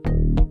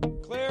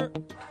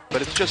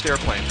But it's just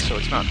airplanes, so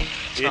it's not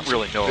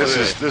really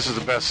NOAA. This is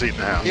the best seat in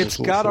the house. It's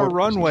got a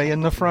runway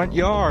in the front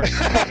yard.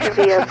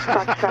 Via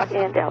Foxtrot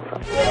and Alpha.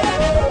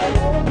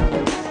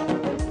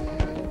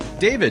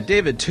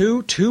 David,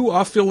 two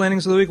off-field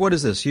landings of the week. What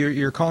is this?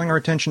 You're calling our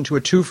attention to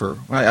a twofer.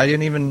 I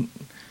didn't even...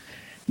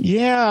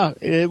 Yeah,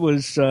 it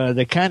was.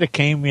 They kind of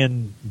came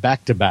in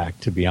back to back,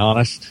 to be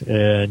honest,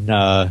 and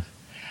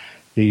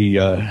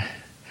the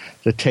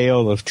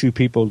tale of two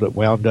people that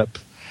wound up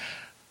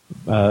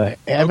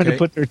having to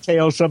put their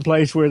tail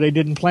someplace where they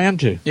didn't plan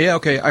to. Yeah,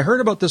 okay. I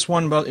heard about this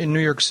one in New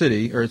York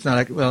City, or it's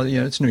not. Well,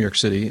 yeah, it's New York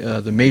City.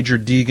 The Major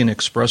Deegan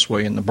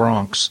Expressway in the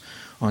Bronx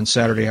on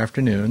Saturday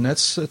afternoon.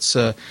 Is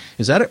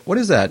that it? What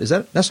is that?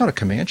 That's not a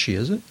Comanche,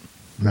 is it?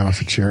 No,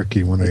 it's a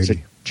Cherokee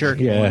 180.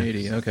 Cherokee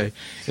 180. Okay,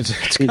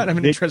 it's kind of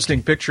an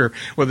interesting picture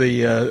with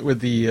the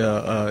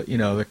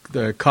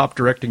cop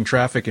directing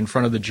traffic in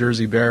front of the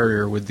Jersey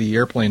barrier with the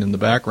airplane in the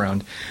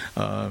background,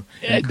 and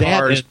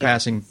cars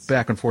passing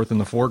back and forth in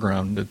the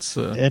foreground. It's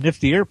and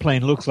if the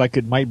airplane looks like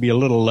it might be a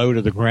little low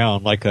to the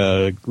ground, like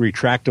a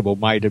retractable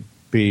might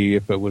be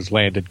if it was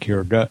landed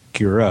gear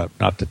up.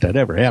 Not that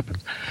ever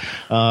happens.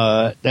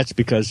 That's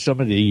because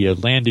some of the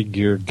landing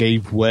gear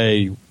gave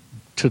way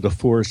to the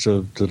force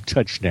of the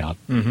touchdown.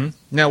 Mm-hmm.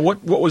 Now,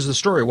 what was the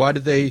story? Why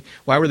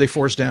were they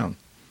forced down?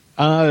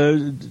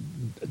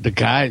 The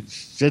guy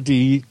said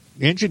the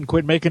engine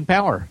quit making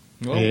power.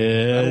 Well,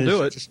 that'll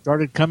do it.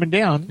 Started coming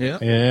down. Yeah.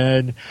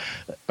 And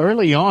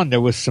early on,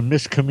 there was some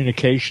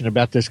miscommunication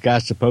about this guy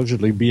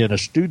supposedly being a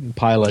student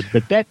pilot,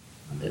 but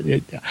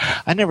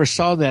I never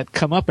saw that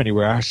come up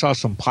anywhere. I saw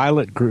some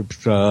pilot groups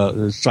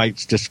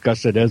sites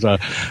discuss it as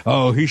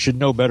he should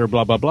know better,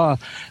 blah, blah, blah.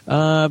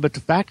 But the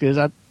fact is,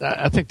 I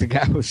think the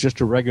guy was just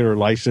a regular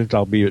licensed,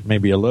 albeit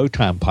maybe a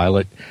low-time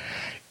pilot.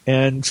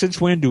 And since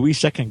when do we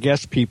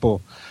second-guess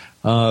people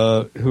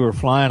who are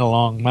flying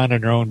along, minding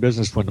their own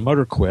business when the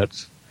motor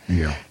quits?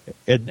 Yeah,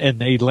 and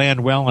they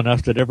land well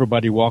enough that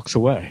everybody walks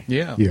away.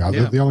 Yeah.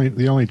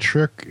 The only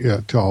trick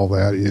to all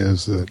that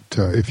is that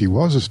if he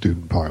was a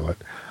student pilot,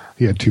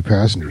 he had two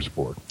passengers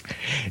aboard.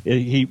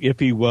 If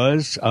he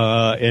was,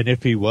 I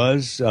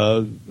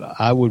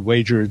would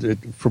wager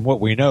that from what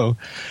we know,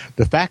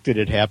 the fact that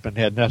it happened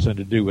had nothing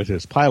to do with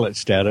his pilot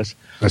status.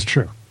 That's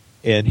true.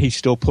 And he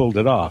still pulled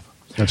it off.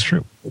 That's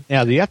true.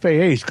 Now, the FAA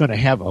is going to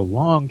have a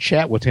long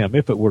chat with him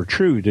if it were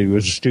true that he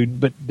was a student,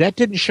 but that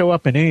didn't show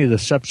up in any of the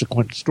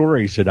subsequent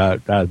stories that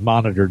I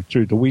monitored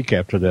through the week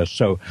after this.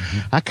 So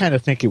I kind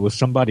of think it was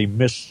somebody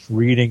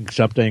misreading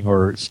something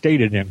or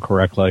stated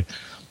incorrectly,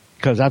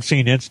 because I've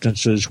seen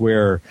instances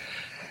where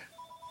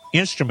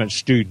instrument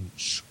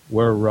students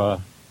were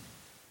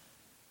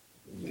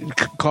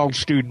called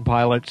student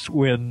pilots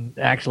when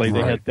actually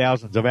they had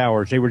thousands of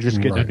hours. They were just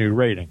getting a new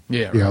rating.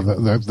 Yeah.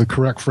 The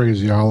correct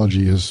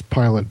phraseology is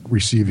pilot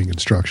receiving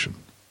instruction.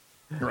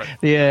 Right.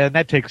 Yeah, and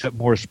that takes up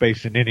more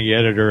space than any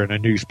editor in a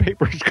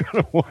newspaper is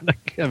going to want to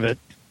give it.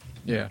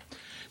 Yeah.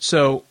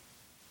 So,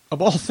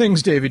 of all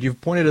things, David,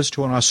 you've pointed us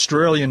to an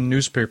Australian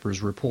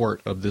newspaper's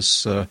report of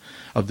this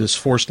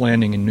forced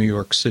landing in New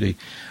York City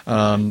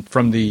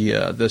from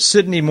the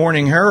Sydney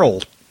Morning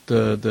Herald.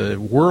 The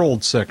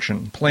World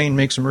section. Plane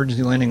makes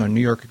emergency landing on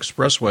New York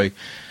Expressway.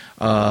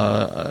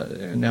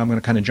 Now I'm going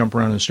to kind of jump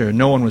around and say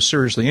no one was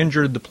seriously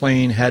injured. The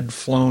plane had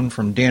flown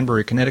from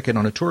Danbury, Connecticut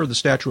on a tour of the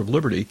Statue of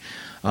Liberty,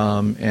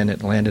 and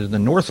it landed in the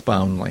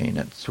northbound lane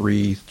at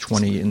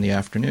 3:20 in the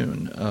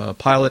afternoon.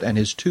 Pilot and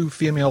his two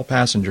female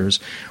passengers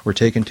were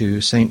taken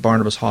to St.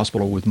 Barnabas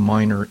Hospital with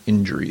minor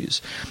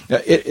injuries.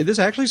 This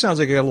actually sounds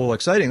like a little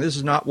exciting. This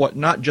is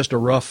not just a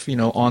rough,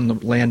 on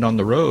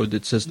the road.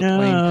 It says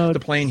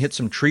the plane hit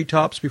some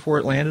treetops before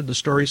it landed. The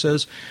story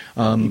says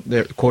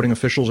they're quoting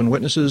officials and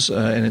witnesses,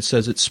 and it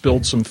says it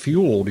spilled some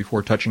fuel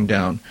before touching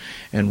down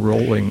and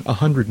rolling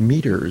 100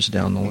 meters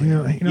down the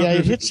lane.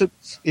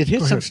 It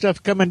hit some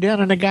stuff coming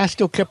down, and the guy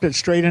still kept it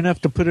straight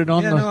enough to put it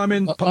on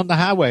on the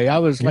highway. I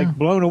was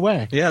blown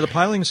away. Yeah, the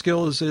piloting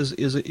skill is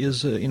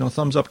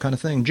thumbs up kind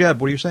of thing.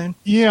 Jeb, what are you saying?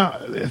 Yeah,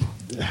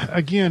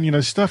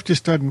 again, stuff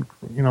just doesn't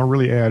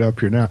really add up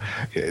here. Now,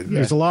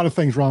 there's a lot of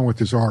things wrong with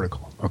this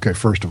article. Okay,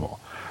 first of all,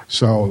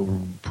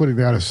 so putting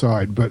that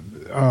aside, but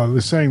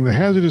they're saying the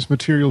hazardous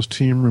materials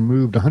team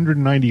removed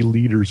 190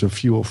 liters of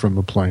fuel from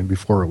the plane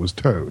before it was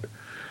towed.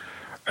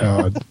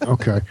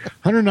 Okay,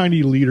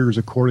 190 liters,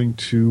 according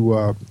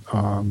to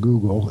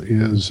Google,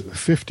 is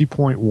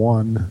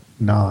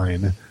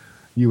 50.19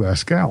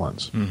 U.S.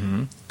 gallons.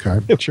 Mm-hmm.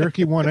 Okay, the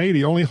Cherokee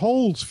 180 only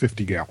holds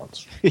 50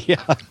 gallons.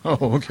 Yeah.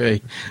 Oh,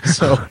 okay.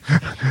 So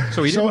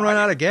he didn't run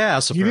out of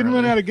gas. Apparently. He didn't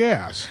run out of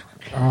gas.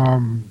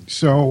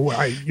 So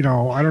I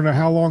don't know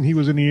how long he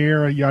was in the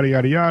air. Yada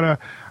yada yada.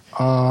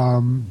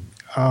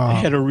 I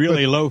had a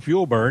really low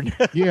fuel burn.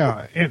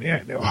 Yeah, and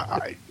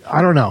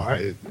I don't know.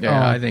 I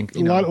think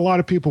a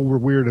lot of people were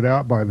weirded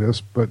out by this,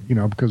 but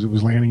because it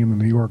was landing in the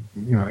New York,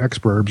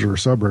 exurbs or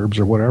suburbs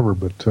or whatever.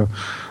 But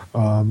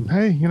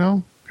hey,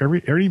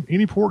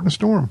 any port in a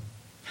storm.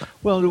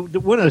 Well,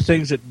 one of the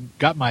things that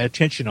got my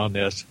attention on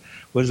this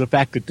was the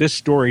fact that this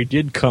story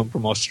did come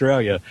from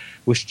Australia,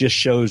 which just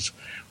shows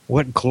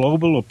what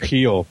global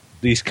appeal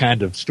these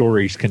kind of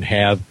stories can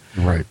have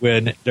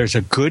when there's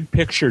a good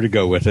picture to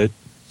go with it,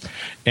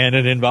 and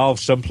it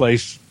involves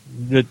someplace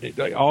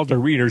that all the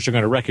readers are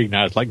going to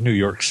recognize, like New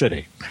York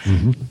City.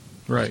 Mm-hmm.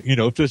 Right. You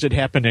know, if this had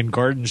happened in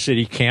Garden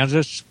City,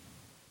 Kansas,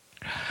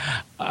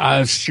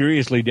 I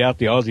seriously doubt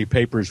the Aussie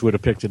papers would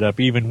have picked it up,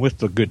 even with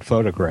the good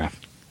photograph.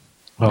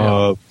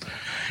 Yeah.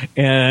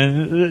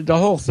 And the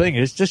whole thing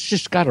is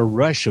just got a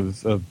rush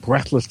of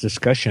breathless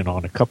discussion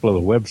on a couple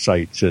of the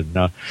websites.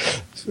 And,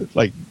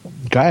 like,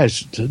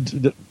 guys,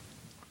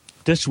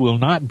 this will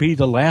not be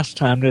the last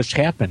time this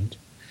happened.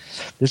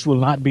 This will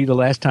not be the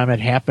last time it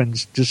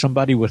happens to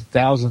somebody with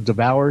thousands of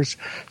hours,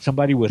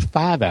 somebody with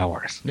 5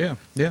 hours. Yeah,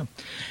 yeah.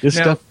 This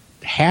stuff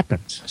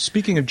happens.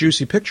 Speaking of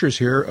juicy pictures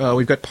here,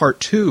 we've got part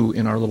 2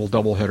 in our little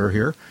doubleheader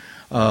here.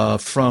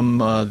 From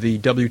the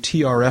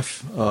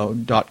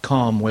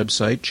WTRF.com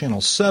website,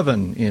 Channel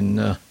 7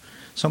 in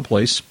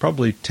someplace,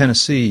 probably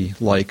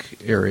Tennessee-like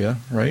area,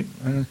 right?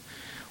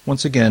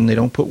 Once again, they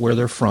don't put where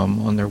they're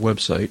from on their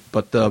website,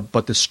 but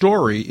the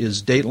story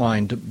is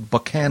datelined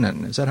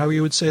Buchanan. Is that how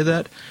you would say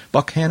that?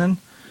 Buchanan?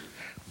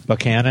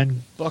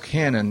 Buchanan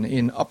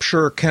in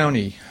Upshur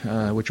County,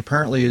 which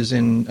apparently is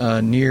in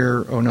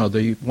near. Oh no,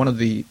 one of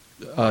the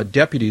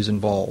deputies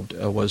involved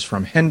was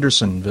from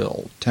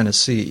Hendersonville,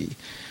 Tennessee.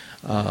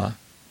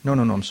 No,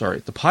 I'm sorry.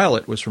 The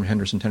pilot was from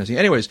Henderson, Tennessee.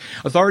 Anyways,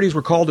 authorities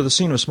were called to the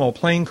scene of a small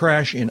plane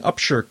crash in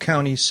Upshur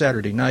County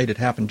Saturday night. It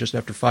happened just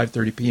after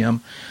 5:30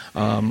 p.m.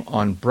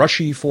 On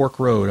Brushy Fork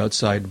Road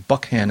outside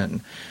Buchanan.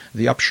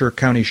 The Upshur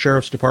County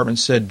Sheriff's Department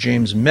said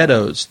James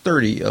Meadows,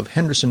 30, of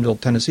Hendersonville,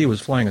 Tennessee,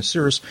 was flying a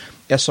Cirrus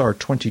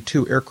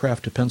SR-22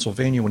 aircraft to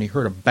Pennsylvania when he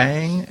heard a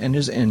bang and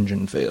his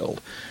engine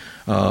failed.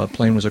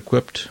 Plane was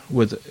equipped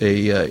with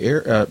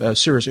a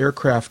Cirrus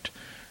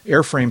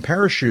airframe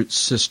parachute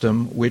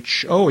system,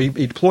 which, he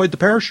deployed the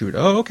parachute.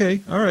 Oh,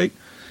 okay, all right.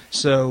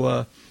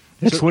 So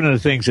that's one of the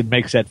things that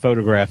makes that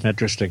photograph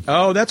interesting.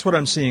 Oh, that's what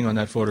I'm seeing on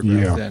that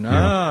photograph then.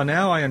 Yeah.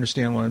 Now I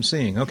understand what I'm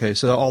seeing. Okay,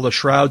 so all the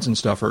shrouds and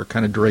stuff are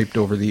kind of draped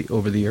over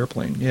the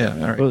airplane. Yeah,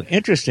 all right. Well,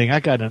 interesting. I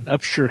got an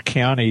Upshur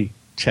County,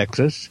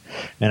 Texas,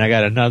 and I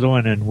got another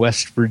one in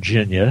West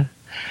Virginia.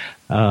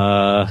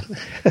 And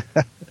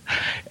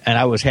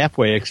I was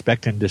halfway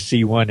expecting to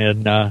see one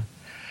in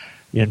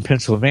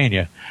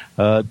Pennsylvania.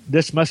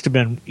 This must have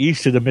been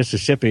east of the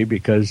Mississippi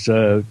because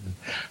the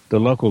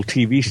local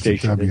TV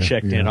station that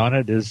checked in on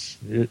it is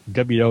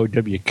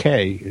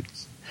WOWK.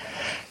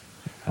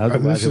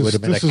 Otherwise, it would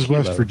have been this is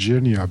West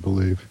Virginia, I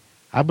believe.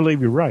 I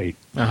believe you're right.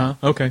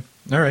 Okay.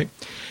 All right.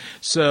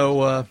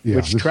 So,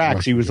 which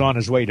tracks? He was on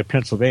his way to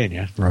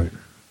Pennsylvania. Right.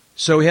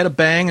 So he had a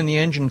bang and the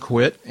engine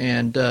quit,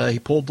 and he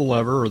pulled the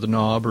lever or the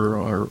knob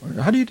or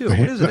how do you do it?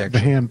 What is it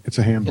actually? It's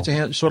a handle. It's a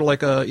hand, sort of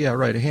like a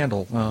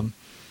handle.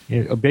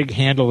 A big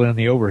handle in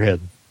the overhead.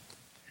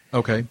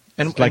 Okay,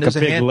 and it's like a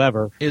big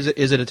lever. Is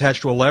it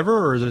attached to a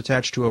lever or is it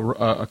attached to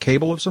a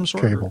cable of some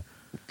sort? Cable.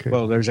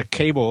 Well, there's a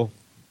cable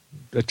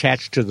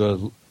attached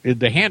to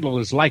the handle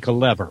is like a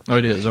lever. Oh,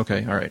 it is.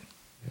 Okay, all right.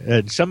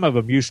 And some of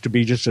them used to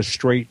be just a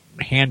straight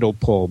handle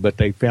pull, but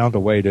they found a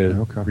way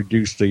to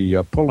reduce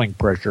the pulling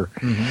pressure,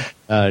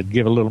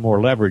 give a little more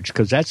leverage,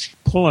 because that's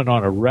pulling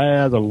on a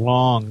rather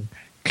long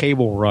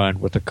cable run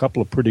with a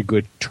couple of pretty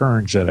good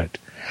turns in it.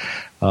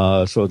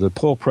 So the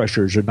pull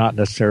pressures are not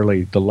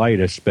necessarily the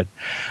lightest, but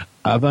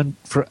I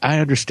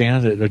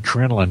understand that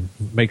adrenaline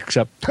makes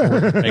up for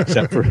the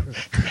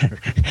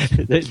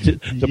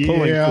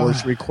pulling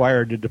force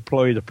required to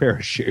deploy the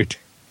parachute.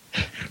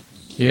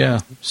 Yeah.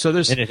 So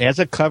and it has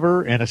a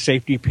cover and a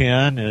safety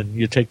pin, and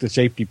you take the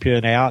safety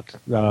pin out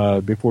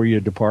before you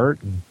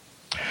depart and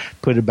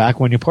put it back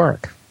when you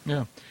park.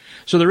 Yeah.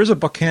 So there is a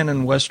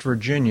Buchanan, West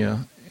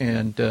Virginia,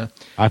 and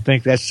I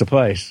think that's the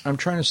place. I'm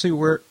trying to see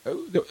where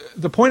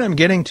the point I'm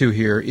getting to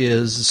here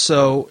is,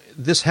 so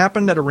this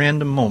happened at a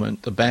random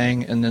moment, the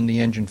bang and then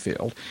the engine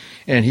failed,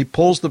 and he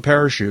pulls the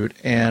parachute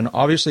and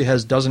obviously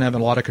doesn't have a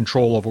lot of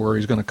control over where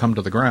he's going to come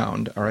to the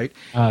ground. All right,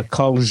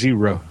 call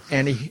zero.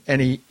 And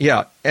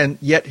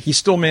yet he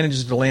still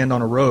manages to land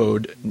on a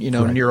road,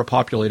 near a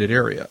populated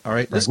area. All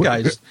right, this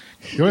guy's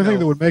the only thing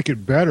that would make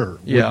it better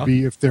would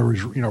be if there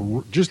was,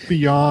 just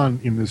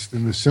beyond in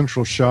the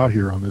central shot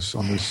here on this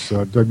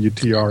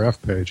WTRF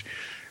page,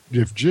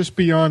 if just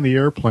beyond the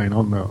airplane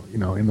on the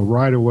in the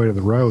right of way to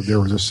the road there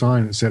was a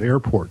sign that said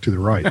airport to the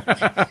right.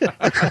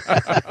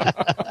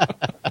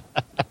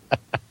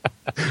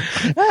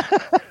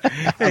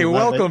 Hey,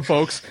 welcome,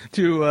 folks,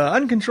 to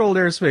Uncontrolled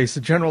Airspace,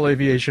 the General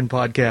Aviation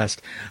Podcast.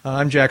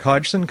 I'm Jack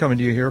Hodgson, coming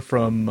to you here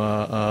from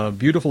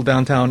beautiful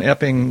downtown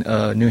Epping,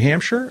 New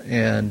Hampshire,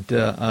 and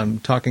I'm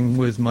talking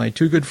with my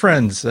two good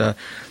friends.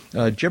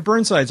 Jeb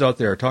Burnside's out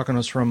there talking to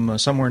us from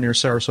somewhere near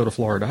Sarasota,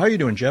 Florida. How are you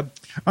doing, Jeb?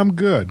 I'm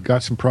good.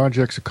 Got some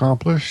projects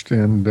accomplished,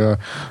 and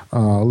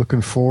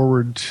looking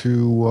forward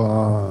to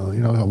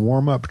a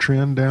warm-up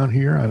trend down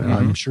here.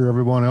 I'm sure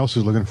everyone else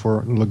is looking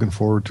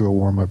forward to a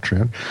warm-up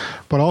trend,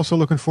 but also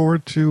looking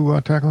forward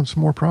to tackling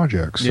some more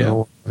projects.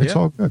 So it's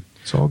all good.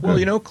 It's all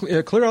good. Well,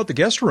 clear out the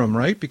guest room,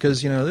 right?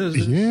 Because there's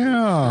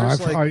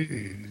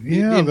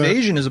the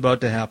invasion is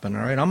about to happen.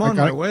 All right, I'm on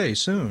my way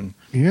soon.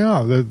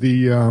 Yeah,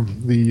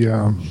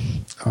 the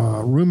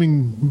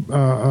rooming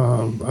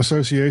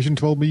association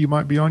told me you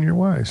might be on your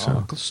way.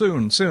 So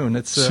soon.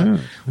 It's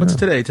soon. What's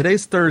today?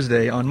 Today's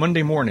Thursday. On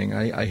Monday morning,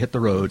 I hit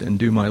the road and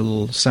do my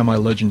little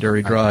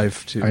semi-legendary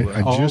drive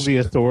to all the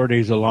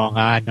authorities along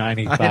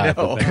I-95. I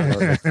know.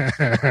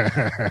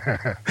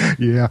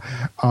 Yeah,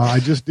 I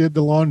just did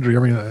the laundry. I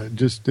mean,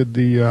 just did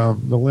the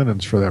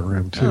linens for that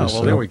room too. Oh,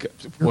 well, there we go.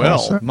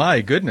 Well,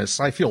 my goodness,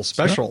 I feel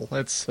special.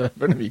 That's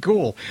going to be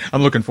cool.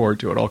 I'm looking forward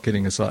to it. All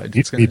kidding aside,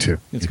 me too.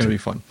 It's going to be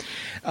fun.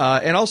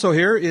 And also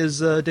here is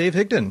Dave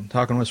Higdon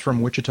talking to us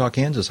from Wichita,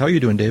 Kansas. How are you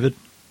doing, David?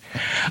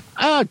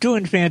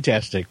 Doing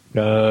fantastic.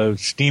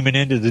 Steaming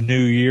into the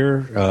new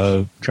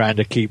year, trying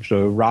to keep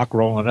the rock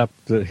rolling up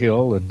the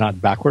hill and not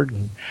backward,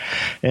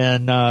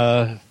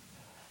 and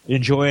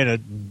enjoying a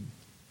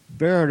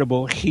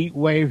veritable heat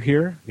wave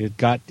here. It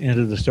got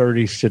into the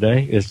 30s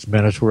today. It's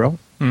been a thrill.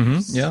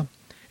 Mm-hmm. Yeah.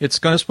 It's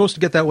supposed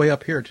to get that way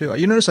up here, too.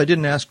 You notice I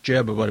didn't ask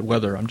Jeb about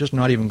weather. I'm just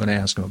not even going to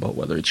ask him about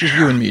weather. It's just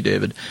you and me,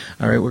 David.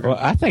 All right. Well,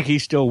 I think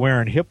he's still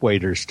wearing hip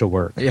waders to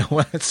work. Yeah,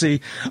 well, see,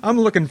 I'm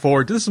looking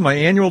forward to this. Is my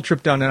annual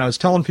trip down, and I was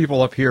telling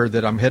people up here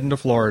that I'm heading to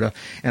Florida,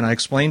 and I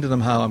explained to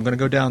them how I'm going to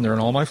go down there,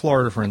 and all my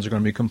Florida friends are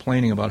going to be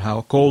complaining about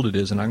how cold it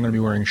is, and I'm going to be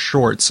wearing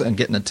shorts and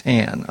getting a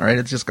tan. All right,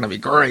 it's just going to be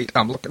great.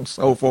 I'm looking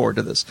so forward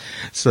to this.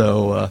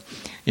 So,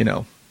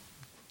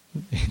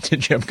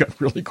 Jeb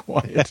got really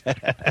quiet.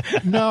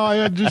 No, I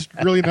had just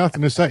really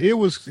nothing to say. It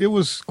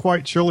was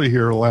quite chilly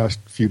here the last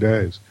few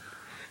days.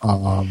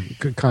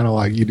 Kind of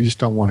like you just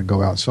don't want to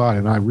go outside.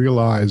 And I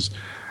realize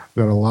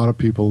that a lot of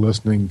people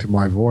listening to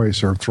my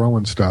voice are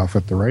throwing stuff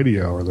at the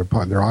radio or their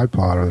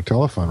iPod or their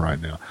telephone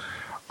right now.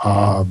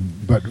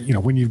 But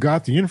when you've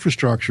got the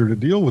infrastructure to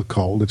deal with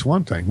cold, it's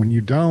one thing. When you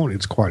don't,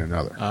 it's quite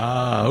another.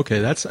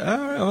 Okay. That's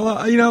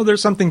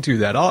there's something to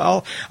that.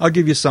 I'll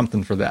give you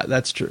something for that.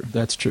 That's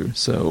true.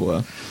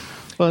 So,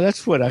 well,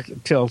 that's what I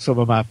tell some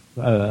of my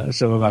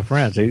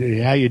friends.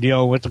 How you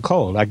deal with the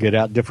cold? I get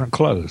out different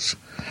clothes.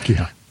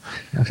 Yeah.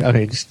 I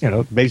mean,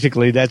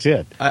 basically that's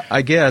it.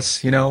 I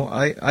guess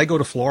I go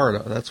to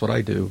Florida. That's what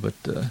I do, but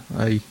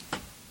I.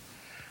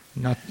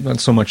 Not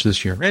so much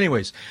this year.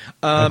 Anyways.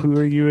 Who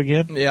are you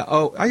again? Yeah.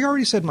 Oh, I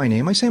already said my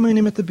name. I say my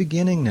name at the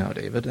beginning now,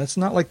 David. That's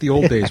not like the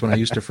old days when I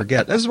used to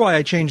forget. This is why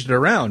I changed it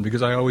around,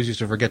 because I always used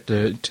to forget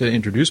to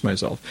introduce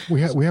myself. We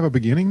have a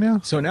beginning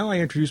now? So now I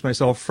introduce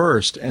myself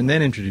first and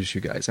then introduce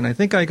you guys. And I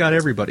think I got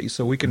everybody,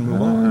 so we can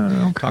move on.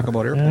 Okay. Talk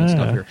about airplane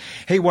stuff here.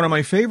 Hey, one of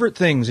my favorite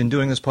things in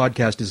doing this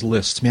podcast is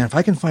lists. Man, if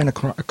I can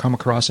come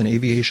across an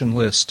aviation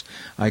list,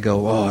 I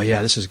go, oh,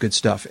 yeah, this is good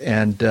stuff.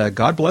 And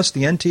God bless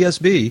the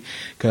NTSB,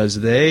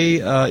 because they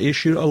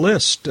issued a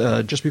list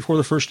just before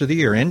the first of the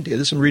year. And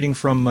this I'm reading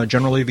from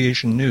General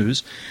Aviation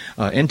News.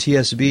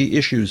 NTSB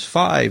issues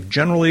 5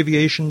 general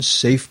aviation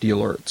safety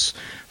alerts.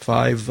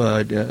 5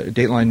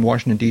 Dateline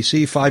Washington,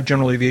 D.C. 5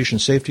 general aviation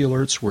safety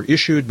alerts were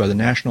issued by the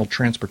National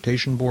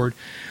Transportation Board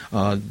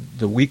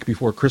the week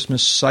before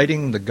Christmas,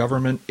 citing the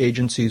government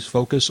agency's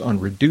focus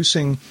on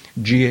reducing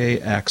GA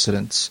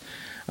accidents.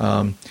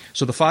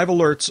 So the 5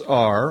 alerts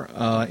are,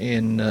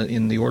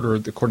 in the order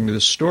according to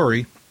this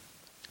story,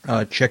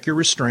 check your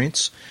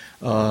restraints.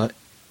 And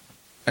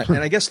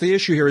I guess the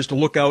issue here is to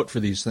look out for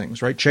these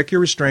things, right? Check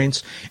your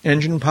restraints,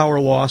 engine power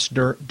loss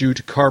due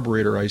to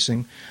carburetor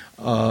icing.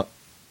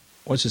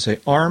 What's it say?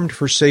 Armed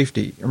for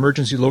safety,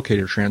 emergency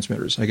locator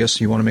transmitters. I guess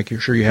you want to make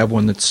sure you have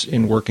one that's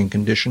in working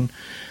condition.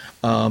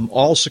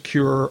 All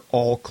secure,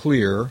 all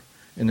clear.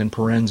 And then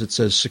parens, it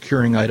says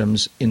securing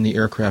items in the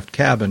aircraft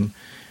cabin.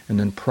 And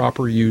then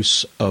proper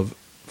use of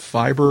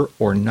fiber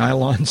or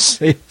nylon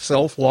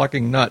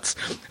self-locking nuts.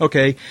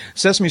 Okay,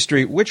 Sesame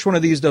Street, which one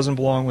of these doesn't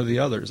belong with the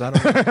others? I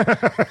don't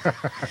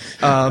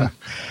know.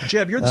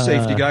 Jeb, you're the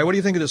safety guy. What do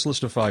you think of this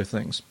list of 5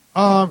 things?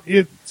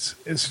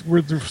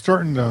 We're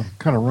starting to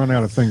kind of run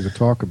out of things to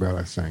talk about,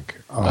 I think.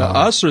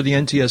 Us or the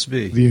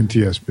NTSB? The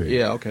NTSB.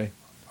 Yeah, okay.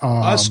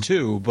 Us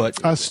too,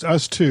 but...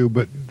 Us too,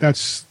 but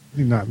that's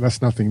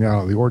nothing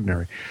out of the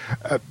ordinary.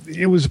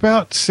 It was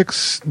about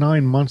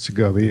 6-9 months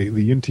ago, the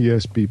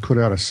NTSB put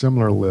out a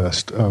similar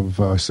list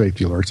of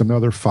safety alerts,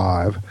 another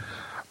 5.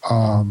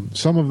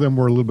 Some of them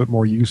were a little bit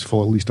more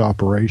useful, at least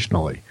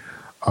operationally,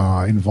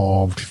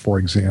 involved, for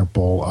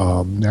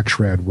example, next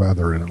rad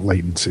weather and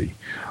latency.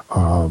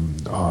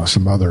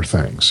 Some other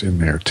things in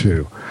there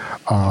too.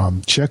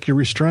 Check your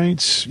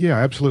restraints. Yeah,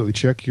 absolutely.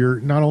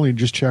 Not only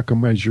just check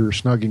them as you're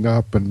snugging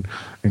up and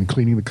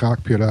cleaning the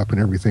cockpit up and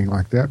everything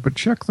like that, but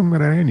check them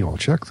at an annual.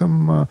 Check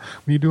them when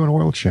you do an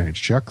oil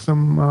change. Check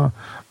them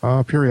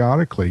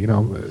periodically.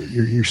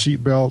 Your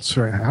seat belts.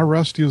 How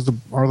rusty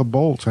are the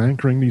bolts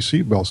anchoring these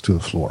seat belts to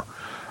the floor?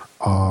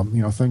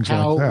 Things like that.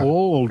 How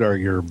old are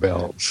your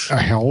belts?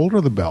 How old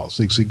are the belts?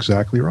 It's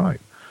exactly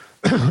right.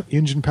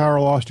 Engine power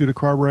loss due to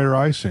carburetor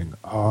icing.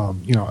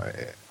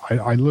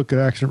 I look at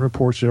accident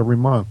reports every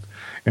month,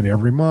 and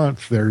every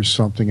month there's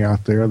something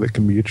out there that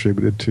can be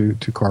attributed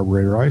to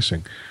carburetor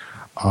icing.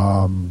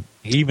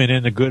 Even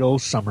in the good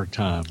old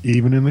summertime.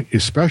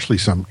 Especially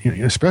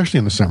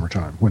in the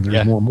summertime when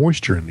there's more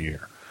moisture in the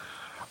air.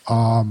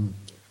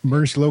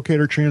 Emergency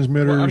locator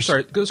transmitters. Well, I'm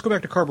sorry. Let's go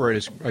back to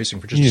carburetor icing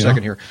for just a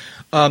second here.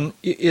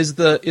 Is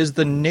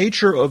the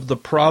nature of the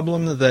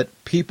problem that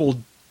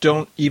people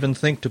don't even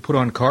think to put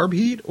on carb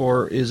heat,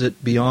 or is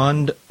it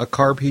beyond a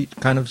carb heat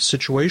kind of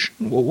situation?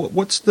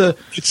 What's the?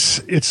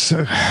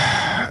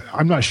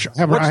 I'm not sure.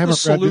 What's the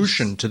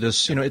solution to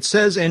this? It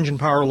says engine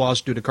power loss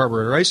due to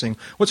carburetor icing.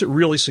 What's it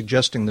really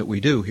suggesting that we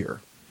do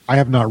here? I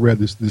have not read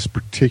this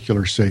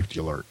particular safety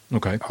alert.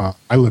 Okay.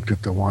 I looked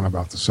at the one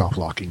about the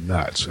self-locking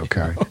nuts.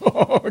 Okay.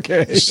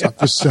 Okay.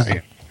 Just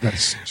saying.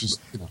 That's just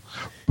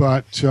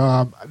But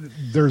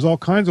there's all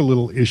kinds of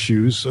little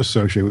issues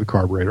associated with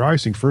carburetor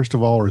icing. First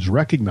of all, is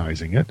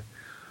recognizing it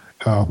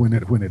when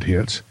it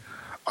hits.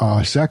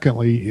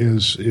 Secondly,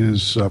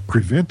 is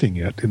preventing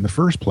it in the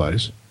first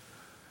place.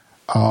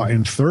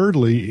 And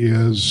thirdly,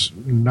 is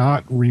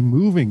not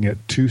removing it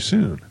too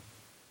soon.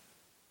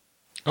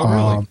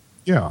 Oh, really?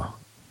 Yeah.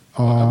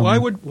 Why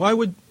would?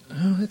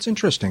 Oh, that's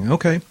interesting.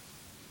 Okay.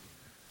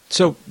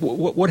 So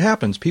what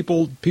happens?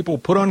 People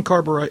put on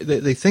carburetor.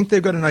 They think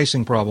they've got an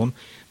icing problem.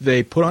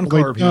 They put on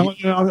carb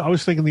heat. I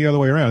was thinking the other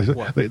way around.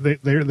 What?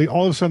 They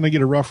all of a sudden they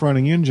get a rough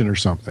running engine or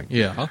something.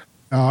 Yeah.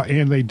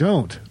 And they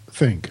don't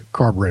think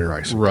carburetor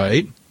icing.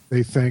 Right.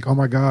 They think, oh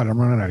my God,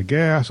 I'm running out of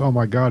gas. Oh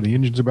my God, the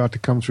engine's about to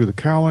come through the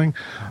cowling.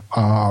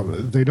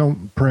 They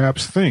don't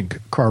perhaps think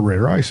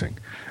carburetor icing,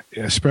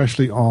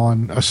 especially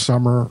on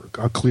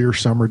a clear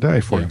summer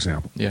day, for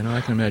example. Yeah, no, I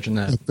can imagine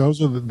that.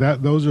 Those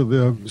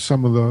are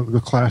some of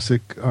the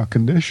classic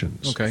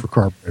conditions for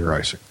carburetor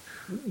icing.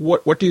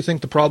 What do you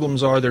think the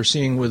problems are they're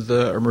seeing with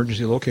the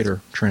emergency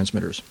locator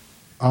transmitters?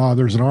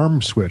 There's an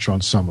arm switch on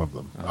some of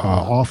them.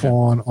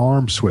 On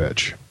arm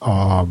switch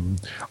on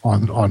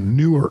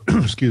newer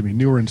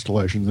newer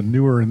installations. The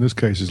newer in this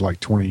case is like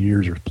 20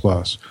 years or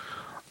plus.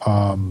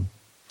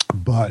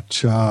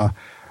 But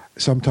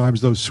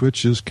sometimes those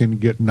switches can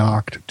get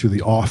knocked to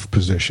the off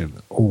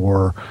position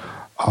or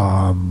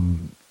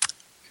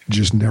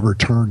just never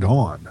turned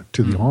on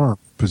to the arm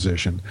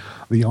position.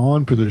 The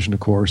on position, of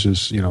course,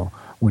 is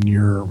when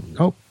you're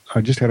I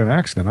just had an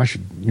accident. I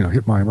should,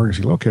 hit my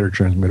emergency locator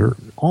transmitter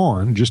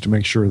on just to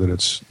make sure that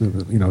it's,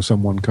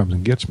 someone comes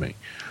and gets me,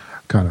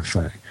 kind of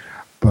thing.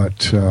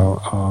 But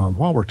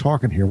while we're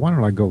talking here, why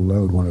don't I go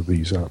load one of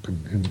these up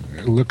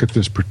and look at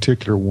this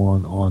particular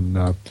one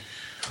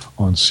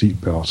on seat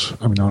belts?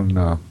 I mean,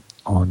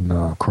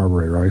 on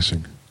carburetor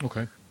icing.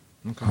 Okay.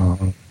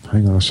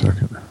 Hang on a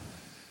second.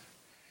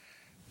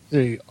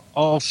 The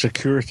all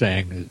secure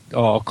thing,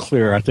 all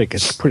clear. I think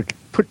it's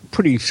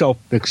pretty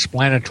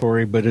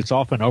self-explanatory, but it's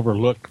often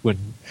overlooked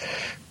when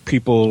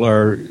people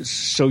are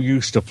so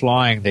used to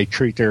flying they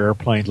treat their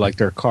airplanes like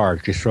their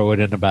cars. Just throw it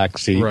in the back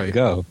seat and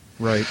go.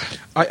 Right.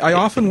 I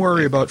often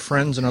worry about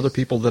friends and other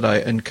people that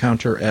I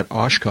encounter at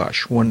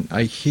Oshkosh when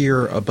I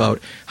hear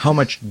about how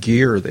much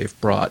gear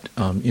they've brought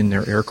in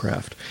their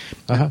aircraft.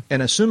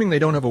 And assuming they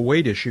don't have a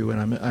weight issue,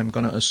 and I'm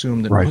going to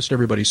assume that most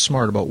everybody's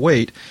smart about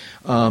weight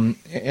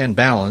and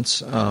balance.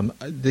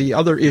 The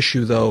other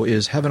issue, though,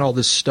 is having all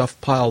this stuff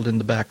piled in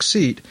the back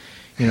seat.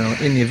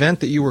 In the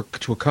event that you were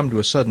to come to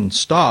a sudden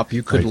stop,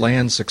 you could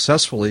land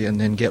successfully and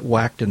then get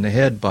whacked in the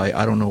head by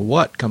I don't know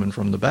what coming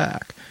from the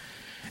back.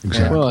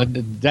 Exactly. Well,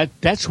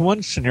 that's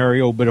one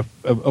scenario, but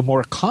a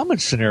more common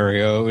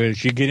scenario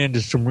is you get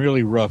into some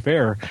really rough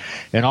air,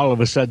 and all of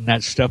a sudden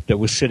that stuff that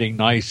was sitting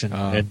nice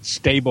and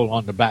stable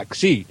on the back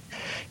seat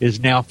is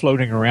now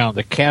floating around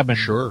the cabin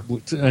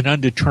with an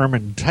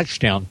undetermined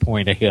touchdown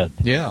point ahead.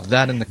 Yeah,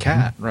 that and the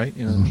cat, right?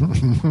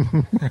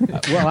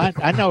 Well,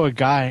 I know a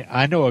guy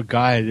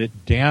that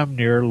damn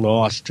near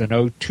lost an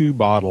O2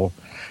 bottle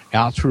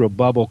out through a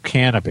bubble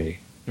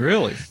canopy.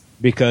 Really?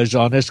 Because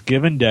on this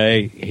given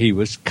day, he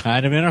was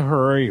kind of in a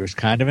hurry. He was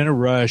kind of in a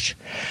rush.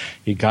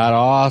 He got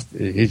off.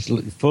 He's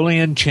fully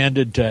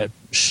intended to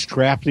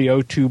strap the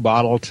O2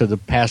 bottle to the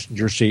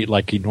passenger seat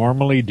like he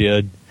normally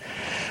did.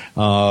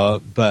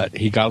 But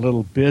he got a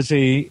little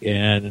busy,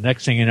 and the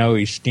next thing you know,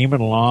 he's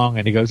steaming along,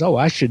 and he goes,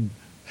 I should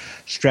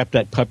strap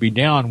that puppy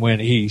down when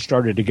he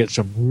started to get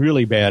some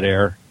really bad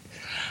air.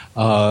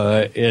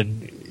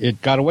 And it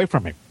got away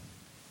from him.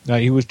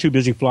 He was too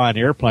busy flying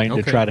the airplane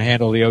to try to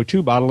handle the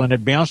O2 bottle, and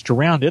it bounced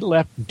around. It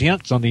left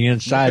dents on the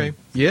inside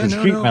the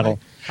street metal.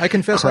 I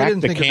confess I didn't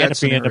think of that scenario. Cracked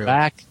the canopy in the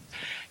back,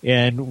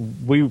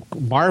 and we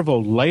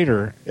marveled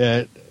later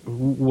at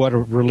what a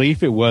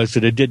relief it was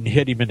that it didn't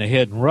hit him in the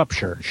head and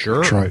rupture.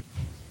 Sure. That's right.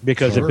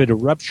 Because if it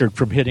had ruptured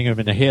from hitting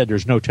him in the head,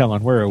 there's no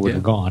telling where it would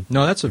have gone.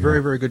 No, that's a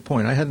very, very good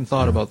point. I hadn't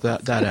thought about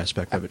that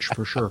aspect of it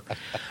for sure.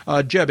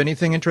 Jeb,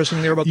 anything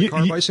interesting there about the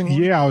carb icing?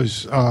 Yeah, I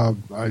was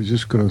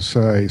just going to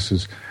say,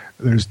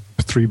 there's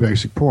 3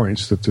 basic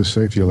points that this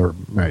safety alert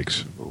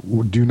makes.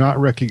 Do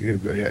not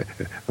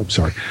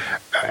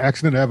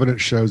accident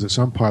evidence shows that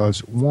some pilots,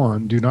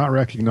 1, do not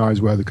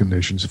recognize weather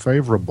conditions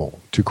favorable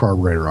to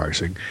carburetor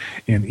icing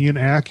and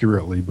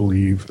inaccurately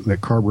believe that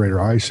carburetor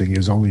icing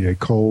is only a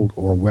cold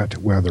or wet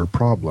weather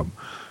problem.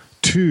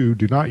 2,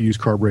 do not use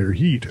carburetor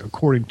heat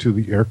according to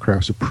the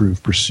aircraft's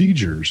approved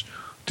procedures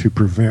to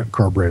prevent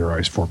carburetor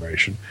ice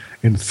formation.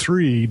 And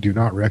 3, do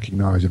not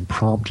recognize and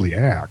promptly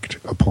act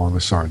upon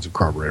the signs of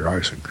carburetor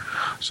icing.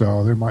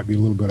 So they might be a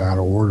little bit out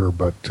of order,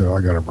 but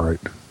I got them right.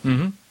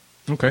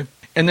 Mm-hmm. Okay.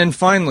 And then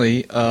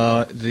finally,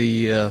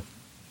 the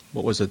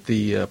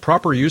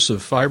proper use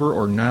of fiber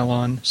or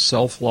nylon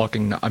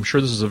self-locking. I'm sure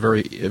this is a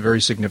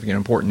very significant,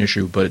 important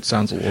issue, but it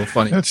sounds a little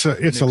funny. It's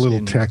a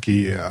little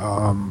techy.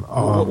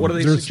 What are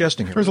they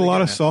suggesting here? There's a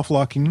lot of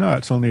self-locking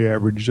nuts on the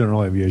average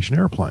general aviation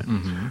airplane.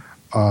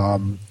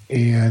 Mm-hmm.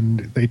 And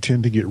they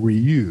tend to get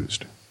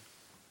reused.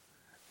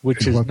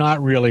 Which is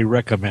not really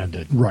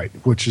recommended. Right,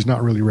 which is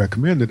not really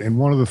recommended. And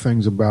one of the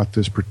things about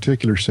this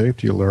particular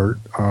safety alert,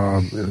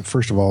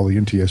 first of all, the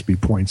NTSB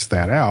points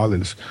that out.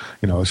 It's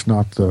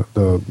not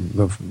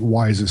the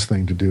wisest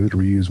thing to do to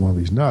reuse one of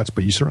these nuts,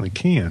 but you certainly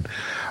can.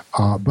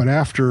 But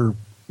after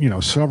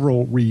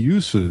several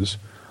reuses,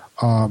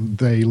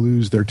 they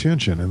lose their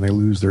tension and they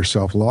lose their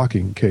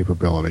self-locking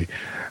capability.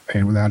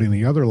 And without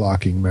any other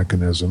locking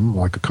mechanism,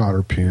 like a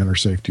cotter pin or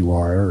safety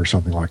wire or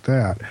something like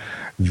that,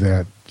 it's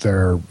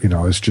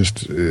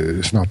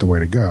not the way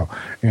to go.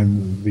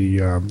 And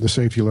the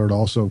safety alert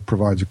also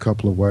provides a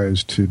couple of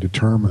ways to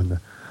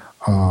determine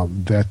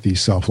that these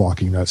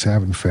self-locking nuts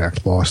have in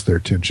fact lost their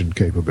tension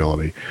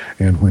capability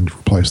and when to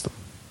replace them.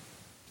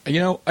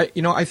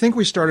 I think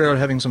we started out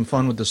having some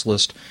fun with this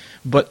list,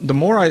 but the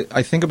more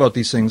I think about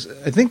these things,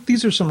 I think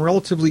these are some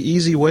relatively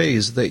easy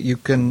ways that you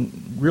can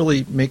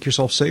really make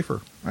yourself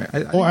safer.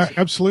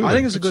 Absolutely. I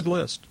think it's a good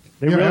list.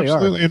 They really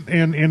absolutely are.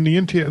 And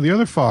the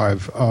other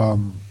 5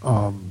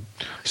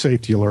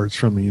 safety alerts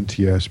from the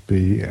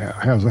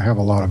NTSB have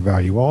a lot of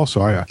value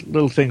also.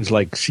 Little things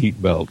like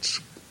seat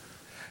belts.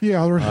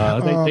 Yeah,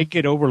 they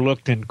get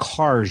overlooked in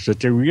cars that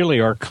they really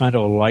are kind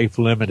of a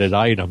life-limited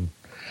item.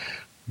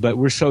 But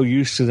we're so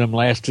used to them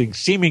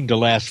seeming to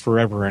last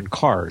forever in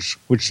cars,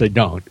 which they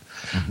don't,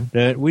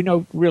 that we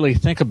don't really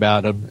think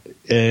about them.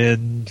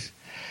 And,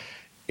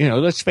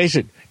 let's face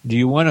it, do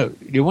you want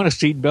a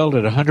seat belt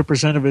at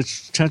 100% of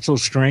its tensile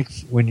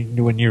strength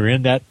when you're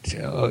in that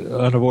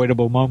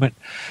unavoidable moment?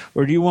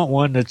 Or do you want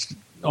one that's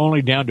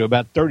only down to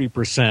about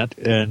 30%,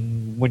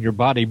 and when your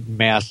body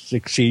mass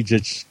exceeds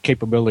its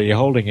capability of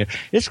holding it,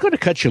 it's going to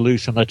cut you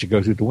loose and let you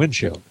go through the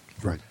windshield.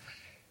 Right.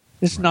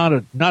 It's not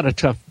a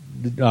tough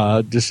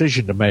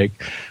decision to make,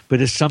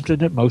 but it's something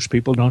that most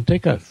people don't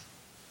think of.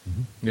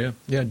 Mm-hmm.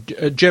 Yeah.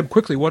 Jeb,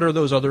 quickly, what are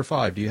those other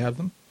 5? Do you have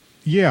them?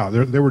 Yeah,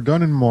 they were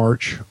done in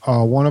March.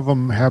 One of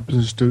them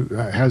has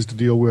to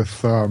deal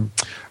with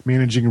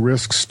managing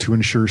risks to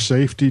ensure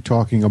safety,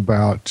 talking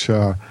about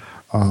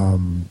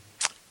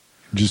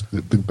just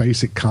the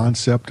basic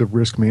concept of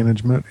risk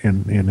management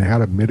and how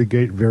to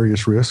mitigate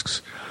various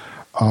risks.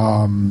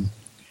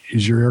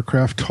 Is your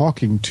aircraft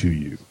talking to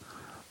you?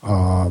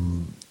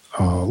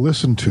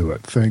 Listen to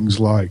it. Things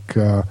like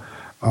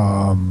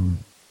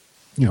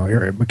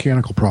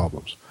mechanical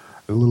problems.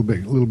 A little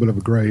bit of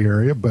a gray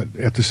area, but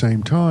at the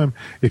same time,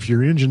 if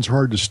your engine's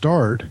hard to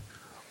start,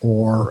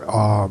 or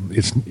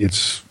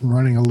it's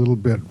running a little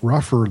bit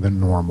rougher than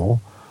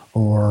normal,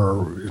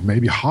 or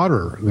maybe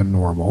hotter than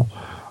normal,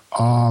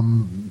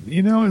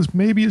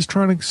 maybe it's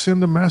trying to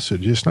send a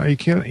message. It's not you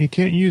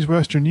can't use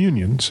Western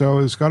Union, so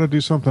it's got to do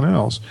something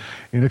else.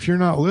 And if you're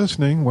not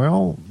listening,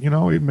 well,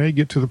 it may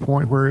get to the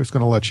point where it's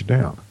going to let you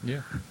down.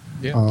 Yeah.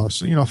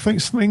 So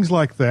things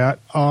like that.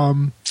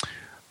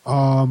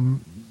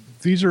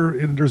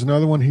 There's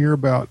another one here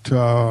about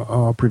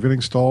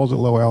preventing stalls at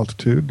low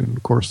altitude, and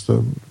of course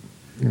the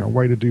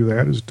way to do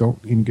that is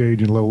don't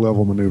engage in low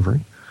level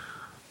maneuvering,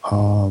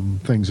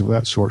 things of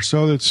that sort.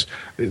 So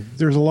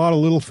there's a lot of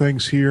little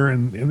things here,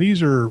 and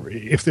these are,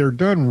 if they're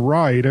done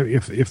right,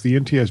 if the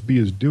NTSB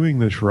is doing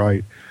this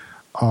right.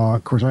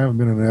 Of course, I haven't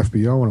been in an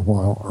FBO in a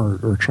while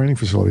or a training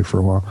facility for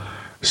a while,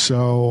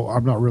 so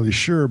I'm not really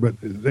sure, but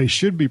they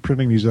should be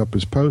printing these up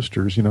as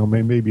posters,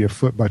 maybe a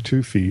foot by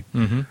 2 feet.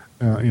 Mm-hmm.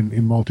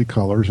 In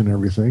multicolors and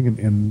everything,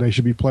 and they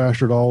should be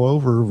plastered all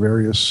over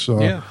various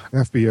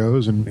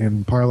FBOs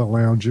and pilot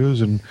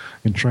lounges and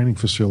training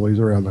facilities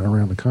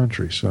around the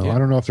country. So I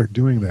don't know if they're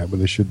doing that, but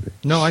they should be.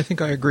 No, I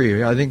think I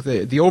agree. I think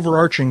the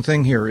overarching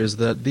thing here is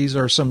that these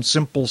are some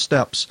simple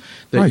steps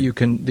that you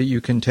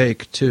can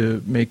take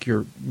to make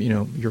your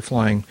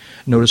flying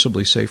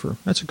noticeably safer.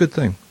 That's a good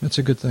thing.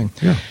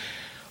 Yeah.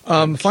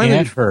 Finally,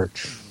 can't hurt.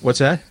 What's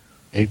that?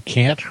 It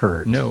can't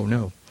hurt.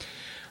 No.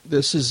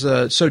 This is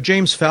so.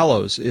 James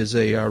Fallows is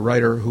a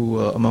writer who,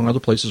 among other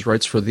places,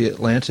 writes for The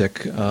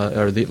Atlantic,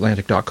 or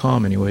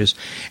theatlantic.com, anyways.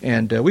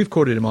 And we've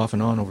quoted him off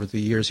and on over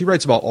the years. He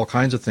writes about all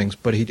kinds of things,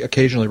 but he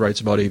occasionally writes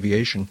about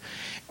aviation.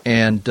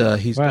 And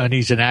he's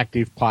an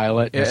active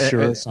pilot.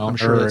 I'm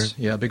sure that's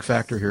a big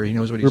factor here. He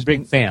knows what he's. We're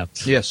big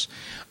fans. Yes.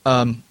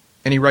 And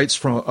he writes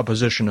from a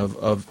position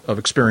of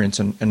experience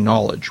and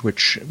knowledge,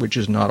 which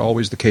is not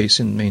always the case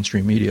in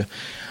mainstream media.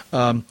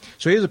 So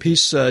he has a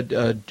piece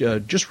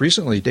just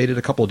recently, dated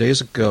a couple of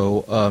days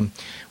ago,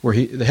 where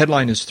the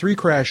headline is 3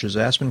 crashes: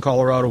 Aspen,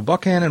 Colorado,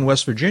 Buckhannon,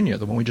 West Virginia,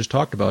 the one we just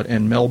talked about,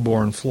 and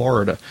Melbourne,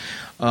 Florida.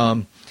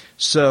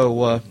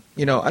 So,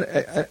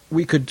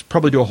 we could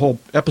probably do a whole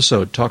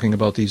episode talking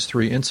about these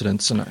three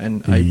incidents,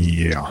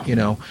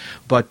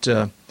 but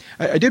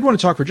I did want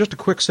to talk for just a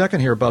quick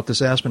second here about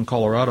this Aspen,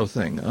 Colorado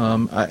thing.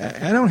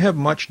 I don't have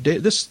much data.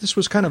 This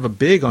was kind of a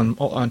big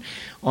on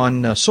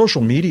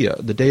social media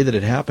the day that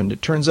it happened.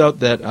 It turns out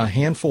that a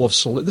handful of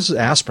this is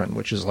Aspen,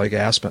 which is like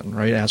Aspen,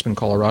 right? Aspen,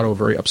 Colorado, a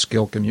very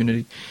upscale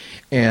community.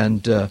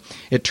 And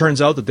it turns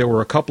out that there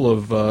were a couple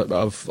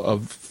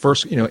of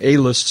first,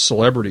 A-list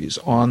celebrities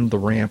on the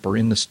ramp or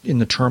in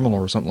the terminal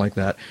or something like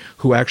that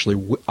who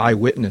actually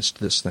eyewitnessed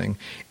this thing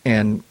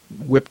and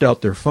whipped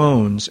out their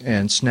phones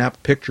and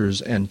snapped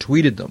pictures and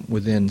tweeted them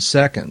within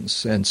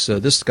seconds. And so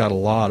this got a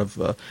lot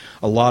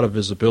of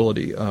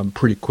visibility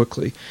pretty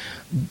quickly.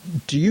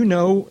 Do you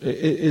know?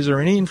 Is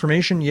there any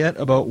information yet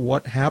about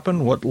what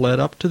happened? What led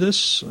up to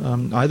this?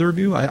 Either of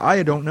you?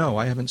 I don't know.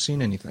 I haven't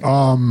seen anything.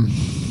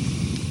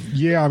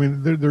 Yeah, I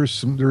mean,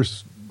 there's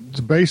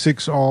the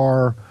basics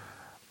are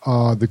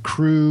the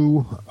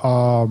crew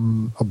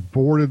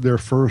aborted their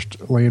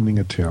first landing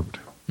attempt,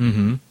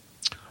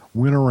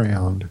 went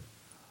around,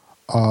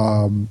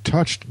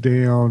 touched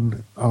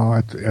down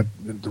at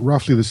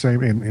roughly the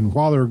same, and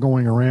while they were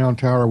going around,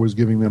 Tower was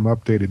giving them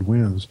updated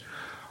winds.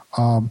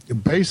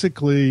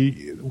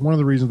 Basically, one of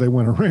the reasons they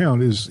went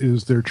around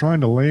is they're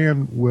trying to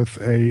land with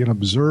an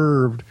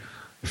observed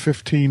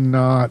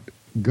 15-knot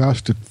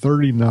gust to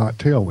 30-knot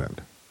tailwind.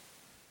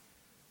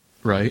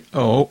 Right.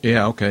 Oh,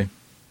 yeah, okay.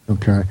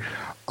 Okay.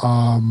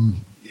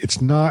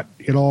 It's not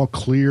at all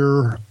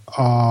clear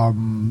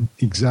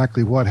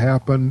exactly what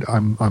happened.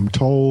 I'm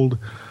told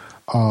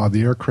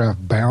the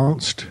aircraft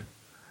bounced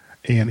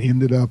and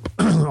ended up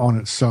on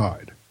its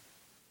side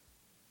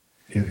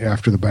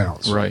after the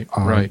bounce. Right,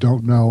 I right.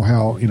 don't know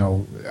how,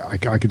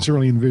 I can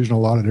certainly envision a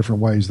lot of different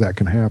ways that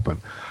can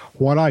happen.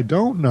 What I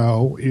don't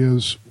know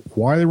is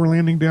why they were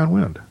landing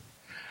downwind.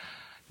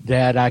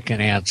 That I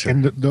can answer.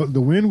 And the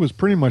wind was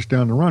pretty much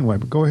down the runway,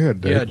 but go ahead,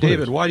 Dave. Yeah, please.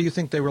 David, why do you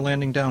think they were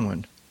landing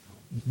downwind?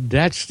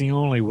 That's the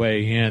only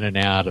way in and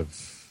out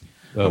of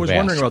I was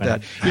wondering about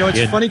that. It's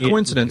a funny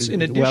coincidence.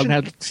 In addition,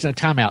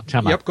 time out.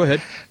 Yep, go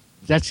ahead.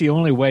 That's the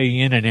only way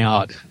in and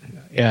out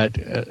at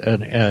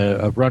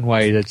a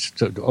runway that's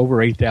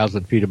over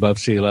 8,000 feet above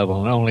sea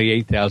level and only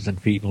 8,000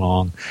 feet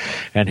long,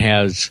 and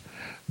has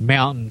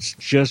mountains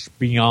just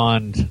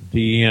beyond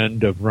the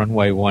end of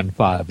runway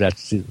 15.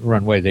 That's the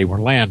runway they were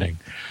landing.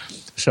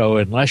 So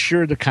unless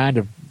you're the kind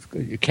of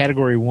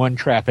Category 1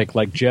 traffic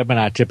like Jeb and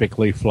I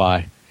typically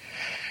fly,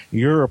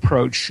 your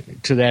approach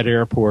to that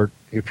airport,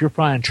 if you're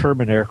flying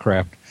turbine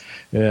aircraft,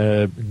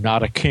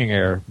 not a King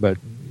Air, but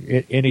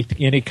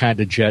any kind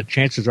of jet,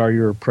 chances are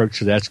your approach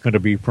to that's going to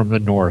be from the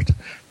north,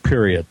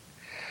 period.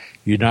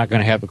 You're not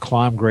going to have a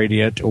climb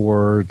gradient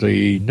or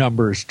the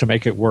numbers to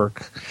make it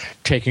work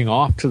taking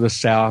off to the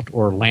south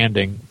or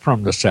landing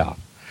from the south.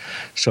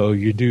 So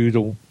you do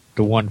the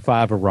 15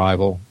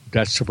 arrival.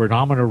 That's the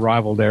predominant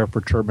arrival there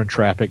for turbine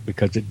traffic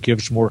because it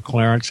gives more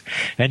clearance.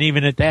 And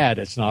even at that,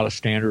 it's not a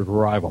standard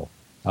arrival,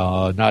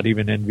 not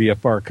even in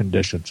VFR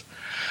conditions.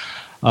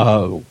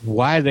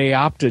 Why they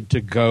opted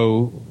to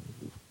go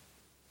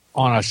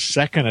on a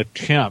second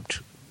attempt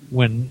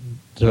when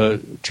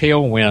the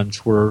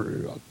tailwinds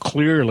were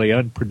clearly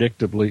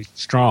unpredictably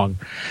strong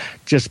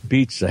just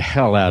beats the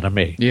hell out of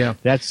me. Yeah.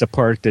 That's the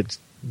part that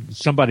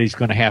somebody's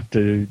going to have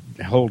to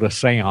hold a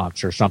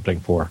seance or something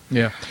for.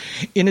 Yeah.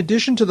 In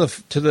addition to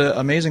the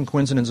amazing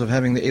coincidence of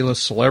having the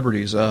A-list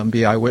celebrities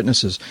be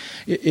eyewitnesses,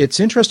 it's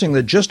interesting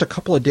that just a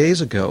couple of days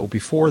ago,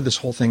 before this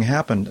whole thing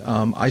happened,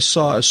 I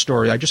saw a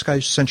story. I just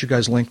sent you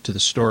guys a link to the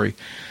story.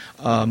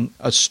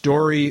 A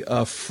story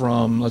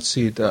from, let's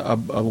see, a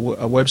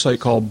website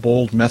called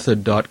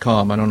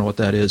boldmethod.com. I don't know what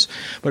that is.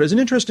 But it's an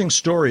interesting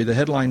story, the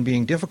headline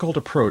being Difficult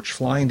Approach,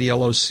 Flying the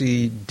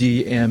LOC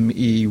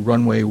DME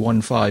Runway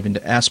 15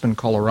 into Aspen,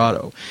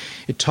 Colorado.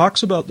 It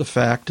talks about the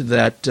fact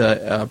that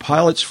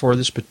pilots for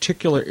this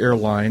particular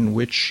airline,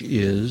 which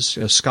is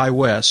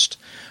SkyWest,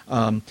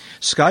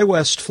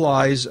 SkyWest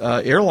flies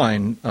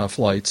airline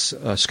flights,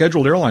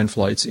 scheduled airline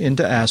flights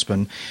into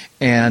Aspen,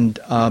 and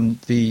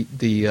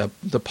the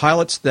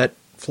pilots that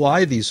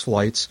fly these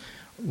flights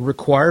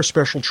require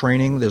special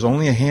training. There's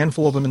only a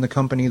handful of them in the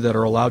company that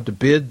are allowed to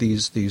bid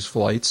these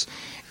flights,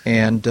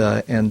 and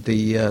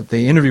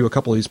they interview a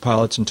couple of these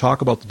pilots and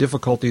talk about the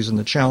difficulties and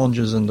the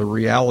challenges and the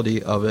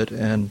reality of it,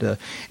 and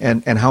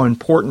how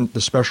important the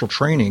special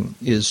training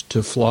is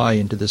to fly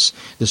into this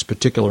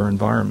particular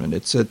environment.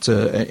 It's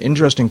an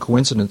interesting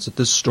coincidence that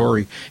this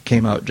story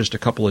came out just a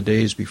couple of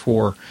days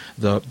before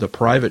the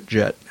private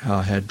jet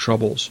had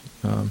troubles.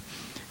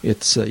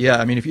 It's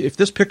I mean, if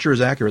this picture is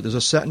accurate, there's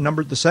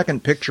the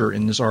second picture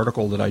in this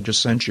article that I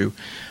just sent you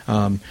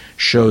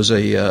shows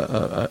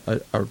a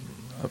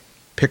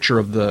picture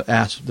of the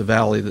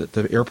valley that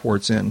the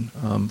airport's in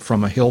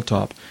from a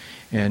hilltop,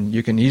 and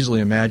you can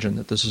easily imagine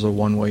that this is a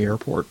one-way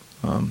airport,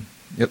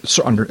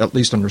 at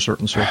least under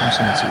certain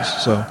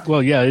circumstances. So,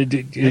 well, yeah,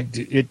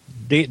 it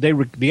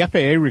the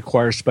FAA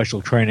requires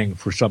special training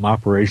for some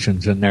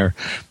operations in there.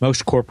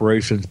 Most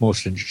corporations,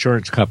 most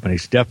insurance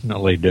companies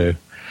definitely do.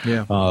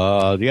 Yeah.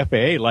 The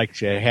FAA likes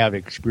to have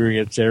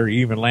experience there,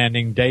 even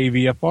landing day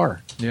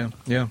VFR.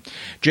 Yeah.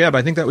 Jeb,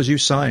 I think that was you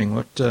sighing.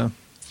 What?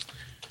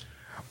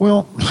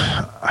 Well,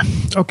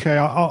 okay,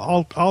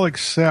 I'll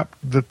accept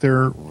that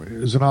there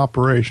is an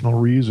operational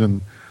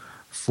reason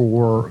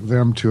for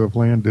them to have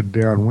landed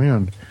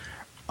downwind.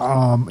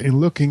 In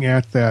looking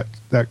at that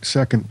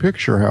second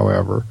picture,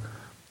 however,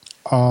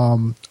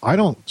 I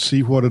don't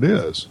see what it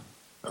is.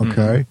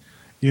 Okay,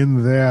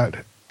 in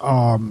that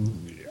I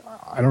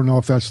don't know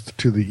if that's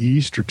to the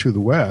east or to the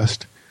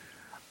west,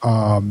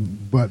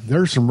 but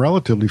there's some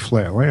relatively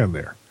flat land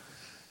there.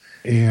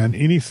 And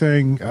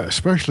anything,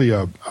 especially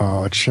a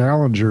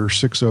Challenger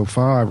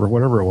 605 or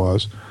whatever it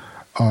was,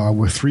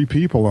 with 3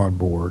 people on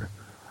board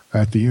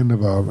at the end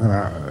of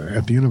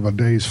a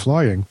day's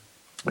flying,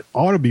 it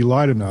ought to be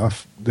light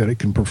enough that it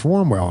can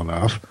perform well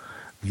enough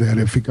that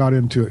if it got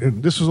into,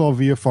 and this is all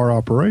VFR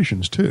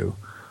operations too,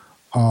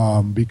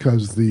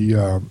 because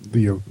there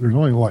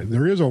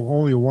is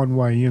only a one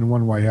way in,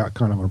 one way out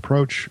kind of an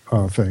approach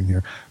thing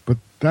here, but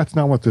that's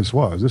not what this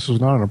was. This was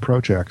not an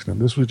approach accident.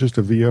 This was just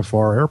a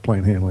VFR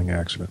airplane handling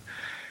accident.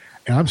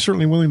 And I'm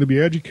certainly willing to be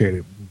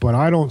educated, but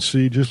I don't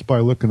see, just by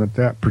looking at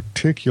that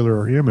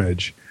particular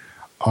image,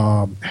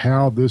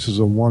 how this is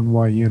a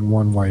one-way in,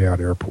 one-way out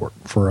airport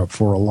for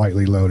a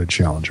lightly loaded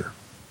Challenger.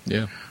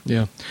 Yeah.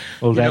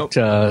 Well,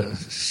 that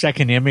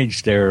second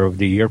image there of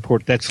the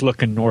airport, that's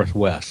looking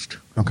northwest.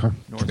 Okay.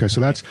 Okay,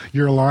 so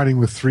you're aligning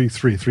with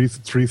 3-3.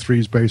 3-3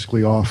 is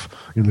basically off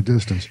in the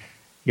distance.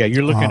 Yeah,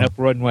 you're looking up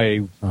runway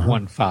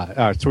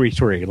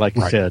 3-3, like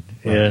you said,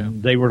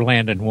 and they were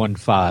landing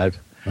 1-5,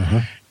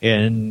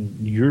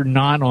 and you're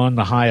not on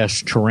the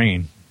highest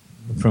terrain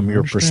from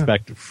your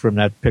perspective from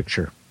that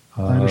picture.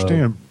 I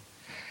understand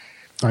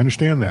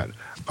that,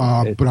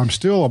 but I'm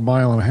still 1.5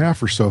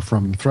 miles or so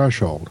from the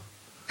threshold.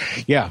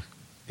 Yeah,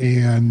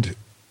 and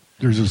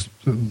there's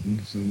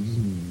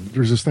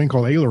this thing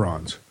called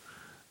ailerons.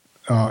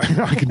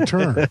 I can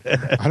turn.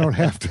 I don't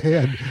have to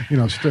head,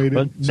 straight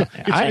in.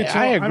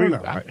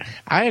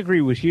 I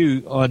agree with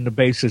you on the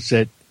basis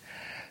that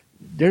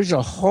there's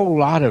a whole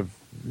lot of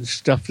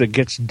stuff that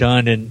gets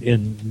done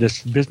in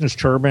this business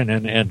turbine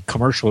and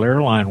commercial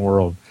airline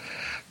world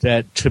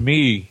that, to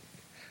me,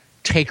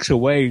 takes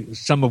away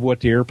some of what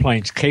the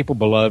airplane's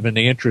capable of in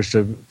the interest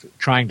of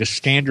trying to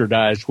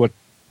standardize what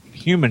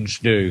humans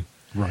do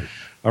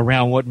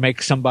around what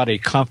makes somebody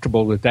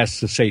comfortable that that's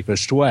the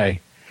safest way.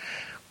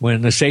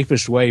 When the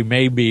safest way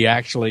may be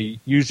actually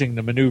using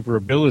the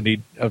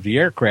maneuverability of the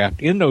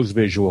aircraft in those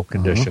visual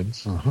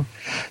conditions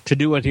to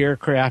do what the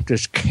aircraft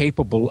is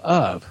capable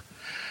of.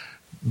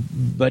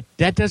 But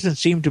that doesn't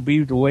seem to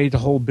be the way the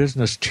whole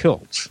business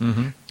tilts.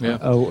 And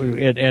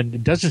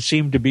it doesn't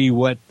seem to be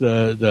what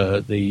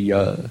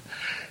the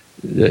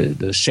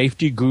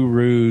safety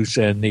gurus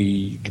and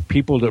the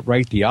people that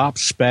write the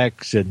ops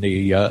specs and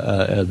the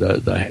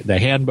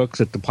handbooks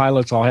that the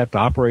pilots all have to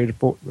operate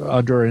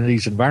under in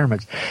these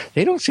environments,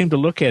 they don't seem to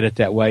look at it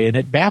that way, and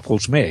it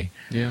baffles me.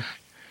 Yeah.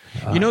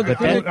 I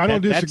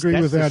don't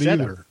disagree with that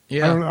either.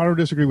 Yeah. I don't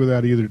disagree with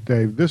that either,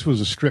 Dave. This was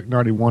a strict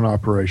 91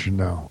 operation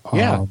now.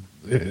 Yeah.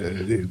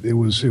 It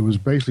was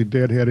basically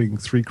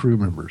deadheading 3 crew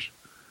members.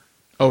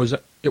 Oh,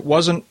 it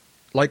wasn't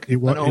like it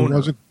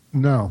wasn't.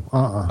 No,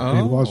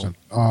 It wasn't.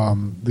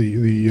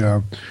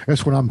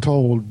 That's what I'm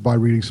told by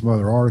reading some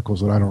other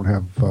articles that I don't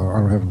have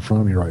in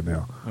front of me right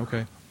now.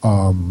 Okay.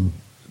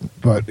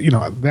 But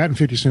that and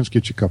 50 cents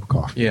gets you a cup of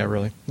coffee. Yeah,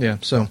 really. Yeah.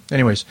 So,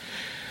 anyways,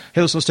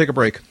 hey, let's take a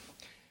break.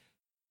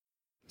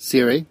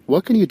 Siri,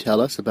 what can you tell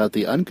us about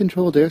the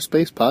Uncontrolled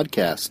Airspace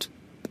podcast?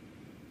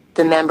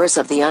 The members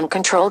of the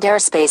Uncontrolled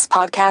Airspace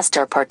podcast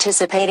are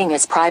participating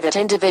as private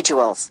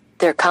individuals.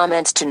 Their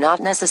comments do not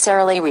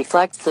necessarily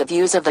reflect the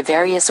views of the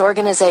various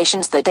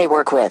organizations that they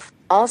work with.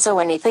 Also,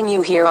 anything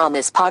you hear on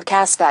this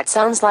podcast that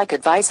sounds like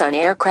advice on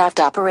aircraft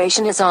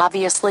operation is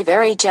obviously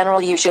very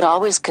general. You should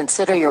always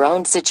consider your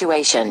own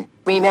situation.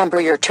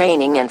 Remember your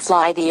training and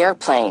fly the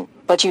airplane,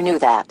 but you knew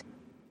that.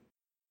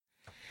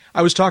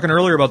 I was talking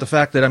earlier about the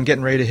fact that I'm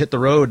getting ready to hit the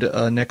road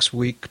next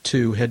week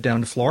to head down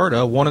to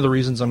Florida. One of the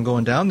reasons I'm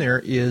going down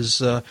there is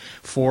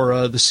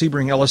for the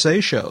Sebring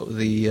LSA show,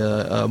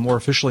 the more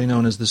officially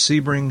known as the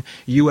Sebring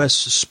U.S.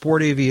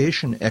 Sport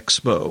Aviation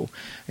Expo.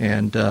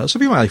 And this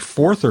will be my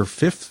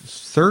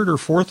third or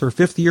fourth or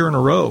fifth year in a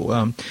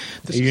row.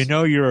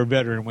 You're a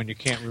veteran when you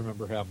can't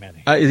remember how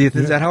many.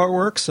 Is that how it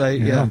works?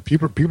 Yeah.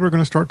 People are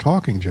going to start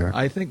talking, Jack.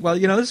 I think. Well,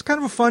 this is kind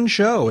of a fun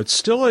show. It's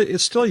still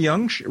a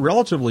young,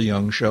 relatively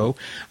young show.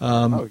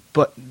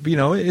 But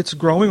it's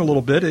growing a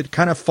little bit. It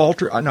kind of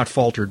not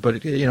faltered,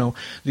 but the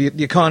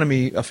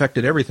economy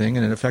affected everything,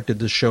 and it affected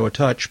this show a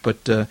touch.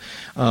 But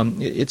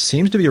it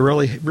seems to be a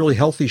really, really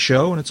healthy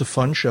show, and it's a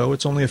fun show.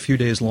 It's only a few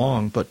days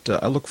long, but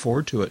I look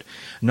forward to it,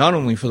 not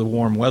only for the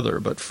warm weather,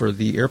 but for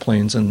the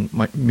airplanes and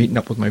meeting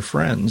up with my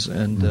friends.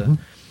 And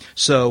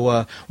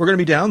So we're going to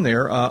be down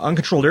there.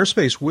 Uncontrolled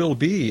Airspace will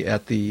be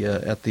at the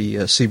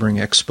Sebring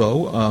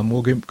Expo.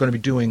 We're going to be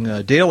doing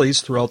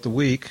dailies throughout the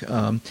week,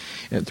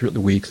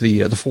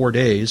 the 4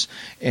 days,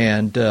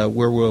 and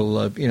where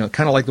we'll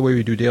kind of like the way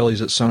we do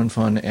dailies at Sun and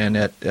Fun and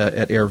at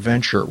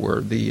AirVenture,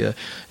 where the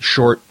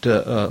short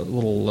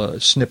little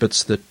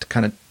snippets that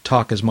kind of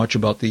talk as much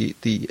about the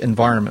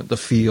environment, the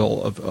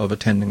feel of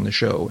attending the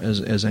show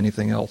as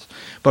anything else,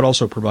 but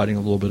also providing a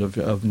little bit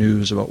of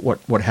news about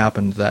what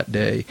happened that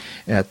day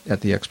at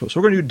the expo. So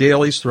we're going to do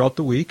dailies throughout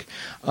the week,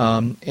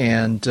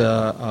 and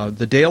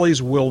the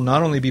dailies will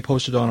not only be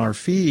posted on our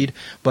feed,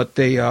 but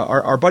they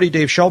our buddy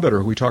Dave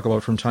Shellbetter, who we talk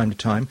about from time to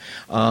time,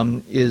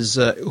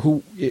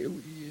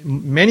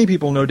 many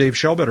people know Dave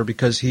Shellbetter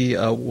because he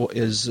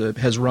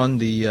has run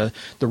the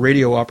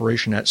radio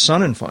operation at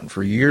Sun and Fun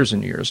for years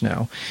and years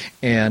now,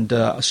 and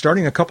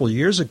starting a couple of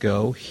years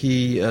ago,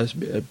 he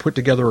put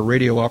together a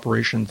radio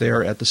operation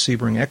there at the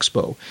Sebring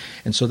Expo,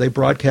 and so they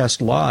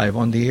broadcast live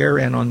on the air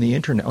and on the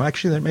internet. Well,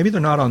 actually, maybe they're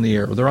not on the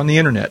air; they're on the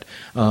internet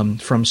from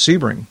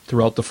Sebring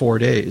throughout the 4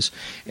 days,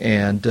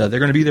 and they're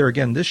going to be there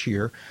again this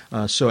year.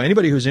 So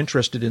anybody who's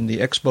interested in the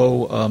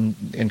expo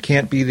and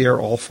can't be there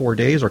all 4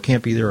 days or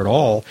can't be there at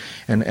all,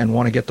 and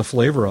want to get the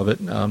flavor of it,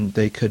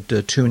 they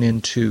could tune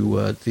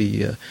into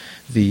the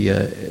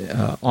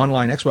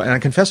online expo. And I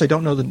confess, I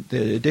don't know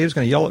Dave's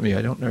going to yell at me.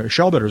 I don't know.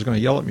 Shellbetter is going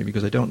to yell at me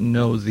because I don't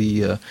know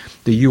the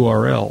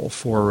URL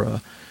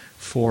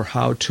for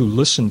how to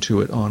listen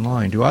to it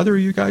online. Do either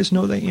of you guys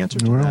know the answer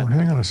to that? Well,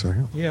 hang on a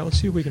second. Yeah,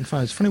 let's see if we can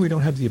find it. It's funny we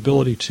don't have the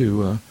ability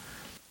to.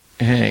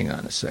 Hang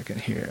on a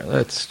second here.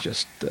 Let's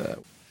just.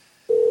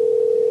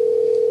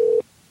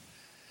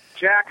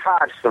 Jack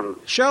Hodgson.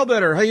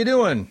 Shellbetter, how you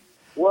doing?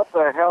 What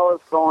the hell is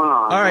going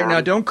on? All right, man?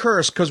 now don't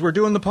curse because we're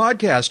doing the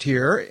podcast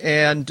here,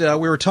 and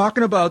we were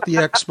talking about the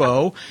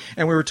expo,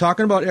 and we were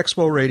talking about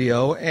Expo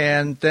Radio,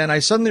 and then I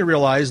suddenly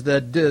realized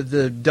that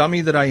the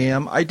dummy that I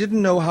am, I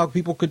didn't know how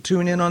people could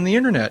tune in on the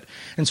internet,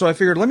 and so I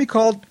figured let me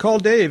call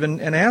Dave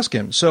and ask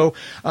him. So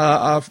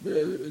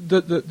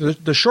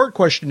the short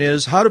question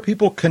is, how do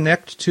people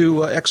connect to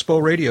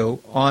Expo Radio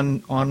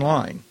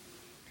online?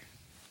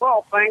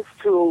 Well, thanks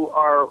to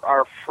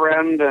our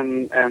friend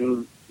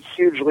and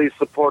hugely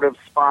supportive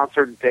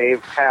sponsor,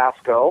 Dave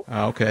Pasco.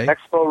 Okay.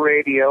 Expo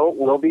Radio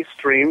will be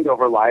streamed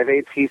over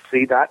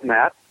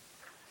liveatc.net.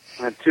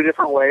 Two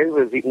different ways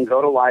is you can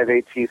go to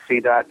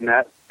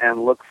liveatc.net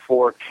and look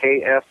for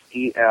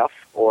KSEF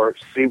or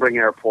Sebring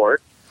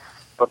Airport.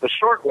 But the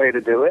short way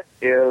to do it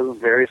is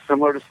very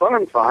similar to Sun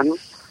and Fun,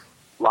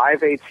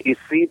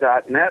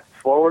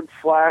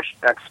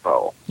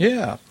 liveatc.net/expo.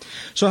 Yeah.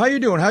 So how you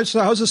doing? How's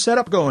the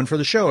setup going for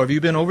the show? Have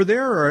you been over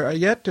there or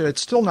yet?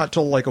 It's still not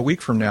till like a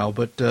week from now,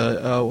 but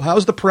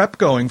how's the prep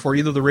going for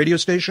either the radio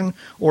station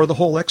or the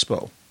whole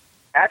expo?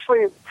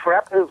 Actually,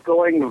 prep is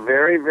going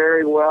very,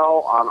 very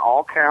well on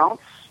all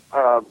counts.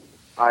 I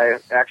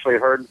actually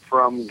heard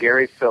from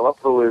Gary Phillip,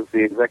 who is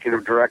the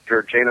executive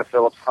director, Jana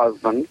Phillip's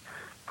husband,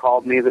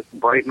 called me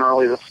bright and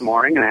early this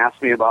morning and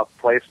asked me about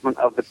placement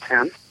of the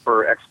tent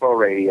for Expo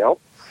Radio.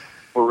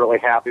 We're really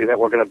happy that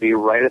we're going to be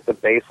right at the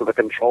base of the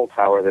control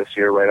tower this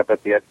year, right up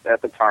at the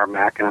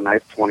tarmac in a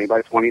nice 20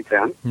 by 20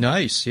 tent.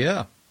 Nice,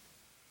 yeah.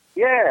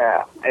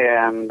 Yeah,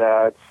 and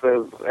it's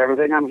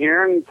everything I'm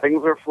hearing,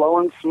 things are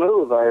flowing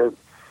smooth. I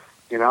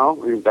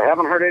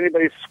haven't heard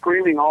anybody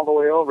screaming all the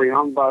way over.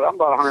 I'm about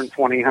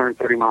 120,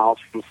 130 miles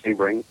from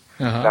Sebring,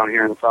 down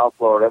here in South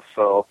Florida,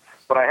 so.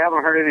 But I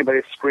haven't heard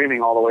anybody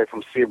screaming all the way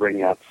from Sebring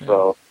yet,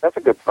 so that's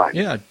a good sign.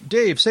 Yeah,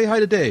 Dave, say hi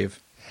to Dave.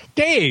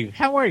 Dave,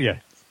 how are you?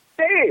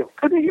 Dave,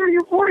 good to hear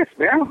your voice,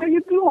 man. How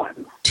you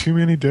doing? Too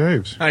many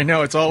Daves. I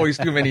know, it's always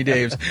too many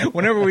Daves.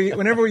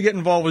 Whenever we get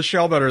involved with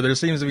Shellbetter, there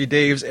seems to be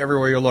Daves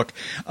everywhere you look.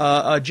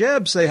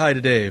 Jeb, say hi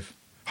to Dave.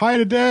 Hi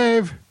to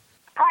Dave.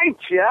 Hi,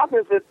 Jeb.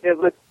 Is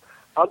it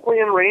ugly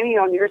and rainy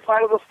on your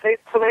side of the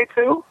state today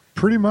too?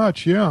 Pretty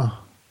much, yeah.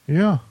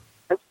 Yeah.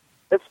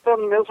 It's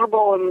been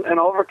miserable and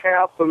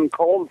overcast and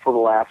cold for the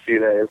last few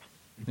days.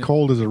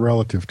 Cold is a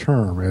relative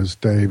term, as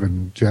Dave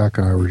and Jack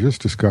and I were just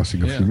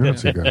discussing a few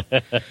minutes ago.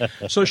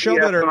 So,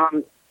 Shellbetter...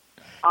 Yes,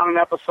 on an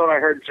episode, I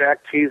heard Jack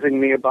teasing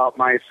me about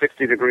my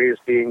 60 degrees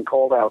being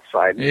cold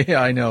outside.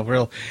 Yeah, I know.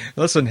 Well,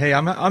 listen, hey,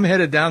 I'm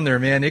headed down there,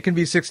 man. It can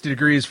be 60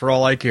 degrees for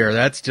all I care.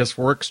 That's just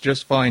works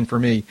just fine for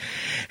me.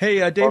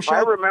 Hey, Dave.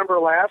 I remember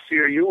last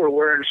year you were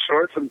wearing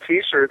shorts and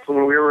T-shirts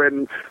when we were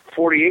in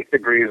 48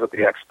 degrees at the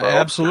expo.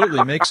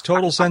 Absolutely, makes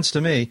total sense to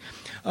me.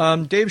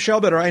 Dave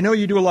Shellbetter, I know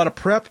you do a lot of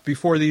prep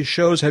before these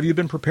shows. Have you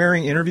been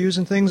preparing interviews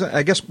and things?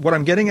 I guess what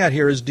I'm getting at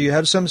here is, do you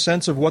have some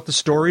sense of what the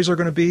stories are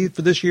going to be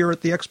for this year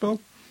at the expo?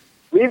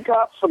 We've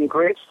got some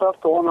great stuff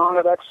going on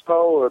at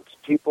Expo.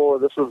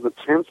 This is the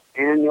 10th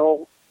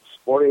annual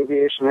Sport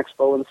Aviation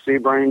Expo in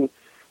Sebring.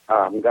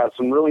 We've got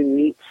some really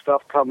neat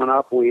stuff coming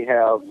up. We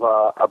have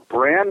a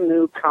brand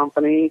new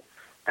company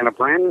and a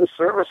brand new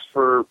service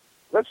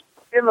that's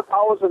in the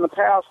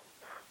past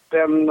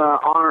been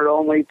honored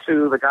only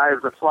to the guys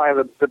that fly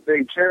the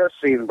big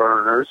kerosene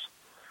burners,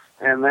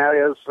 and that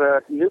is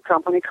a new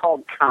company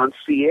called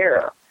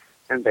Concierge.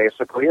 and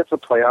basically it's a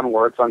play on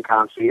words on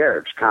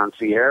concierge.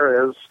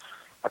 Concierge is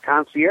a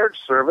concierge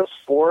service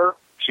for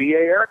GA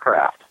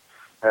aircraft.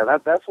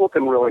 That's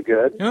looking really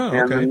good. Oh, okay.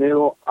 And the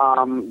new,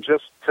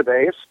 just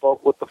today,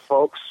 spoke with the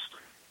folks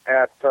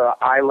at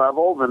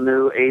iLevel, the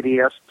new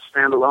ADS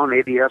standalone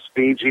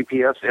ADS-B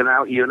GPS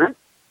in-out unit.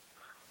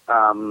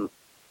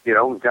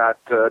 We've got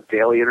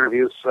daily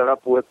interviews set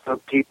up with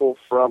people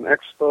from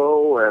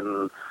Expo,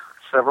 and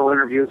several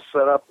interviews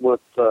set up with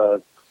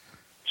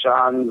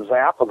John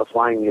Zapp of the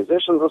Flying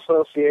Musicians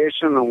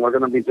Association, and we're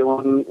going to be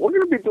doing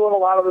a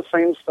lot of the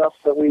same stuff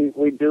that we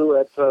do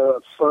at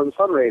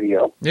Sun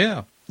Radio.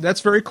 Yeah.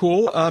 That's very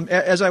cool.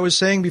 As I was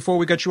saying before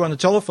we got you on the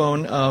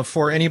telephone,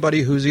 for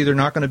anybody who's either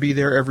not going to be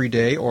there every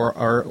day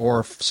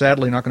or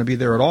sadly not going to be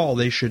there at all,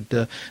 they should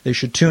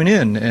tune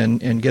in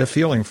and get a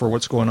feeling for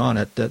what's going on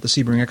at the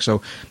Sebring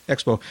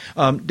Expo.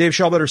 Dave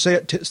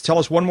Schallbetter, tell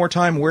us one more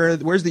time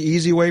where's the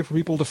easy way for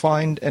people to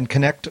find and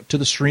connect to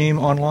the stream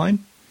online?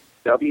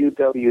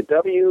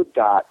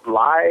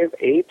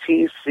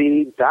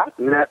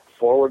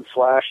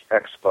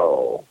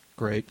 www.liveatc.net/expo.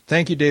 Great.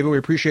 Thank you, David. We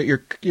appreciate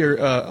your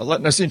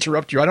letting us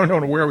interrupt you. I don't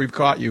know where we've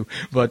caught you,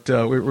 but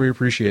we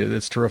appreciate it.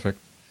 It's terrific.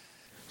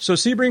 So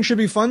Sebring should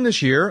be fun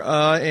this year,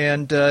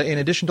 and in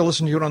addition to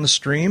listening to it on the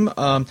stream,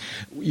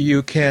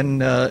 you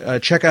can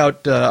check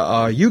out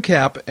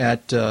UCAP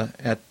at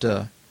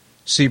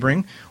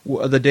Sebring.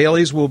 The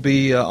dailies will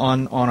be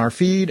on our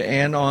feed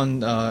and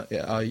on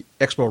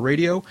Expo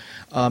Radio.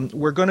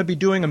 We're going to be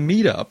doing a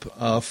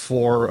meetup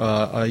for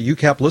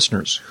UCAP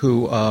listeners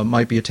who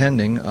might be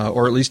attending,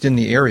 or at least in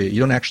the area. You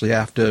don't actually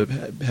have to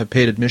have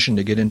paid admission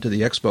to get into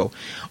the Expo.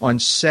 On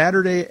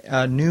Saturday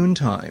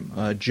noontime,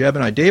 Jeb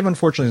and I, Dave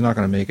unfortunately is not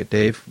going to make it.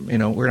 Dave, we're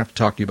going to have to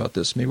talk to you about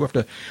this. Maybe we'll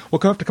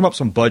have to come up with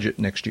some budget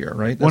next year,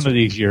 right? One of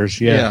these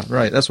years, yeah. Yeah,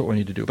 right. That's what we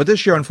need to do. But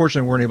this year,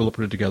 unfortunately, we weren't able to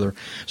put it together.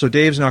 So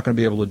Dave's not going to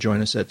be able to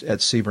join us at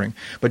Sebring.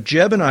 But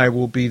Jeb and I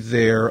will be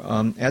there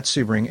at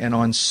Sebring, and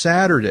on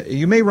Saturday,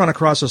 you may run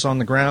across us on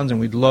the grounds, and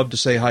we'd love to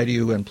say hi to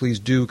you, and please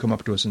do come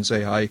up to us and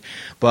say hi.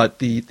 But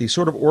the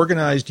sort of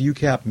organized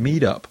UCAP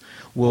meetup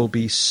will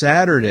be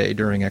Saturday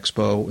during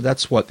Expo.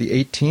 That's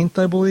the 18th,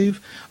 I believe,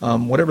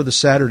 whatever the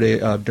Saturday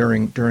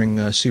during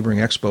Sebring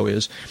Expo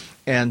is.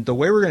 And the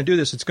way we're going to do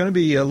this, it's going to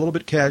be a little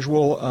bit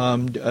casual.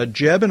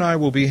 Jeb and I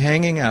will be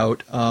hanging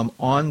out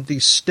on the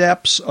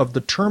steps of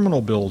the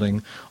terminal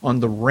building on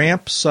the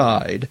ramp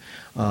side,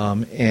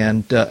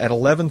 and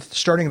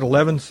starting at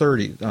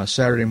 11:30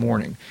 Saturday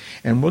morning,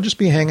 and we'll just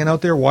be hanging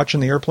out there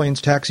watching the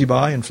airplanes taxi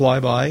by and fly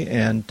by.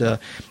 And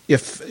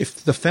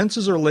if the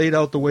fences are laid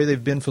out the way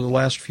they've been for the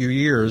last few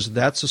years,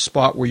 that's a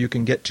spot where you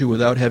can get to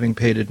without having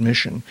paid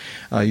admission.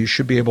 You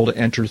should be able to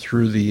enter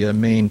through the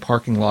main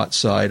parking lot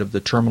side of the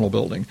terminal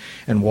building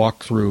and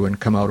walk through and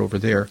come out over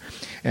there.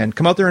 And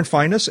come out there and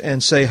find us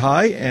and say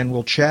hi, and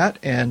we'll chat.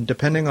 And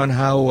depending on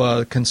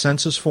how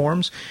consensus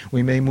forms,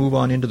 we may move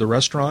on into the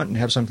restaurant and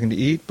have something to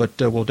eat. But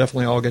we'll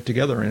definitely all get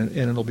together, and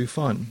it'll be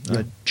fun.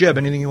 Jeb,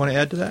 anything you want to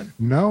add to that?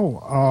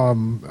 No,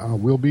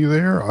 we'll be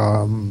there.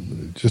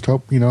 Just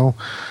hope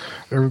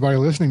everybody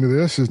listening to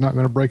this is not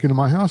going to break into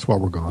my house while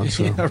we're gone.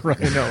 So. Yeah,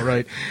 right. No,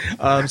 right.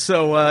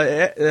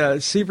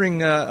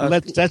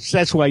 Sebring.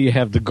 That's why you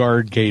have the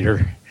guard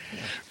gator.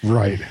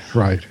 Right.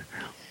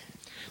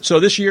 So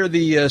this year,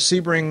 the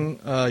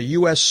Sebring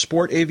U.S.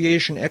 Sport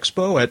Aviation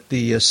Expo at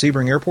the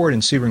Sebring Airport in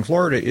Sebring,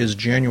 Florida, is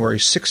January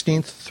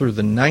 16th through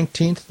the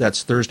 19th.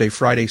 That's Thursday,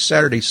 Friday,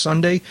 Saturday,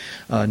 Sunday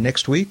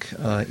next week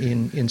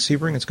in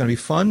Sebring. It's going to be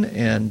fun,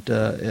 and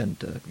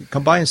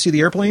come by and see the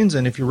airplanes.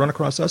 And if you run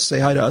across us, say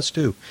hi to us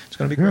too. It's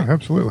going to be great. Yeah,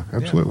 absolutely.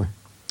 Yeah.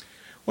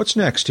 What's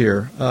next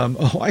here?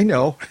 I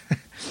know.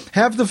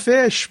 Have the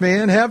fish,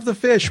 man. Have the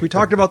fish. We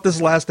talked about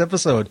this last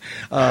episode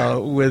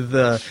with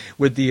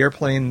the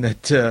airplane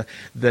that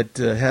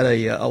had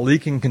a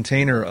leaking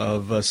container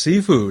of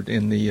seafood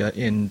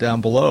in down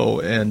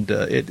below, and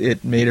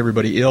it made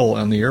everybody ill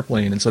on the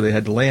airplane, and so they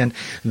had to land.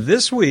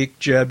 This week,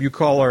 Jeb, you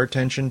call our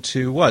attention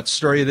to what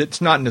story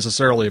that's not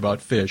necessarily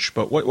about fish,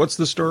 but what's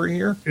the story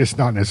here? It's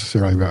not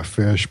necessarily about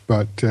fish,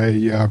 but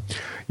a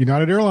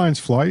United Airlines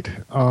flight.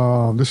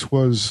 This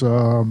was.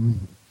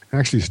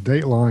 Actually, it's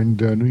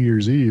datelined New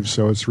Year's Eve,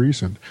 so it's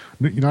recent.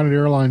 United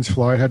Airlines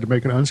flight had to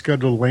make an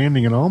unscheduled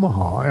landing in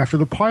Omaha after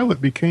the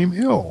pilot became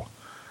ill.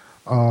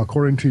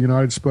 According to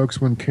United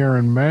spokesman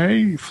Karen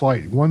May,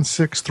 Flight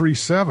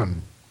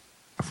 1637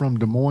 from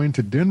Des Moines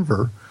to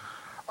Denver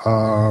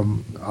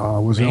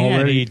was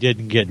already... he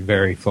didn't get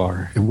very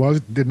far.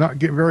 Did not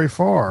get very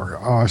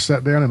far.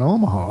 Sat down in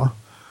Omaha.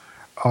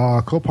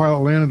 Co-pilot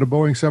landed a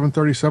Boeing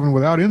 737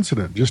 without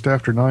incident just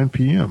after 9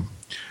 p.m.,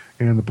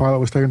 and the pilot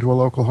was taken to a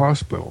local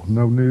hospital.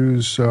 No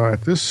news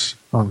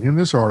in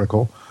this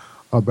article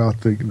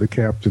about the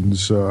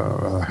captain's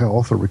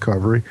health or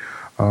recovery.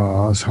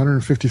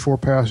 154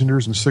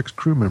 passengers and 6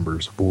 crew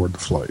members aboard the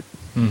flight.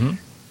 Mm-hmm.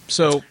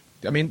 So,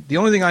 the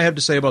only thing I have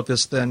to say about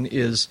this then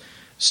is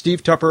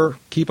Steve Tupper,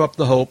 keep up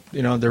the hope.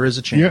 There is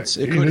a chance.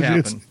 Yeah, it could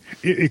happen.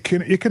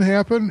 It can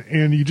happen,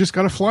 and you just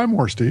got to fly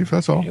more, Steve.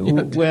 That's all.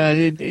 Well,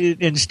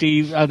 and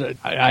Steve,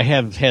 I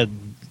have had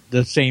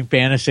the same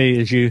fantasy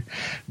as you,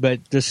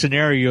 but the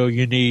scenario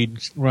you need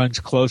runs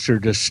closer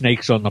to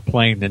Snakes on the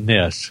Plane than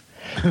this,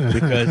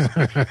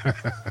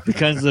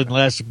 because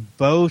unless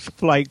both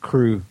flight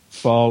crew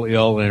fall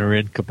ill and are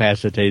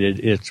incapacitated,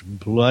 it's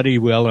bloody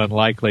well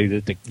unlikely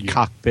that the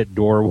cockpit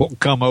door will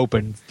come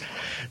open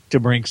to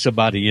bring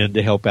somebody in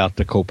to help out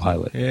the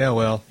co-pilot. Yeah,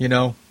 well,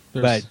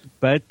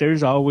 but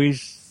there's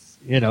always,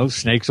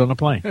 snakes on the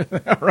plane.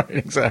 Right,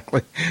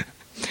 exactly.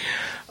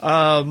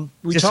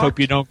 We hope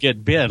you don't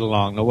get bit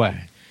along the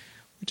way.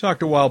 We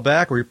talked a while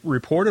back, we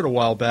reported a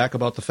while back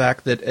about the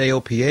fact that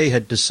AOPA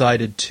had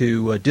decided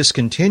to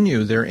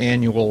discontinue their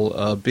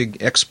annual big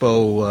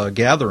expo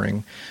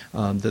gathering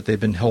that they've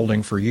been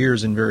holding for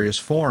years in various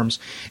forms.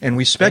 And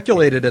we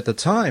speculated at the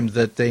time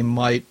that they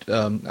might,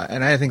 and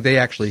I think they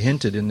actually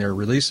hinted in their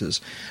releases,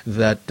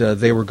 that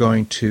they were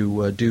going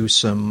to do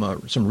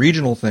some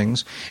regional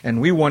things. And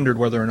we wondered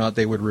whether or not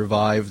they would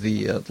revive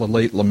the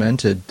late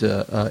lamented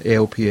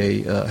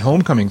AOPA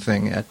homecoming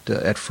thing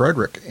at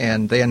Frederick.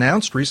 And they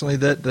announced recently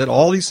that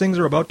all these things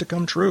are about to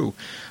come true.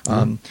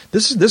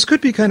 This could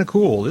be kind of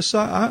cool.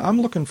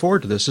 I'm looking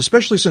forward to this,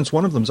 especially since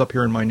one of them's up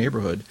here in my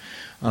neighborhood.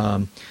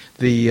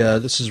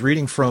 This is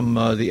reading from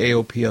the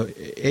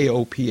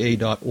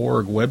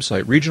AOPA.org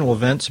website. Regional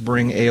events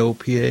bring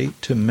AOPA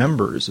to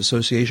members.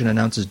 Association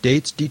announces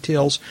dates,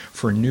 details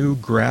for new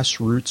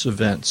grassroots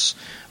events.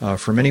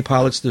 For many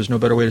pilots, there's no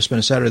better way to spend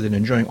a Saturday than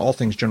enjoying all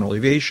things general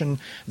aviation.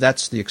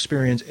 That's the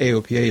experience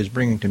AOPA is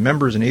bringing to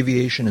members and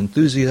aviation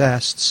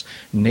enthusiasts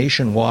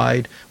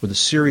nationwide with a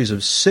series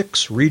of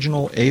 6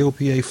 regional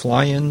AOPA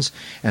fly-ins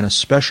and a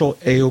special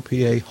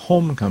AOPA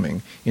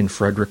homecoming in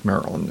Frederick,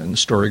 Maryland. And the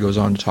story goes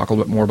on to talk a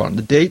little bit more about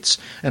the dates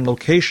and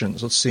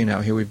locations. Let's see now.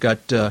 Here we've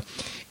got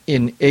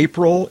in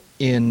April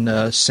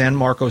in San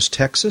Marcos,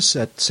 Texas,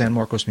 at San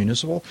Marcos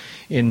Municipal.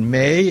 In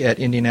May at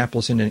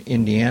Indianapolis,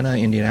 Indiana,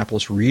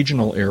 Indianapolis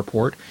Regional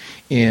Airport.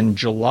 In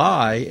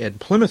July at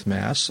Plymouth,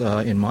 Mass,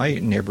 in my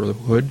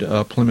neighborhood,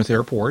 Plymouth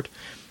Airport.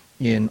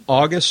 In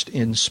August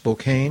in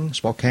Spokane,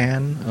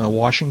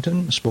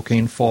 Washington,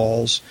 Spokane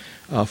Falls,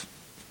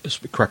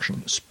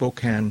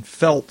 Spokane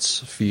Felts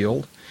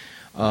Field.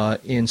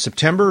 In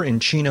September in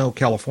Chino,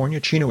 California,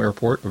 Chino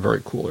Airport, a very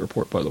cool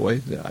airport, by the way.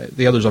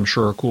 The others I'm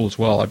sure are cool as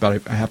well. I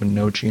happen to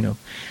know Chino.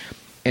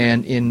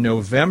 And in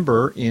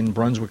November in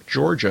Brunswick,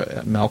 Georgia,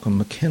 at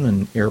Malcolm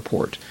McKinnon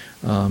Airport.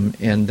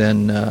 And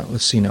then,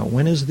 let's see now,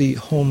 when is the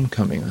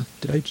homecoming?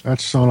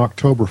 That's on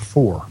October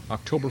 4.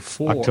 October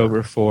 4.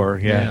 October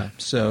 4, yeah.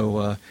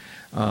 So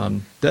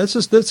this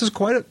is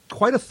quite a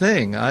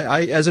thing.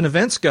 I as an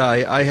events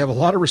guy, I have a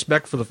lot of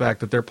respect for the fact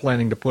that they're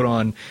planning to put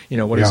on,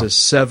 is this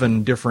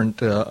 7 different,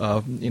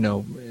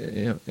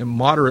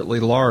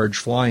 moderately large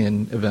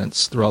fly-in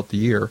events throughout the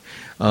year.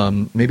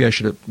 Maybe I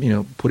should have,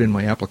 put in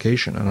my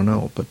application. I don't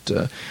know, but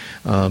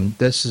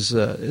this is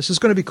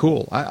going to be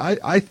cool.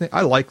 I think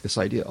I like this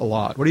idea a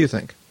lot. What do you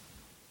think?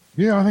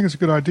 Yeah, I think it's a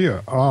good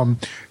idea. It'd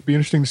be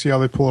interesting to see how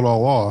they pull it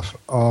all off.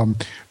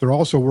 They're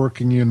also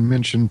working in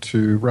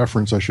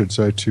reference, I should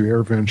say, to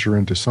AirVenture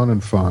and to Sun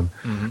and Fun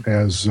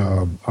as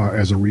a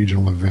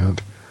regional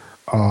event.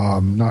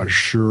 Not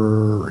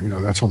sure,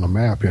 that's on the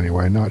map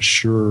anyway. Not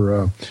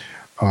sure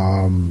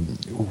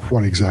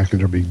what exactly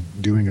they'll be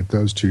doing at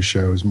those 2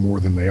 shows more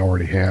than they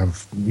already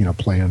have,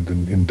 planned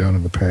and done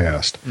in the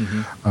past.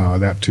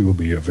 That too will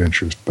be of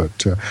interest.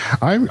 But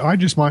I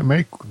just might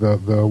make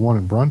the one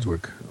in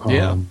Brunswick.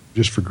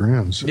 Just for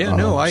grins. Yeah,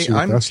 no, see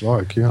what that's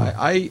like. Yeah,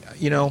 I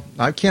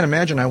can't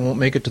imagine I won't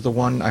make it to the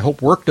one. I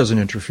hope work doesn't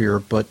interfere,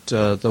 but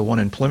the one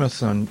in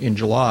Plymouth in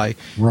July.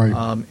 Right.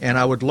 And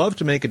I would love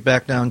to make it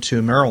back down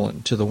to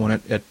Maryland to the one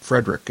at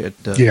Frederick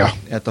at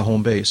the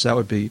home base. That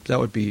would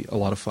be a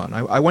lot of fun.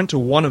 I went to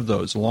one of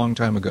those a long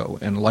time ago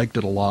and liked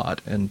it a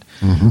lot, and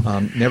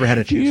never had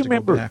a chance to go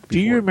back before. Do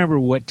you remember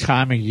what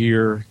time of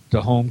year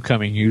the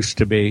homecoming used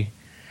to be?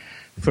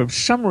 For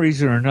some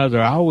reason or another,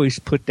 I always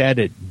put that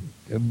at.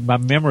 My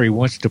memory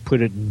wants to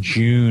put it in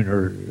June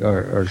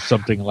or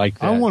something like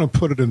that. I want to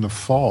put it in the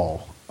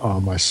fall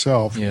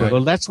myself. Yeah.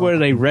 Well, that's where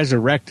they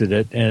resurrected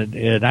it,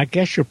 and I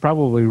guess you're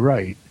probably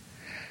right.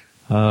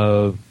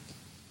 Because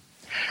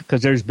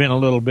there's been a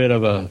little bit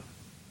of a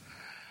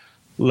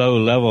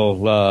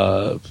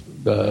low-level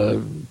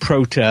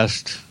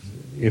protest,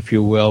 if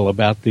you will,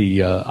 about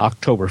the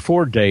October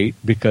 4 date,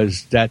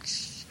 because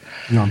that's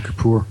Yom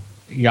Kippur.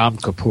 Yom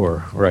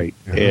Kippur, right.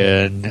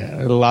 Yeah. And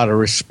a lot of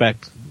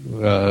respect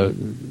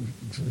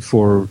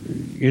for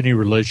any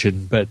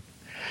religion, but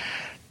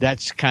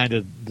that's kind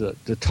of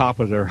the top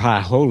of their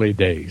high holy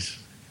days.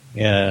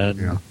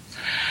 And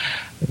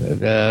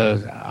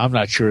I'm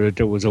not sure that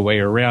there was a way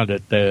around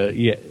it.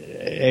 The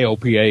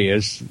AOPA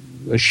has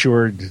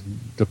assured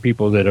the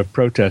people that have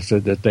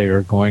protested that they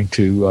are going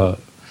to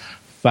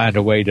find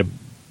a way to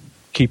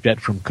keep that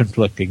from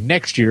conflicting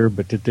next year,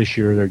 but that this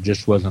year there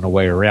just wasn't a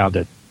way around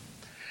it.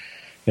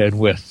 And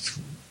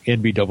with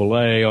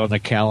NBAA on the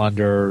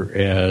calendar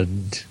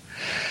and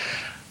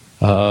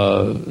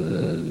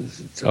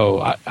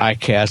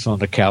ICAS on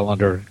the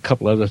calendar, a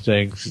couple other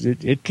things,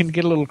 it can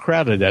get a little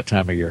crowded that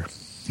time of year.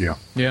 Yeah.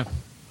 Yeah.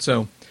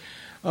 So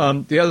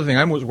The other thing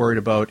I was worried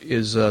about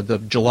is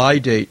the July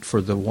date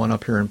for the one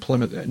up here in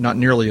Plymouth. Not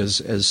nearly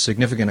as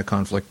significant a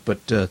conflict,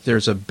 but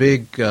there's a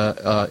big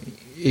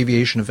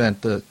aviation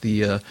event,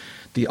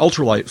 the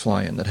ultralight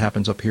fly-in that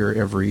happens up here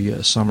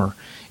every summer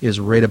is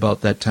right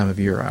about that time of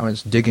year. I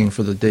was digging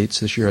for the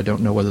dates this year. I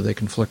don't know whether they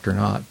conflict or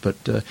not, but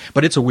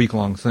it's a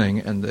week-long thing,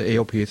 and the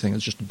AOPA thing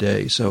is just a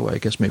day. So I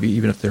guess maybe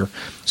even if they're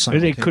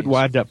simultaneous, they could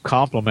wind up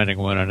complementing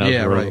one another.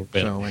 Yeah, a right. little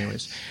bit. So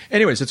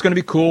anyways, it's going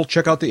to be cool.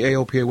 Check out the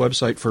AOPA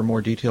website for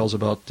more details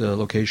about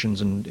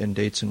locations and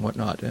dates and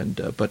whatnot.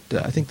 But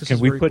I think this Can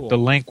is we very put cool. the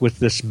link with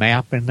this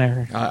map in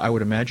there? I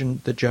would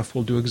imagine that Jeff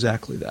will do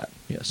exactly that.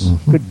 Yes.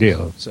 Good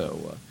deal.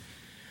 So.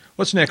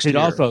 What's next year?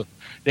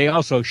 They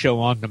also show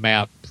on the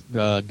map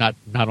not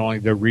only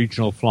the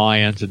regional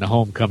fly-ins and the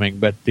homecoming,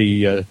 but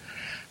the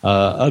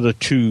other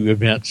two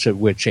events at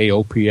which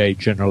AOPA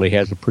generally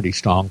has a pretty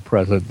strong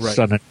presence, right.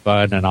 Sun and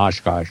Fun and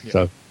Oshkosh. Yeah.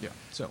 So, yeah.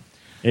 So,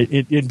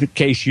 in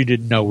case you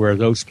didn't know where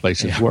those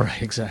places were.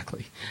 Right,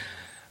 exactly.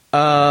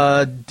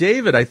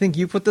 David, I think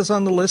you put this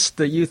on the list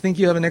that you think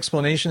you have an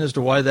explanation as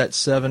to why that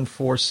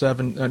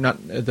 747,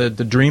 not the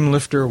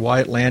Dreamlifter, why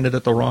it landed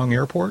at the wrong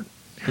airport.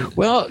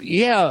 Well,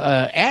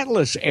 yeah,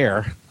 Atlas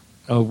Air,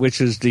 which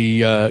is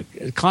the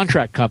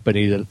contract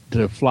company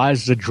that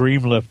flies the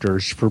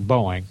Dreamlifters for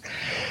Boeing.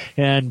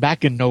 And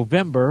back in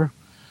November,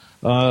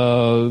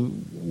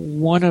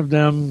 one of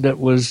them that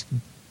was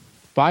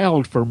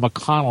filed for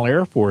McConnell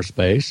Air Force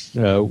Base,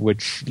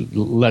 which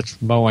lets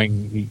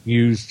Boeing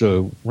use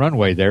the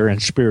runway there,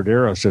 and Spirit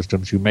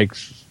Aerosystems, who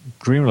makes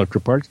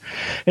Dreamlifter parts.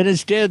 And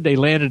instead, they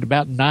landed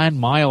about 9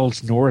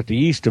 miles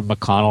northeast of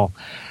McConnell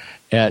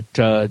at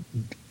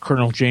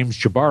Colonel James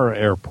Jabara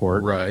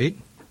Airport. Right.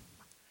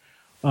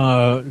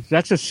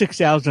 That's a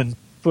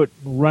 6,000-foot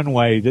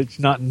runway that's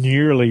not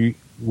nearly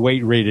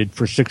weight rated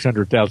for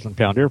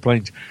 600,000-pound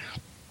airplanes.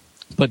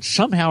 But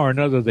somehow or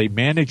another, they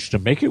managed to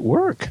make it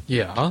work.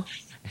 Yeah.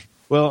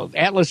 Well,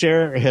 Atlas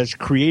Air has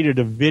created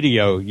a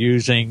video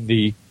using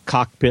the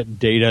cockpit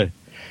data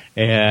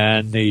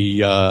and the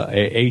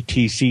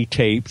ATC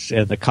tapes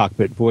and the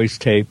cockpit voice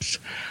tapes,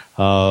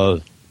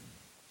 and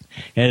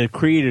it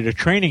created a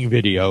training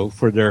video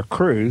for their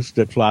crews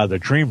that fly the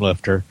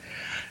Dreamlifter.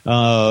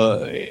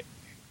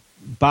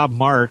 Bob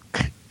Mark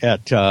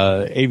at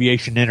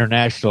Aviation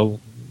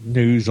International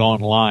News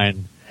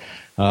Online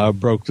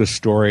broke the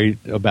story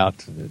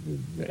about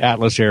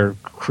Atlas Air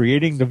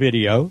creating the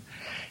video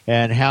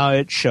and how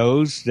it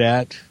shows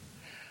that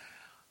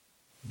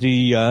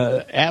the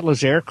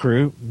Atlas Air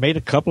crew made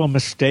a couple of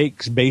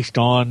mistakes based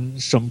on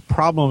some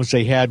problems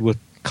they had with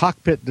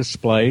cockpit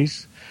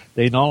displays.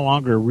 They no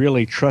longer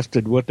really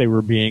trusted what they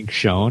were being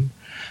shown.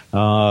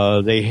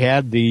 They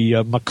had the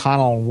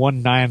McConnell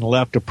 19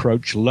 left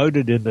approach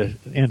loaded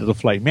into the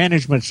flight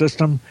management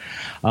system,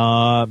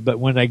 but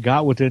when they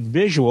got within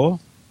visual,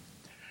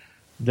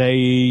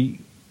 they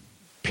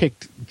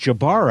picked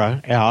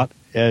Jabara out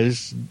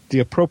as the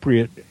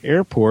appropriate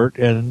airport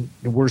and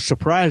were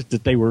surprised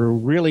that they were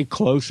really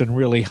close and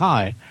really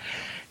high.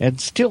 And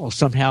still,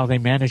 somehow, they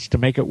managed to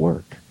make it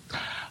work.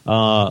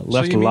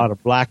 Left a lot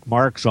of black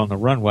marks on the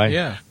runway.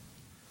 Yeah.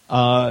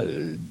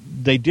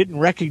 They didn't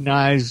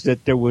recognize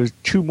that there was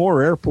 2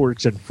 more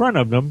airports in front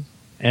of them,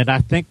 and I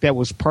think that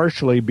was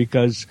partially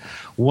because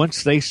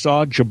once they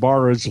saw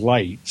Jabara's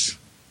lights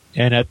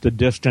and at the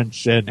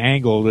distance and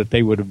angle that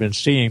they would have been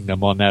seeing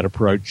them on that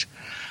approach,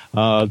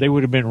 they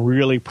would have been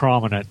really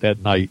prominent that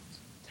night.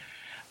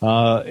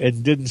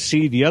 And didn't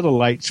see the other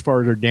lights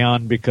farther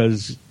down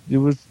because it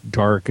was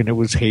dark and it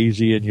was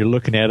hazy and you're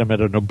looking at them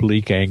at an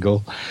oblique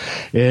angle,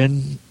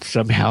 and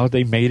somehow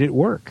they made it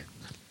work.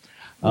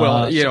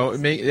 Well,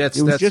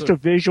 it was just a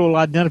visual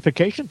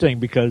identification thing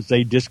because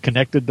they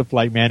disconnected the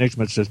flight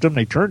management system,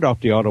 they turned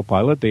off the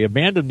autopilot, they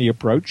abandoned the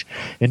approach,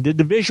 and did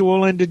the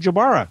visual into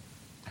Jabara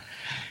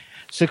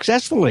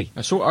successfully.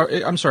 So,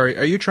 I'm sorry,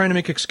 are you trying to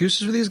make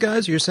excuses for these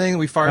guys? You're saying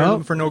we fired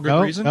them for no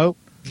good reason? No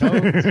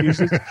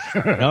excuses.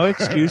 No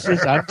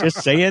excuses. I'm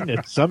just saying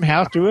that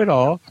somehow through it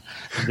all,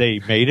 they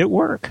made it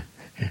work.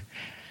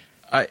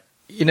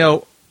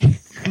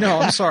 No,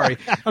 I'm sorry.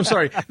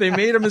 They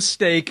made a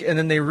mistake, and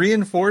then they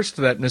reinforced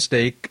that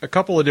mistake a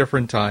couple of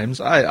different times.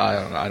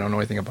 I don't know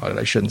anything about it.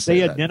 I shouldn't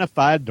say that. They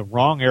identified the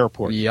wrong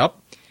airport. Yep.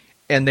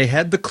 And they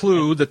had the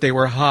clue that they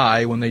were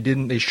high when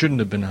they shouldn't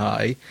have been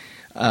high.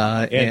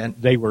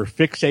 And they were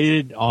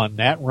fixated on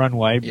that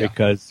runway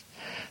because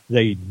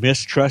they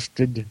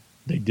mistrusted.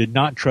 They did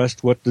not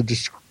trust what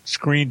the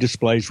screen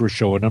displays were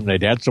showing them.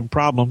 They'd had some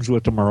problems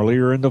with them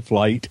earlier in the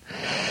flight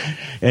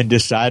and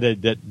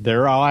decided that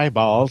their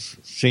eyeballs,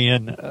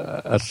 seeing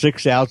a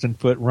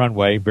 6,000-foot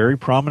runway very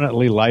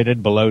prominently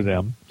lighted below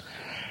them,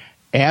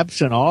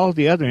 absent all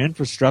the other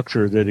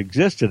infrastructure that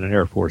existed in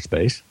Air Force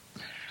Base,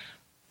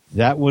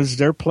 that was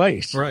their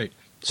place. Right.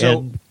 So,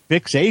 and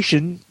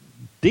fixation,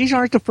 these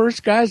aren't the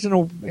first guys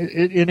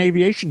in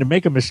aviation to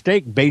make a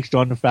mistake based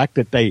on the fact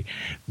that they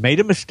made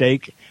a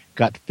mistake,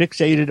 got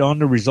fixated on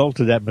the result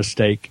of that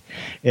mistake,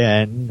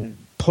 and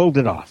pulled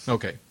it off.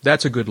 Okay.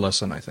 That's a good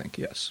lesson, I think,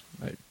 yes.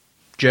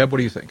 Jeb, what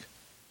do you think?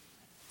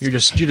 You're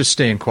just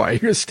staying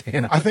quiet. You're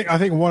staying. I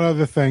think one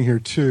other thing here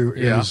too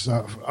is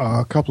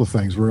a couple of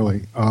things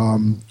really.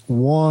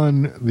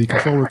 One, the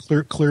controller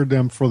cleared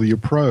them for the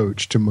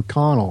approach to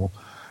McConnell.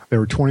 They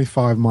were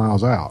 25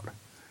 miles out,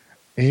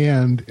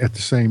 and at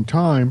the same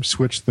time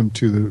switched them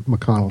to the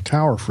McConnell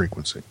Tower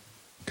frequency.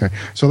 Okay,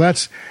 so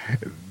that's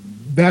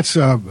there's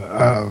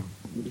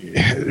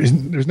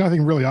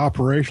nothing really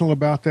operational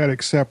about that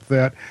except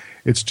that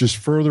it's just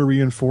further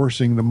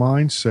reinforcing the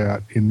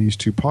mindset in these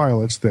two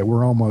pilots that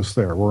we're almost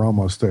there.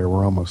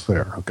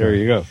 Okay? There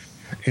you go.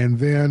 And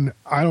then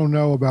I don't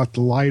know about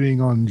the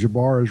lighting on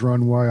Jabara's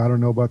runway. I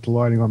don't know about the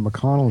lighting on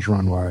McConnell's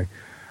runway.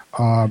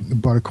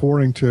 But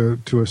according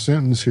to a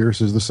sentence here, it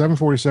says the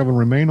 747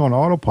 remained on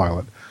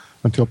autopilot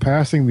until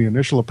passing the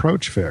initial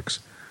approach fix,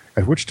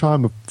 at which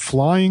time the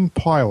flying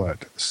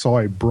pilot saw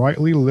a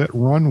brightly lit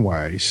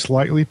runway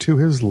slightly to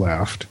his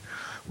left,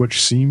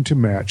 which seemed to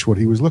match what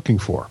he was looking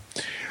for.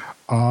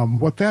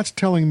 What that's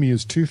telling me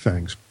is two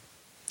things.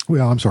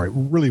 Well, I'm sorry,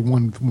 really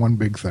one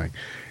big thing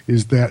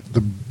is that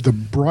the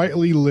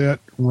brightly lit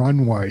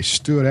runway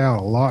stood out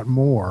a lot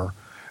more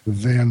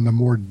than the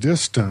more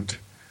distant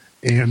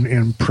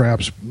and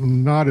perhaps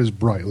not as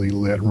brightly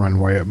lit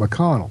runway at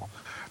McConnell.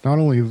 Not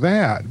only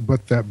that,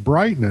 but that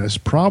brightness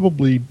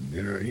probably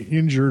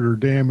injured or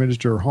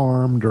damaged or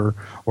harmed or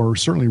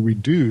certainly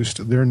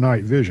reduced their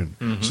night vision.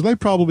 Mm-hmm. So they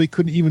probably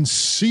couldn't even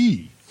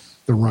see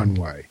the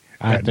runway.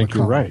 I think McConnell.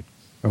 You're right.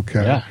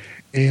 Okay. Yeah.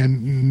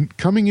 And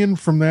coming in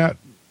from that,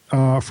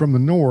 from the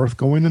north,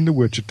 going into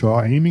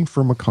Wichita, aiming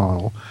for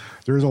McConnell,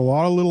 there's a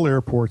lot of little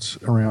airports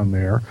around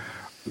there.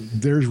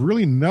 There's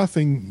really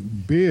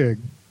nothing big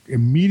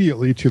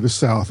immediately to the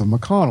south of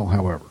McConnell,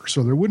 however.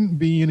 So there wouldn't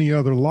be any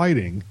other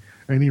lighting,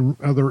 any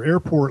other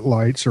airport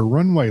lights or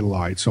runway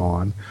lights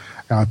on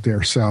out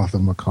there south of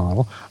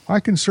McConnell.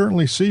 I can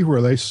certainly see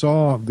where they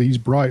saw these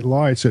bright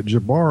lights at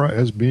Jabara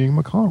as being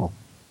McConnell.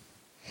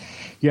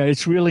 Yeah,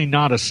 it's really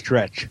not a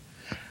stretch.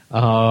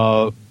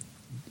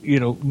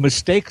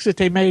 Mistakes that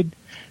they made,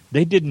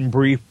 they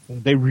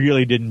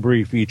really didn't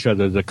brief each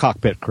other, the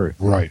cockpit crew.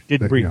 Right.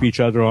 Didn't brief each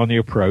other on the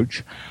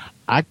approach.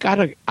 I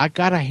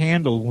gotta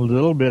handle a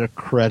little bit of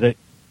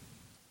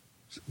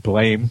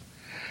blame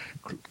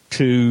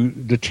to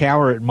the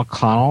tower at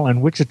McConnell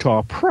and Wichita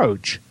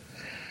approach,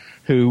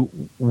 who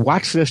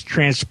watched this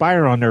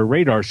transpire on their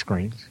radar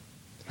screens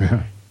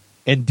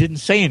and didn't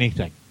say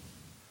anything.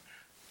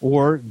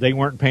 Or they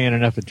weren't paying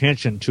enough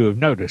attention to have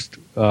noticed.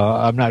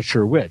 I'm not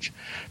sure which.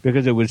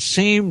 Because it would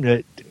seem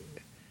that,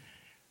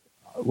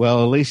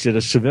 well, at least at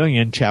a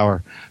civilian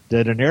tower,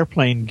 that an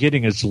airplane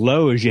getting as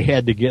low as you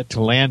had to get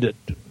to land at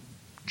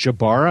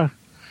Jabara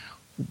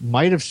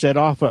might have set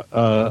off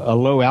a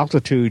low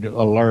altitude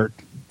alert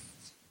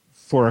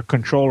for a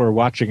controller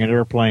watching an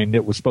airplane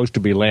that was supposed to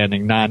be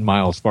landing 9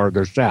 miles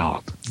farther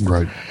south.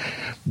 Right.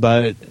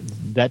 But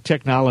that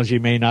technology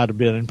may not have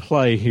been in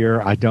play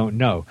here. I don't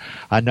know.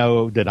 I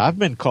know that I've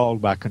been called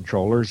by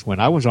controllers when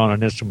I was on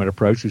an instrument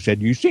approach who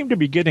said, "You seem to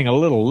be getting a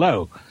little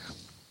low."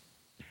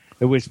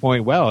 At which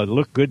point, well, it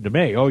looked good to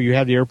me. "Oh, you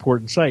have the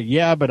airport in sight."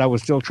 "Yeah, but I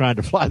was still trying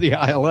to fly the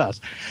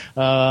ILS."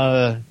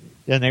 And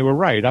they were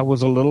right. I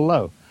was a little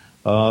low.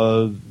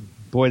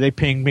 Boy, they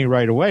pinged me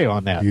right away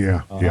on that.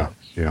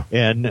 Yeah.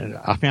 And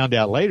I found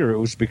out later it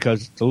was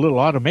because the little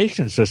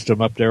automation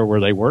system up there where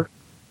they work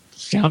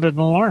sounded an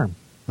alarm.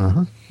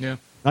 Uh-huh. Yeah.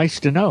 Nice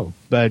to know.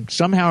 But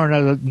somehow or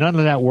another, none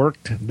of that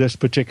worked this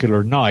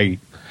particular night.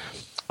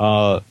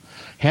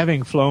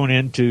 Having flown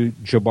into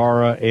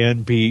Jabara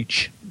and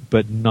Beach,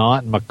 but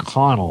not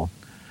McConnell,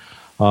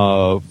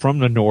 from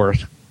the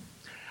north,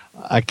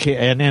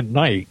 and at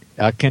night,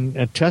 I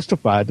can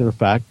testify to the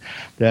fact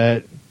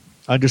that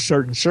under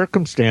certain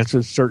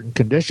circumstances, certain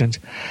conditions,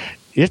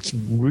 it's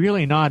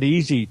really not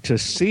easy to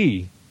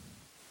see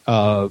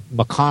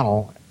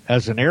McConnell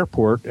as an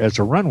airport, as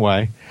a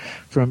runway,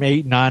 from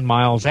 8-9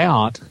 miles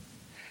out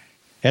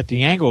at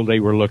the angle they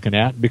were looking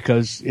at,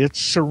 because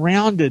it's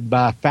surrounded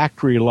by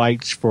factory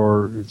lights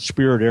for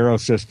Spirit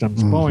Aerosystems,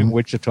 Boeing,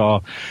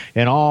 Wichita,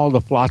 and all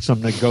the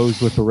flotsam that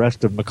goes with the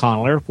rest of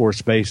McConnell Air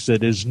Force Base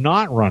that is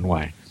not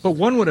runway. But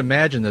one would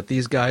imagine that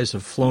these guys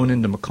have flown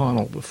into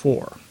McConnell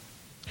before.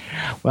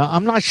 Well,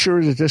 I'm not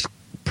sure that this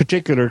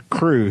particular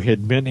crew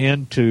had been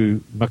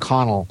into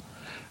McConnell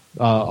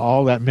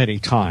all that many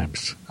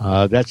times.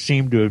 That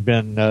seemed to have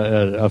been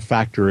a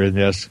factor in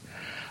this.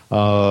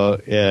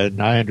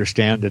 And I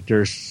understand that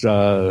there's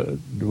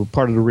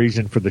part of the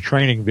reason for the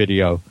training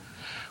video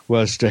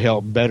was to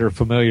help better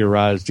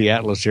familiarize the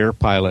Atlas Air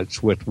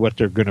pilots with what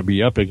they're going to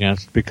be up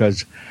against,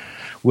 because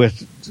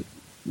with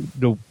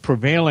the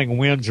prevailing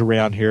winds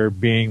around here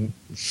being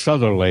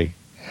southerly,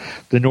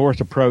 the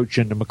north approach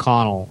into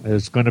McConnell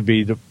is going to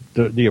be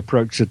the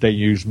approach that they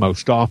use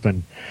most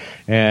often.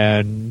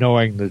 And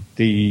knowing that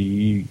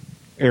the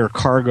air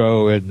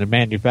cargo and the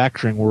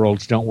manufacturing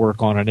worlds don't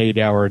work on an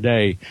 8-hour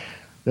day,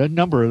 a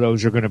number of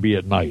those are going to be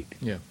at night.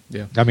 Yeah.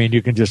 I mean,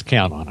 you can just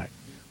count on it.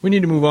 We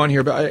need to move on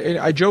here, but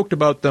I joked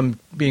about them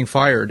being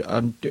fired.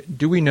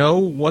 Do we know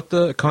what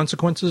the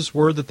consequences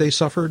were that they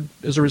suffered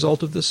as a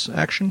result of this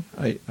action?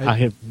 I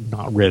have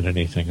not read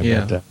anything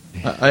about that.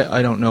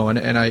 I don't know,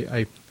 and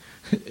I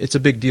it's a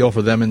big deal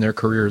for them in their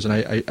careers, and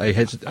I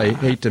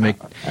hate to make,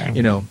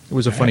 it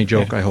was a funny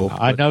joke, I hope.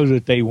 I know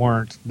that they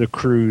weren't the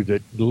crew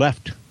that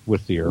left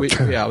with the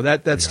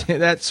airplane.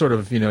 That's sort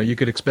of, you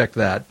could expect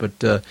that,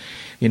 but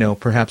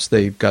perhaps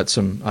they got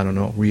some, I don't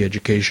know,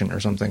 re-education or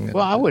something.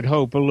 Well, I would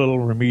hope a little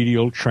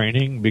remedial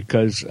training,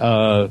 because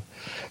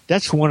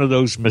that's one of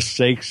those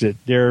mistakes that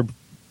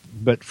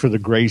but for the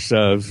grace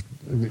of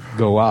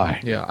go I.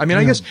 Yeah, I mean,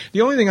 I guess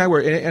the only thing I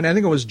worry, and I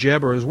think it was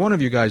Jeb or it was one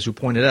of you guys who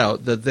pointed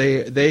out that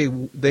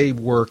they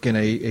work in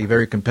a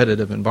very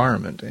competitive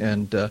environment,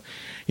 and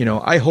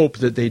I hope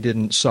that they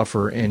didn't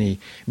suffer any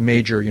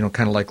major,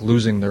 kind of like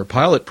losing their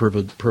pilot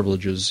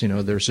privileges,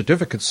 their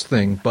certificates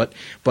thing. But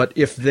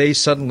if they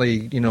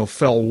suddenly,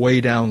 fell way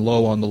down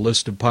low on the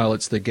list of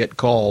pilots that get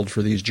called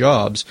for these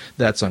jobs,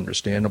 that's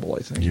understandable, I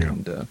think. Yeah.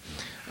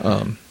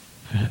 And,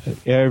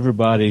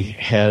 everybody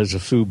has a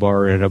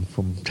FUBAR in them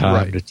from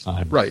time to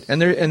time, right?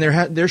 And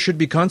there should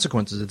be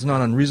consequences. It's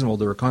not unreasonable.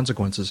 There are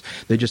consequences.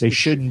 They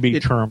shouldn't be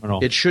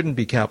terminal. It shouldn't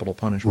be capital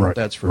punishment. Right.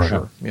 That's for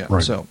sure. Yeah.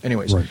 Right. So,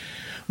 anyways,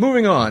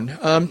 moving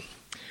on.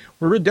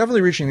 We're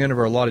definitely reaching the end of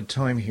our allotted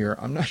time here.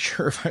 I'm not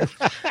sure if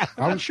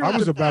I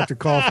was about to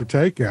call for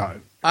takeout.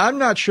 I'm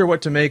not sure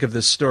what to make of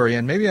this story,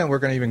 and maybe we're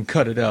going to even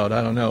cut it out.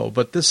 I don't know.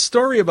 But this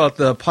story about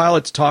the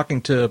pilots talking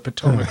to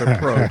Potomac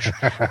Approach,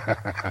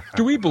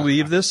 do we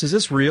believe this? Is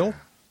this real?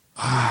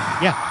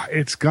 Yeah.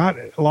 It's got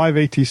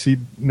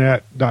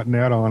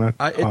liveatcnet.net on it.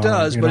 It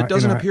does, but it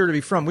doesn't appear to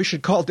be from. We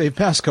should call Dave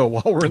Pasco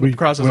while we're in the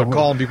process of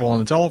calling people on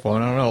the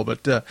telephone. I don't know,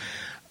 but...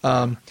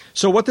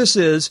 so what this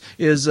is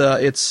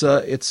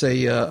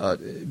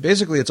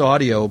basically it's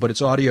audio, but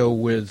it's audio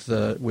with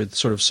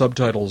sort of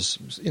subtitles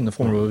in the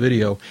form of a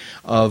video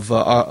of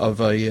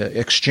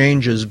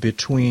exchanges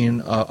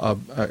between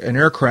an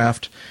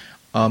aircraft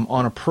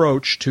on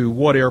approach to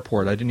what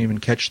airport? I didn't even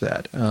catch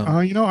that.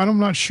 I'm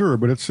not sure,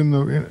 but it's in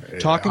the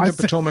talking to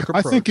Potomac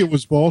Approach. I think it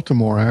was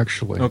Baltimore,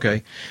 actually.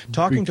 Okay,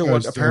 talking to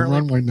what apparently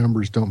the runway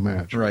numbers don't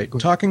match. Right,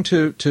 talking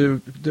to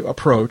the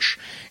Approach.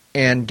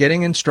 And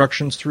getting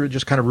instructions through,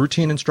 just kind of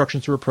routine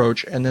instructions through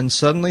Approach, and then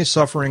suddenly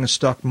suffering a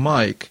stuck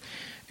mic.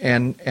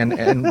 And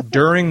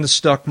during the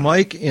stuck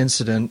mic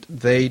incident,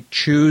 they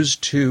choose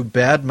to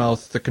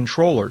badmouth the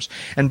controllers.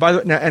 And by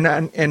the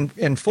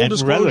and full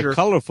disclosure, rather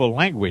colorful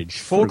language.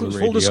 Full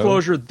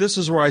disclosure, this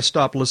is where I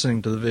stopped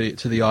listening to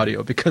the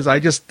audio, because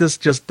this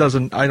just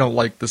doesn't. I don't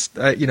like this.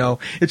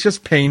 It's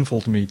just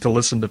painful to me to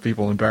listen to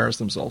people embarrass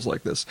themselves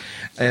like this.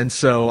 And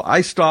so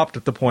I stopped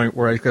at the point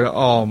where I could,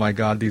 oh my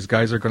God, these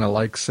guys are going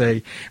to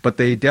say, but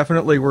they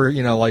definitely were,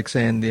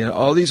 saying,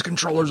 these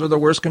controllers are the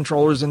worst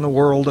controllers in the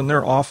world and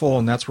they're awful,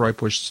 and that's where I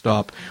pushed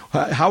stop.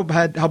 How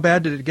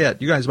bad did it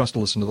get? You guys must have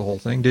listened to the whole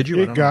thing, did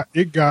you? It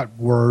got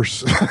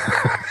worse.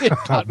 It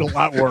got a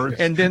lot worse.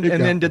 And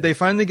then did they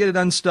finally get it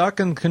unstuck?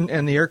 And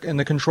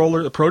the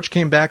controller Approach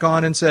came back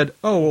on and said,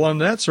 "Oh, well, in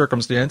that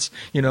circumstance,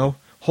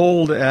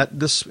 hold at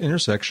this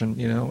intersection."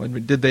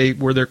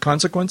 Were there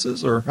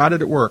consequences, or how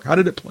did it work? How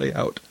did it play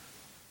out?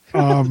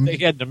 They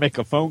had to make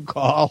a phone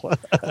call.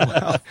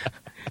 Well,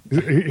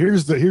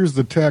 here's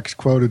the text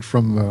quoted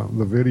from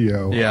the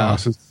video. Yeah.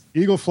 Says,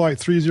 Eagle Flight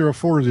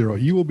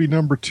 3040, you will be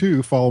number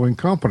 2 following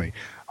company.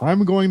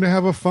 I'm going to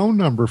have a phone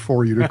number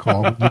for you to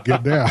call when you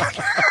get down.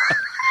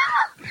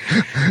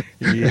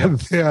 And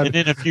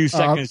then a few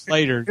seconds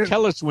later,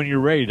 tell us when you're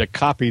ready to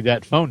copy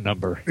that phone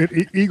number.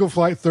 Eagle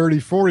Flight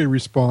 3040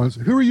 responds,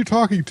 who are you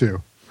talking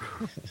to?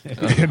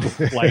 And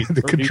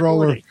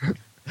the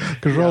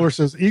controller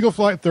says, Eagle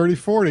Flight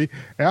 3040,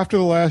 after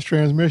the last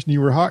transmission, you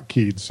were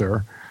hotkeyed,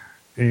 sir.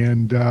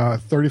 And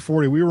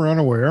 3040, we were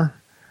unaware.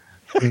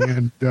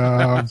 And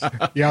that's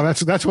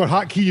what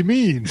hotkey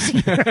means.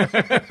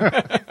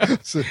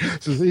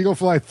 Says Eagle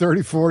Flight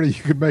 3040, you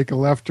could make a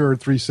left turn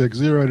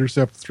 360,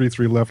 intercept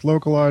 33 left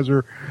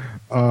localizer.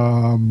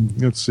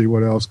 Let's see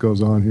what else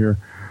goes on here.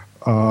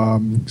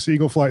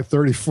 Eagle Flight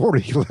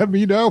 3040, let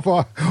me know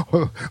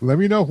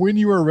when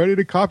you are ready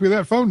to copy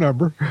that phone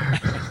number.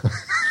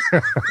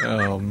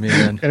 Oh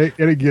man! and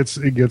it gets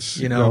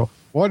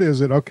what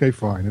is it? Okay,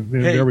 fine. And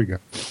there we go.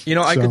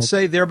 I could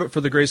say there, but for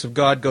the grace of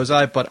God goes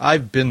I. But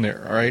I've been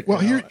there. All right. Well,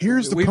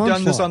 here's the. We've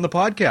done this on the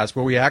podcast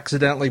where we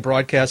accidentally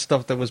broadcast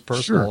stuff that was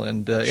personal,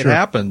 and it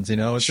happens.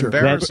 It's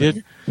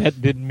embarrassing.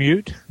 That didn't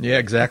mute. Yeah,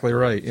 exactly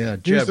right. Yeah,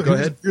 Jeb, go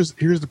ahead. Here's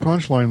the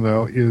punchline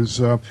though. Is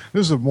this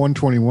is a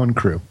 121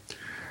 crew,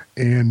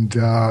 and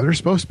they're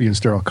supposed to be in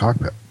sterile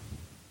cockpit.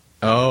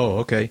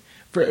 Oh, okay.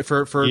 For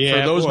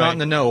those not in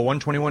the know,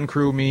 121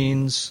 crew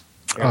means.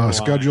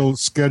 Scheduled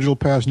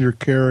passenger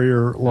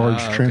carrier,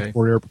 large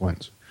transport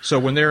airplanes. So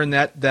when they're in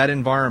that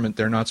environment,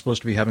 they're not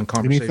supposed to be having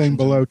conversations. Anything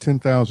below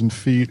 10,000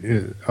 feet,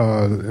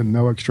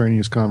 no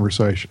extraneous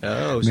conversation.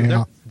 Oh, so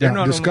they're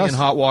not only in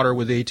hot water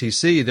with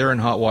ATC, they're in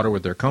hot water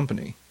with their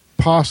company.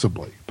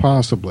 Possibly.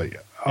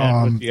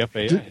 And with the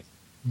FAA.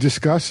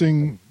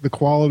 discussing the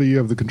quality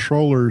of the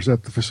controllers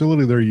at the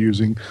facility they're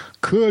using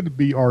could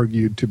be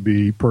argued to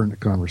be pertinent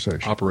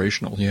conversation.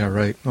 Operational, yeah,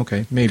 right.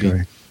 Okay, maybe.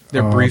 Okay.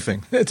 They're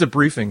briefing. It's a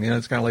briefing.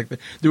 It's kind of like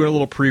doing a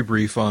little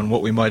pre-brief on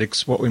what we might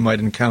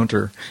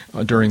encounter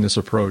during this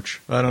approach.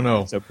 I don't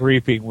know. It's a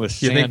briefing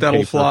with You think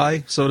that'll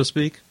fly, so to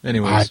speak?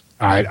 Anyways.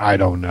 I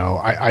don't know.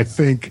 I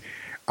think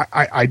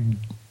I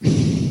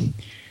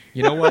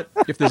You know what?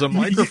 If there's a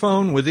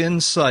microphone within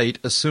sight,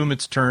 assume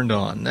it's turned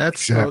on.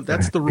 That's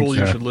the rule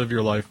you should live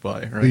your life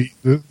by, right?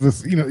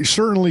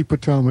 Certainly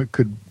Potomac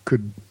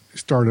could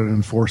start an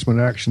enforcement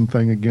action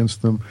thing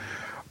against them.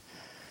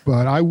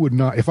 But I would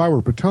not, if I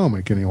were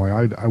Potomac anyway,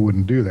 I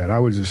wouldn't do that. I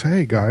would just,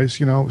 hey guys,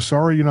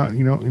 sorry you're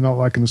not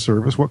liking the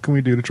service. What can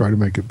we do to try to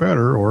make it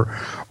better?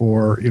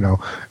 Or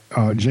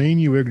Jane,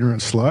 you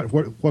ignorant slut.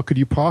 What could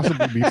you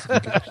possibly be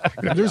thinking?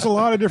 There's a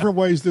lot of different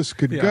ways this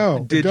could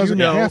go. It doesn't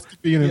have to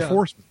be an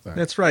enforcement thing.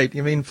 That's right. I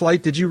mean,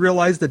 Flight, did you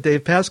realize that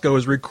Dave Pasco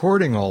is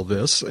recording all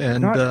this?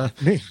 And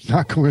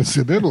not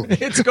coincidentally.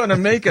 It's going to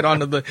make it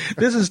onto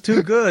this is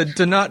too good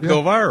to not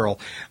go viral.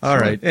 All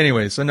right.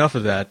 Anyways, enough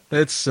of that.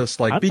 It's just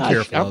like, be careful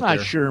out there. I'm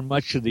not sure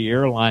much of the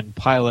airline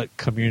pilot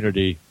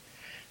community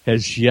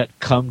has yet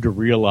come to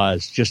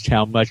realize just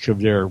how much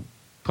of their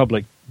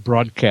public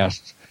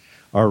broadcasts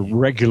are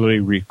regularly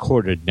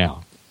recorded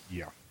now.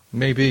 Yeah.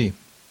 Maybe.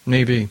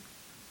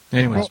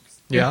 Anyways,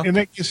 yeah. And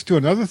that gets to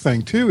another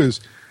thing, too, is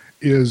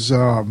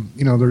there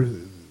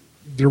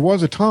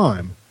was a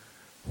time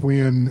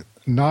when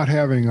not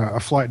having a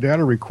flight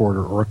data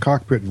recorder or a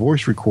cockpit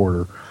voice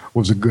recorder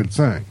was a good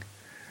thing.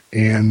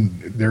 And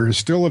there is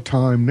still a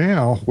time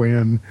now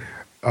when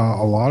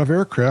a lot of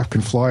aircraft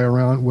can fly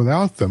around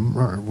without them,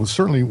 or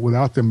certainly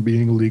without them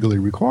being legally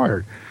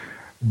required.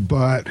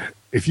 But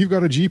if you've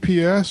got a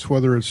GPS,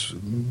 whether it's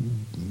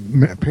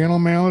panel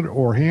mounted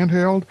or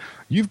handheld,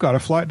 you've got a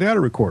flight data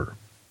recorder.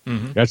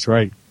 Mm-hmm. That's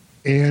right.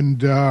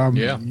 And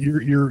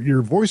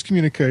your voice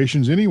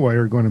communications anyway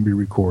are going to be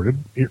recorded,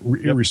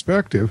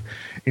 irrespective.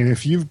 And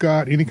if you've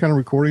got any kind of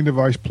recording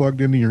device plugged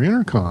into your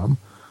intercom,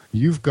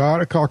 you've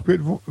got a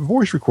cockpit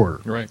voice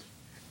recorder. Right.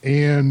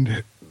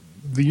 And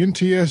the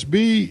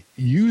NTSB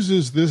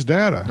uses this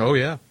data. Oh,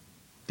 yeah.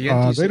 They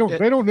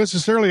don't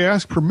necessarily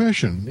ask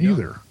permission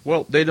either.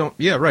 Well, they don't.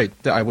 Yeah, right.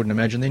 I wouldn't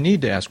imagine they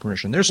need to ask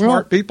permission. They're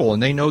smart people,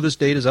 and they know this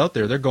data's out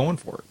there. They're going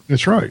for it.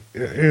 That's right.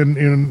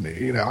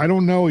 And I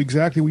don't know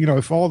exactly.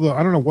 If I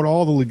don't know what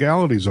all the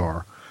legalities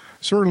are.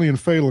 Certainly, in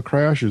fatal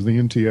crashes, the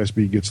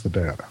NTSB gets the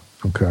data.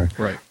 Okay.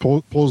 Right.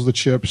 Pulls the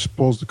chips,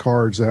 pulls the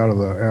cards out of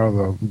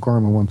the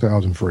Garmin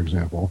 1000, for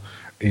example,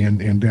 and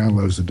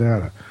downloads the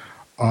data.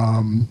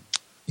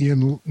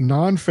 In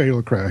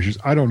non-fatal crashes,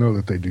 I don't know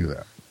that they do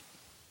that.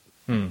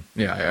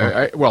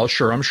 Yeah. Well,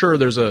 sure. I'm sure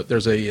there's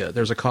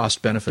a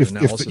cost benefit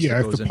analysis.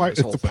 If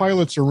the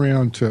pilot's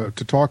around to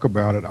talk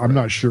about it, I'm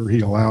not sure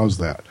he allows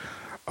that,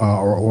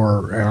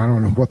 or I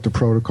don't know what the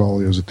protocol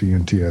is at the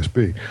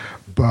NTSB,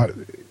 but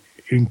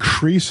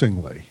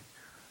increasingly,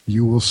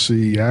 you will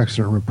see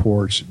accident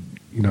reports,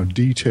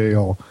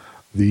 detail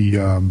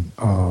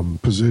the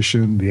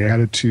position, the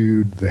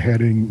attitude, the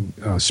heading,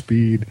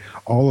 speed,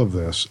 all of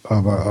this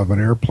of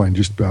an airplane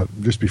just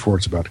before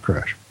it's about to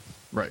crash.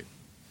 Right.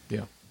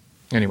 Yeah.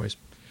 Anyways,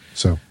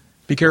 so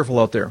be careful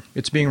out there.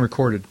 It's being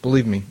recorded.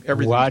 Believe me.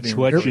 Everything's Watch being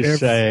what recorded. you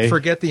say.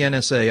 Forget the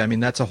NSA. I mean,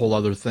 that's a whole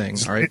other thing.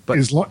 All right. But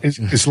as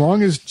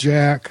long as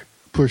Jack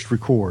pushed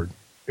record,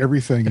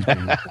 everything is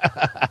being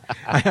recorded.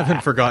 I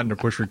haven't forgotten to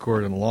push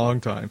record in a long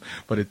time,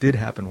 but it did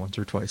happen once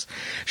or twice.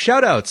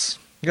 Shout-outs.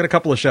 I got a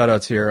couple of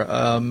shout-outs here.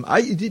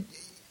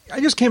 I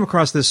just came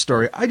across this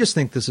story. I just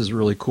think this is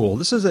really cool.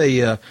 This is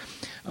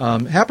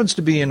happens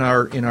to be in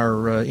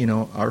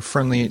our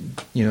friendly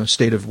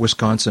state of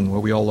Wisconsin, where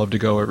we all love to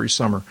go every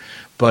summer.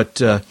 But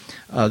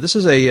this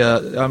is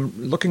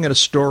I'm looking at a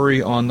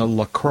story on the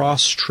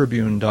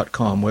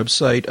lacrossetribune.com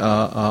website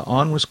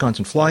on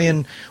Wisconsin. Fly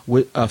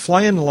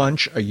in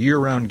lunch, a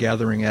year-round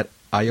gathering at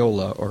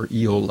Iola, or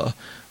Iola,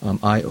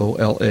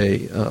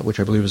 Iola, which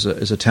I believe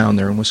is a town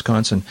there in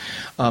Wisconsin.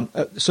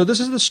 So this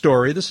is the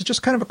story. This is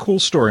just kind of a cool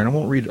story,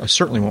 and I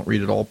certainly won't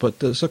read it all, but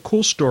there's a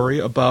cool story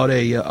about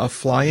a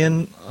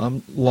fly-in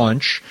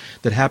lunch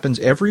that happens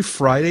every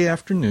Friday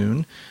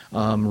afternoon,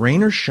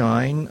 rain or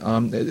shine.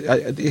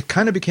 It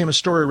kind of became a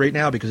story right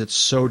now because it's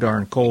so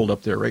darn cold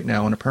up there right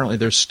now, and apparently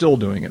they're still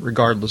doing it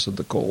regardless of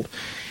the cold.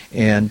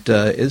 And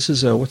this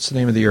is what's the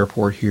name of the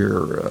airport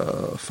here?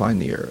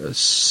 Find the air.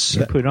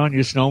 You put on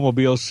your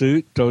snowmobile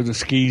suit, throw the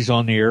skis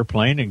on the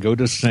airplane, and go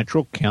to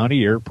Central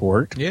County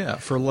Airport. Yeah,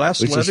 for the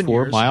last 11 years. Which is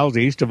 4 miles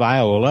east of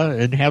Iola,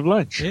 and have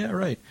lunch. Yeah,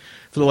 right.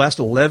 For the last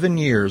 11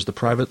 years, the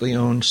privately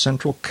owned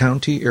Central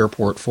County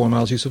Airport, 4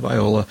 miles east of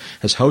Iola,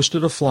 has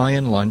hosted a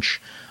fly-in lunch.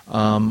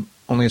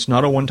 Only it's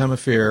not a one-time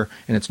affair,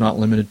 and it's not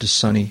limited to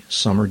sunny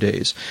summer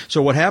days.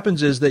 So what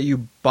happens is that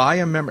you buy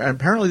a member, and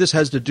apparently this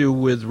has to do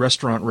with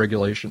restaurant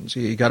regulations.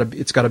 It's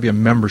got to be a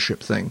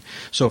membership thing.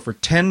 So for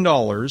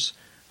 $10,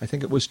 I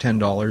think it was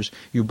 $10,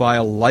 you buy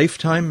a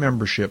lifetime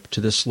membership to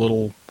this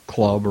little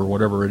club or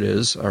whatever it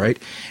is, all right?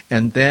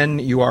 And then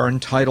you are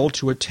entitled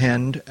to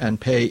attend and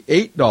pay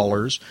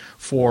 $8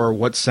 for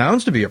what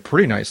sounds to be a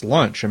pretty nice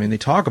lunch. I mean, they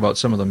talk about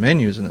some of the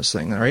menus in this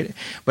thing, all right?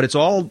 But it's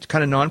all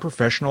kind of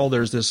non-professional.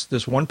 There's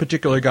this one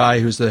particular guy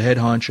who's the head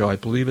honcho. I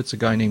believe it's a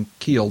guy named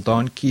Keel,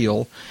 Don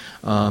Keel,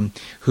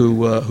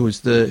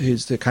 who's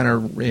the kind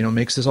of,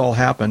 makes this all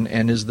happen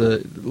and is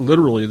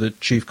literally the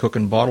chief cook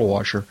and bottle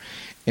washer.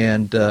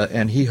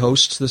 And he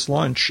hosts this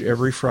lunch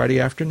every Friday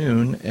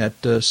afternoon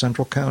at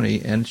Central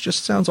County, and it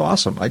just sounds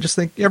awesome. I just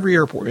think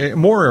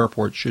more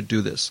airports should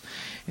do this.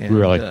 And,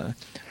 really,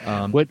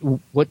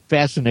 what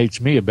fascinates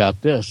me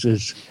about this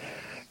is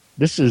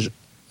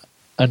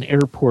an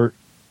airport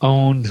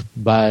owned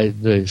by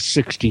the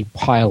 60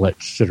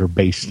 pilots that are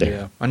based there.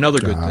 Yeah, another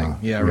good thing.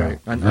 Yeah, right.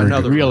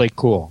 Another really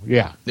cool.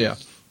 Yeah, yeah.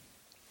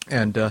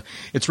 And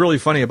it's really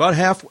funny. About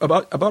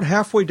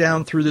halfway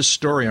down through this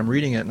story, I'm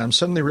reading it, and I'm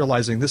suddenly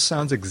realizing this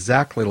sounds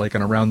exactly like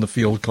an Around the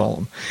Field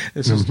column.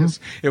 This is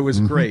it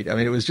was great. I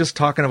mean, it was just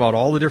talking about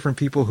all the different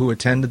people who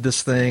attended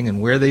this thing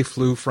and where they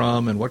flew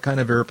from and what kind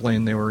of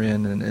airplane they were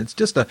in, and it's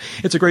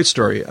a great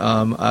story.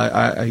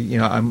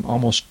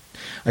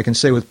 I can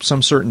say with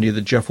some certainty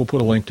that Jeff will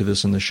put a link to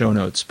this in the show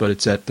notes, but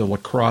it's at the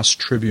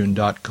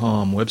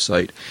lacrossetribune.com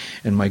website.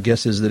 And my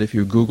guess is that if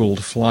you Googled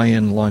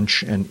fly-in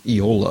lunch and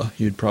Iola,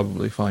 you'd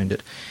probably find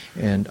it.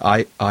 And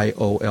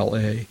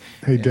IOLA.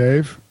 Hey,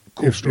 Dave,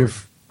 cool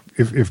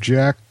if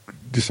Jack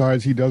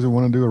decides he doesn't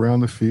want to do Around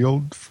the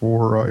Field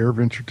for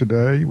AirVenture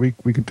today, we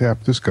can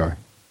tap this guy.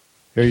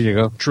 There you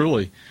go.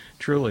 Truly.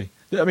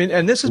 I mean,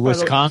 and this is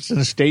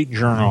Wisconsin State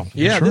Journal.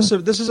 Yeah, sure.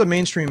 This is a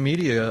mainstream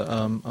media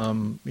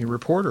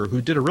reporter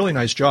who did a really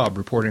nice job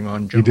reporting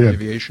on general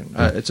aviation.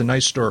 It's a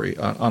nice story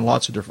on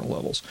lots of different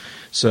levels.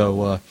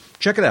 So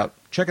check it out.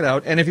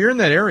 And if you're in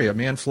that area,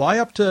 man, fly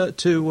up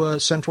to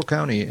Central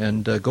County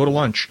and go to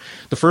lunch.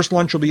 The first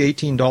lunch will be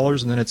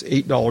 $18, and then it's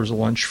 $8 a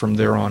lunch from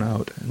there on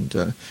out.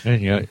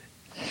 And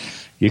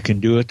you can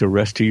do it the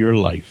rest of your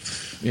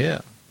life.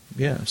 Yeah.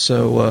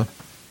 So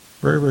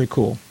very, very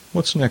cool.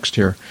 What's next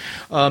here?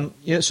 So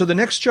the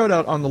next shout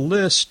out on the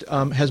list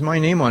has my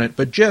name on it.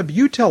 But Jeb,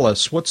 you tell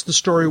us, what's the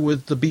story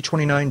with the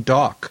B-29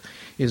 Doc?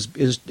 Is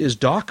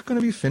Doc going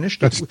to be finished?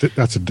 That's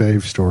a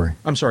Dave story.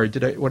 I'm sorry.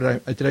 Did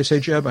I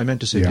say Jeb? I meant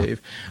to say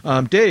Dave.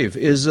 Dave,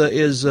 is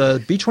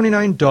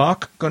B-29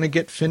 Doc going to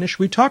get finished?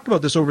 We talked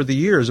about this over the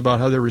years about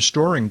how they're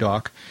restoring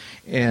Doc,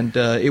 and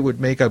it would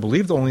make, I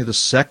believe, only the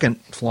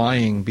second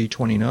flying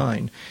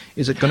B-29.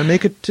 Is it going to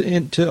make it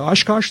to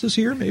Oshkosh this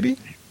year? Maybe.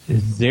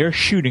 They're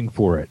shooting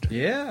for it.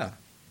 Yeah.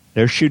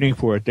 They're shooting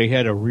for it. They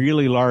had a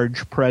really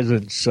large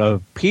presence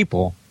of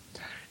people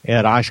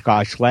at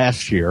Oshkosh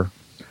last year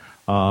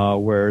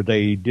where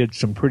they did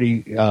some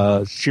pretty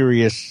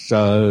serious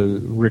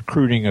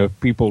recruiting of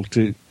people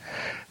to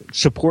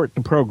support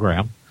the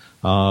program.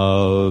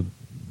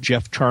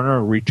 Jeff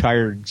Turner,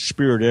 retired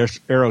Spirit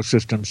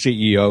Aerosystems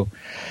CEO,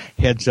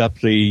 heads up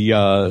the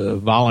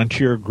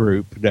volunteer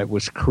group that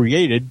was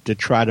created to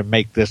try to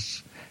make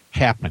this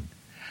happen.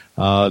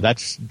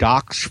 That's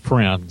Doc's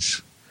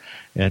Friends.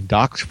 And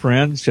Doc's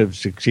Friends have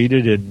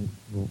succeeded in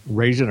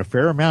raising a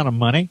fair amount of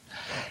money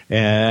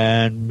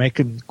and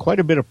making quite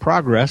a bit of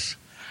progress.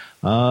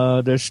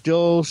 They're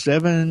still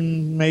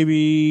 $7,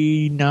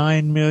 maybe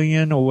 $9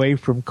 million away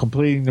from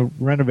completing the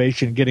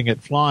renovation and getting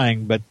it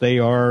flying, but they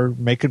are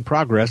making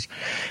progress,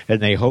 and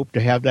they hope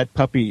to have that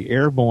puppy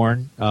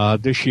airborne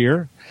this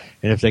year.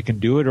 And if they can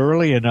do it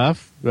early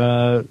enough,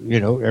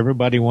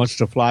 everybody wants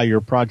to fly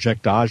your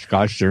project to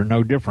Oshkosh. They're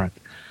no different.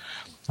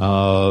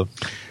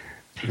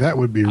 That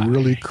would be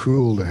really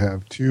cool to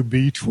have two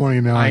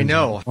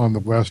B-29s on the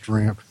west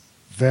ramp.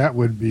 That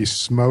would be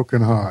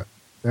smoking hot.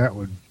 That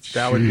would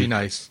be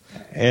nice.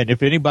 And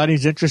if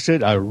anybody's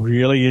interested, I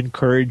really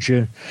encourage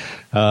you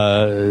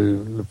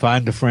to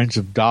find the Friends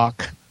of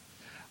Doc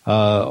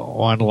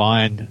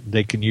online.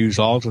 They can use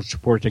all the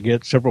support they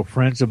get. Several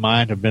friends of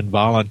mine have been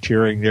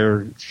volunteering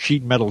their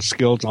sheet metal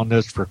skills on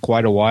this for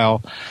quite a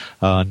while.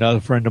 Another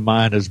friend of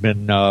mine has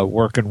been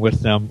working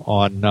with them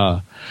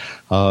on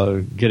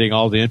getting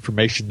all the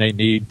information they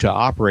need to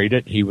operate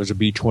it. He was a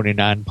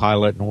B-29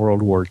 pilot in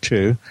World War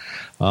II.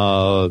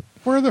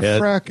 Where the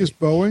frack is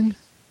Boeing?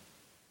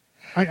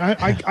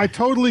 I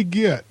totally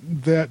get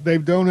that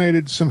they've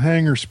donated some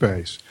hangar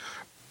space.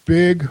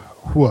 Big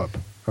whoop.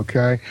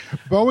 Okay,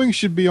 Boeing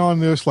should be on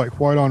this like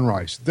white on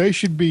rice. They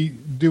should be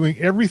doing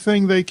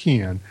everything they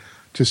can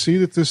to see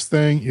that this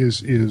thing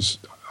is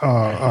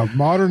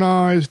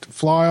modernized,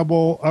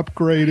 flyable,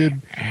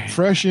 upgraded,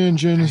 fresh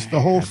engines, the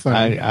whole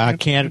thing. I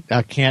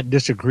can't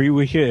disagree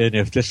with you. And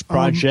if this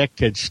project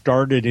had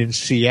started in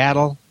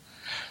Seattle,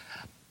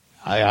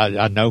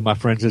 I know my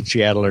friends in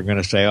Seattle are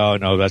going to say, oh,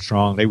 no, that's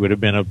wrong. They would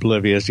have been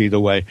oblivious either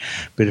way.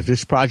 But if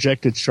this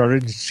project had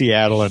started in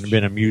Seattle and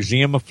been a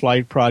Museum of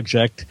Flight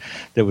project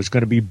that was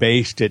going to be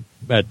based at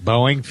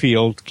Boeing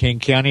Field, King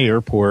County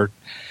Airport,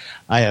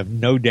 I have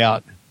no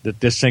doubt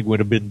that this thing would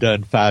have been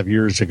done 5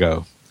 years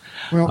ago.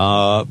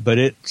 Well, but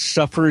it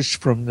suffers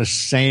from the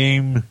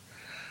same,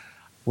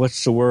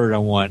 what's the word I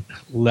want,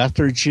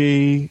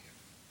 lethargy,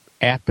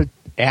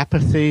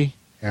 apathy.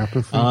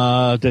 Apathy.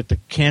 That the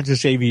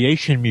Kansas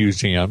Aviation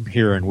Museum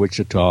here in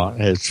Wichita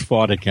has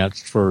fought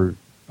against for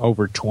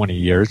over 20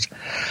 years.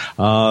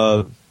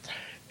 And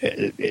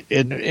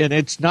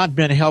it's not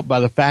been helped by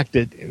the fact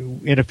that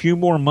in a few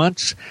more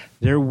months,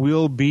 there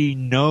will be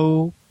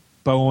no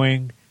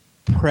Boeing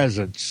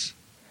presence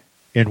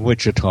in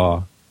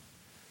Wichita,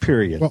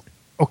 period. Well,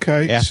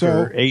 okay,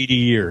 after 80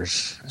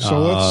 years.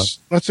 So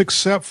let's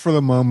accept for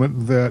the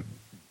moment that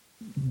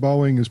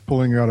Boeing is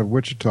pulling out of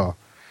Wichita.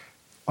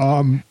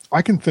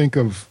 I can think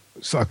of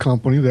a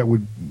company that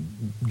would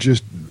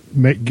just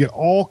get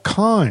all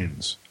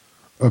kinds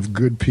of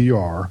good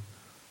PR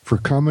for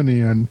coming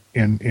in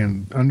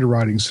and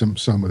underwriting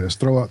some of this.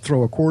 Throw a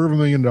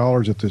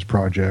 $250,000 at this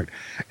project,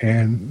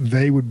 and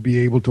they would be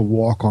able to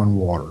walk on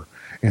water.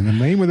 And the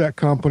name of that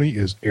company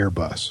is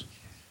Airbus.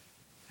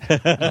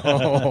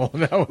 Oh,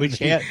 that would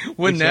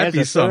wouldn't that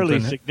be a something?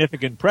 fairly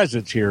significant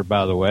presence here,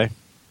 by the way.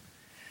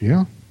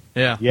 Yeah.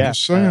 Yeah. I'm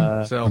just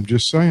saying. I'm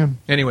just saying.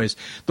 Anyways,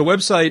 the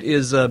website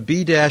is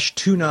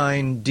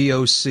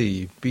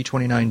b-29doc,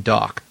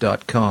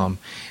 b29doc.com.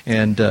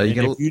 And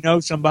if you know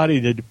somebody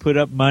that put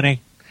up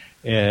money,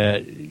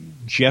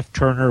 Jeff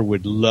Turner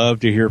would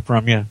love to hear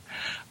from you.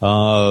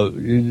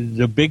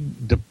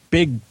 The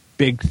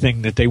big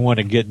thing that they want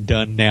to get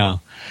done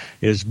now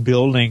is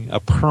building a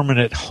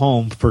permanent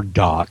home for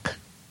Doc,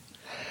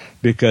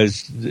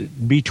 because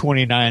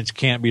B-29s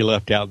can't be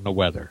left out in the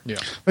weather. Yeah,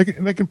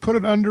 they can put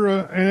it under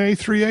an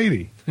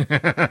A380.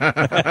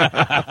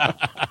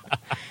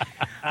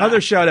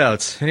 Other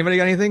shout-outs. Anybody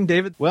got anything,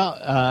 David? Well,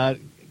 I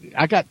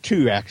got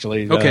two,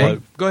 actually. Okay,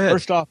 go ahead.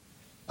 First off,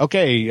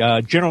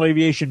 General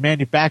Aviation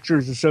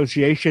Manufacturers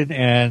Association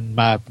and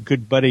my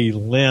good buddy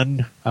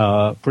Lynn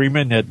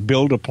Freeman at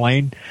Build a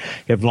Plane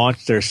have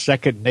launched their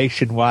second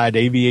nationwide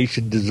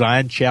aviation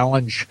design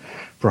challenge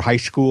for high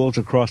schools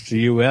across the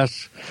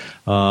U.S.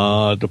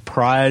 The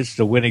prize,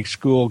 the winning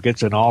school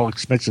gets an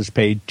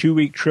all-expenses-paid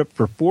 2-week trip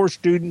for 4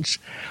 students,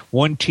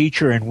 1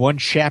 teacher, and 1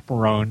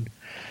 chaperone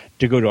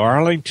to go to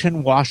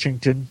Arlington,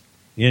 Washington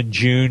in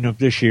June of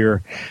this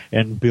year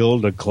and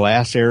build a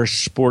Glass Air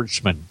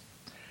Sportsman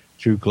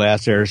through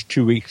Glass Air's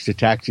 2 Weeks to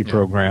Taxi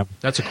program.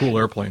 That's a cool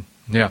airplane.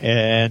 Yeah.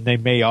 And they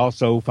may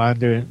also find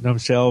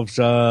themselves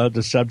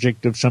the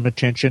subject of some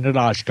attention at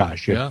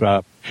Oshkosh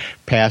if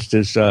passed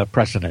as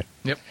precedent.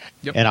 Yep.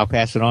 And I'll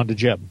pass it on to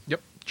Jeb.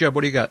 Yep. Jeb,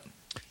 what do you got?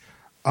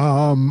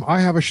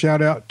 I have a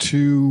shout out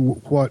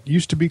to what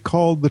used to be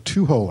called the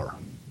two-holer.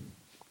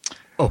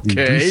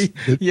 Okay.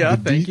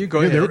 Thank you. Go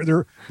ahead.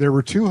 There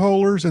were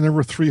 2-holers and there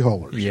were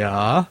 3-holers.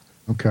 Yeah.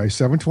 Okay.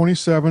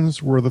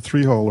 727s were the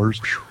 3-holers.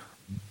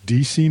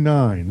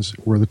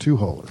 DC-9s were the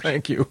 2-holers.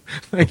 Thank you.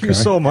 Thank you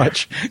so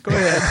much. Go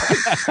ahead.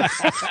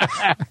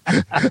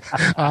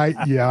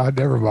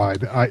 Never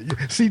mind.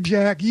 See,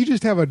 Jack, you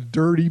just have a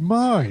dirty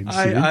mind.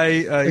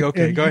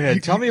 Okay, go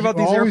ahead. Tell me about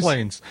these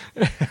airplanes.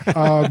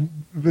 The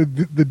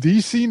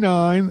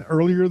DC-9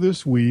 earlier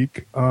this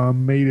week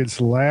made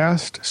its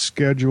last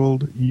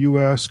scheduled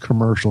U.S.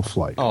 commercial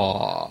flight.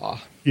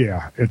 Aw.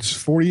 Yeah, it's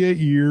 48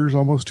 years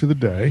almost to the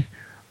day.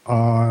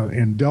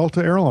 And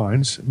Delta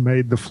Airlines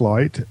made the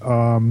flight,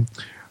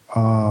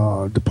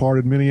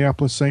 departed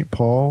Minneapolis-St.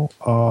 Paul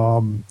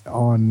on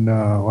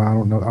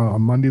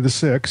Monday the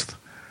 6th,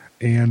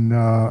 and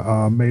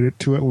made it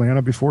to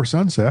Atlanta before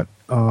sunset,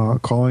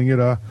 calling it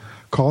a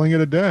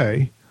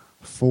day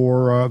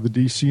for the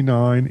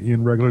DC-9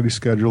 in regularly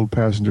scheduled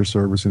passenger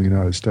service in the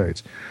United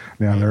States.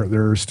 Now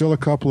there are still a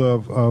couple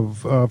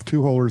of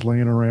 2-holers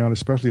laying around,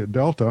 especially at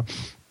Delta,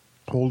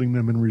 holding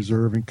them in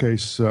reserve in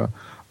case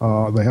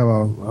they have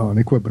an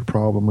equipment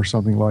problem or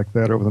something like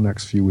that over the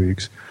next few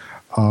weeks.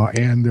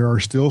 And there are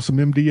still some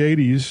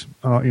MD-80s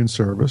in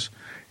service.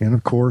 And,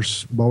 of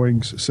course,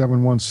 Boeing's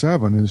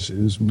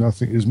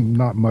 717 is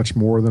not much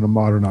more than a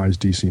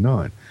modernized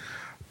DC-9.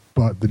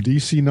 But the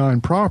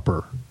DC-9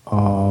 proper,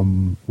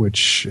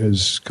 which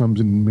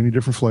comes in many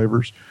different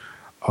flavors,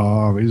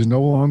 is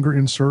no longer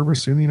in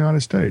service in the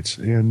United States.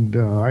 And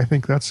I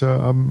think that's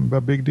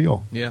a big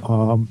deal. Yeah.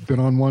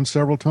 Been on one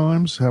several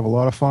times, have a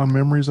lot of fond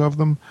memories of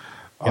them.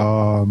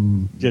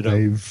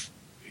 They've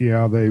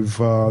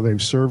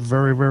served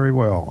very, very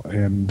well,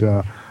 and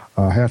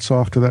hats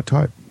off to that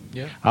type.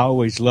 Yeah, I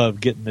always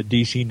loved getting the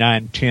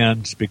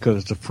DC-910s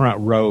because the front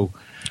row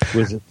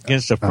was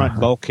against the front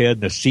bulkhead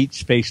and the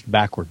seats faced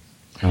backward,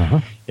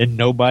 and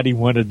nobody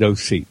wanted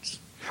those seats.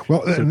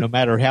 Well, so no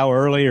matter how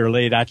early or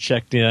late I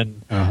checked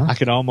in, I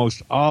could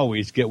almost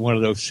always get one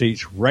of those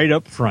seats right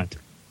up front.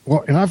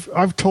 Well, and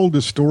I've told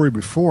this story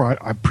before.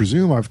 I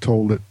presume I've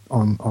told it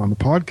on the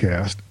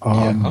podcast.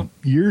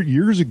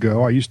 Years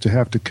ago, I used to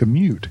have to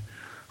commute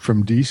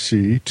from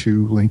D.C.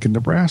 to Lincoln,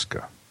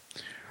 Nebraska.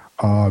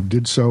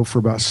 Did so for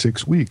about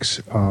 6 weeks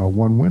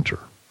one winter.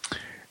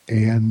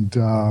 And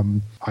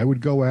I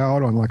would go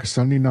out on like a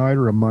Sunday night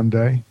or a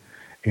Monday,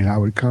 and I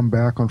would come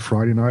back on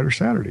Friday night or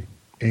Saturday.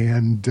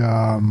 And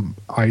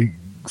I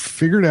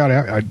figured out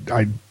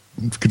I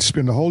could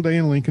spend the whole day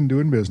in Lincoln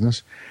doing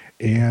business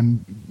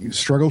and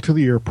struggle to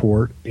the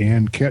airport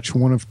and catch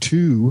one of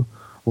 2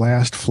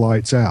 last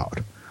flights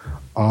out.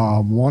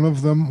 One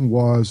of them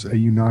was a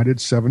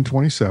United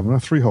 727, a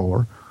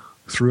three-holer,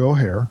 through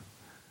O'Hare.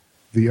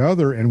 The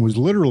other, and was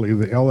literally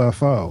the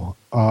LFO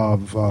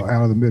of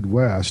out of the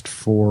Midwest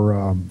for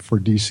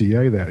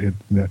DCA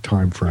that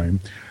time frame,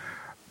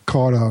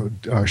 caught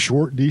a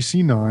short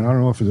DC-9. I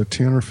don't know if it was a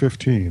 10 or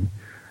 15,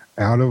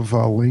 out of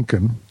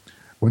Lincoln,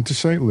 went to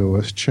St.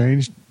 Louis,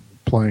 changed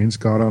planes,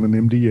 got on an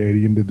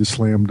MD-80, and did the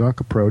slam dunk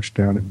approach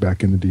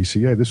back into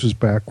DCA. This was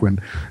back when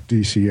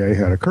DCA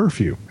had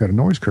a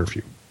noise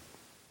curfew.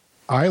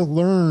 I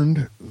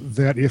learned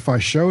that if I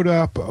showed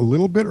up a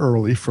little bit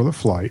early for the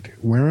flight,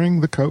 wearing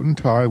the coat and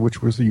tie,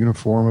 which was the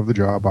uniform of the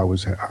job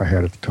I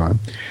had at the time,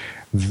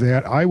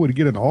 that I would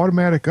get an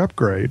automatic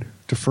upgrade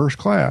to first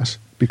class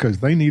because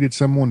they needed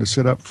someone to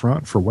sit up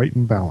front for weight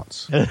and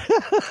balance. And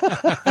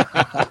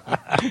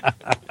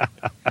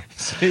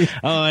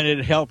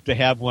it helped to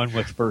have one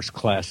with first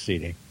class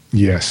seating.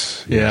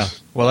 Yes. Yeah.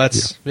 Well,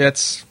 that's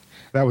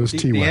that was the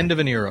T-Way. end of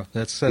an era.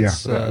 That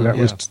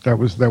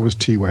was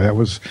T-Way. That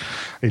was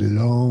a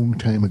long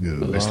time ago.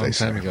 A long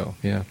time ago.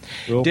 Yeah.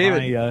 Well,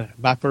 David,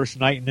 my first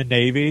night in the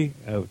Navy,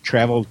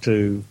 traveled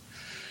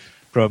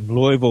from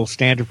Louisville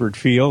Standiford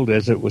Field,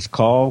 as it was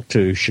called,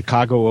 to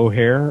Chicago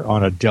O'Hare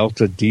on a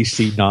Delta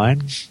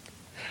DC-9.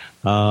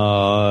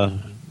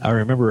 I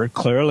remember it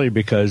clearly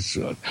because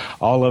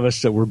all of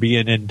us that were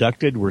being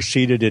inducted were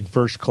seated in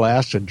first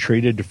class and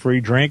treated to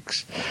free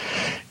drinks.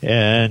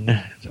 And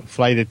the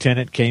flight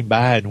attendant came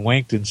by and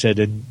winked and said,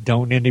 "And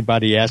don't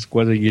anybody ask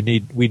whether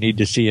we need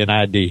to see an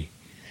ID."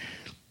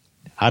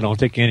 I don't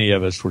think any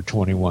of us were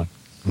 21.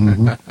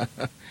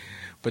 Mm-hmm.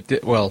 But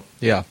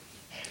yeah.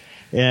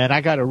 And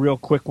I got a real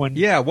quick one.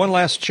 Yeah, one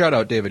last shout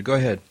out, David. Go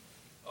ahead.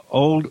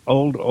 Old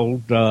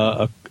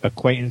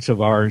acquaintance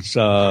of ours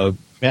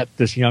met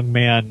this young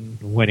man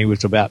when he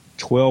was about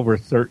 12 or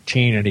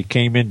 13, and he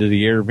came into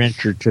the Air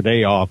Venture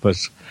Today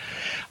office.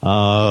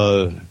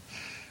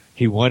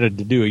 He wanted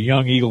to do a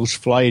Young Eagles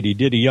flight. He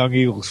did a Young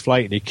Eagles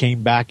flight, and he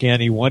came back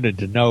in. He wanted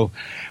to know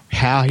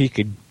how he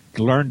could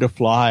learn to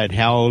fly and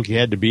how old he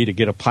had to be to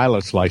get a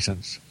pilot's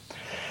license.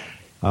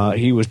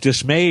 He was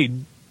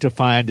dismayed to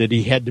find that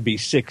he had to be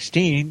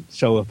 16.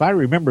 So if I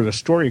remember the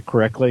story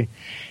correctly,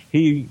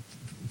 he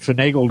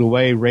finagled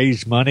away,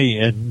 raised money,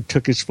 and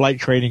took his flight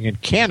training in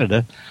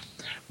Canada,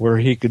 where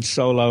he could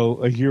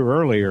solo a year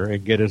earlier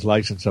and get his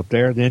license up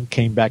there. Then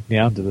came back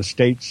down to the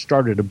States,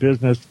 started a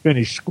business,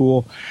 finished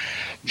school.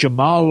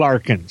 Jamal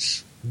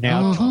Larkins,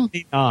 now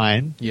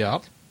 29,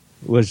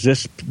 was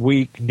this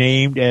week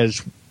named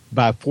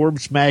by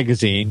Forbes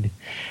magazine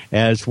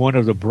as one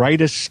of the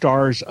brightest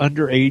stars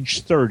under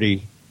age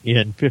 30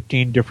 in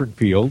 15 different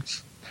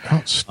fields.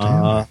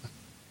 Outstanding.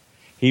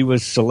 He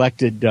was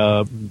selected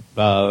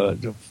for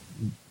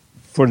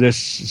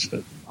this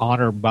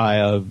honor by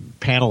a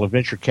panel of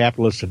venture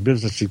capitalists and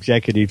business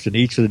executives in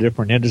each of the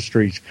different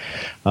industries.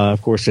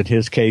 Of course, in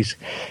his case,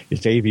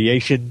 it's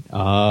aviation,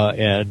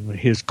 and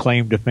his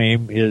claim to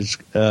fame is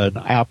an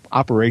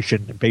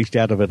operation based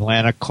out of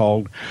Atlanta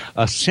called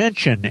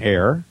Ascension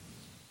Air,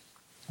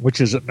 which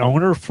is an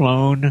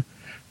owner-flown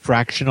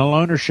fractional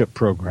ownership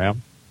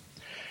program.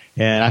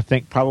 And I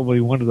think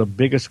probably one of the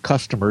biggest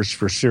customers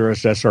for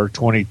Cirrus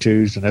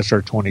SR-22s and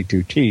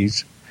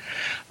SR-22Ts.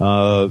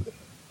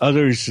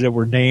 Others that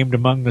were named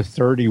among the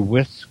 30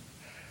 with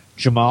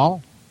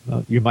Jamal,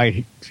 you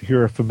might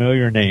hear a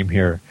familiar name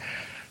here.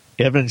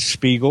 Evan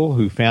Spiegel,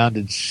 who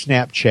founded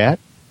Snapchat.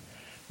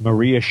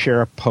 Maria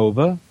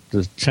Sharapova,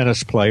 the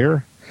tennis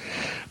player.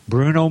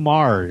 Bruno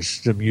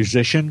Mars, the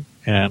musician.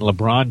 And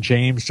LeBron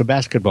James, the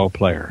basketball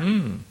player.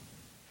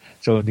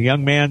 So the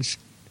young man's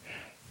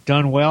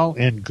done well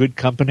in good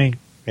company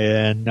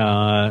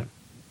and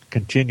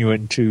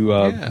continuing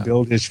to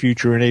build his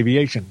future in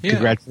aviation. Yeah.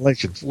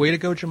 Congratulations. Way to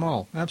go,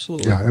 Jamal.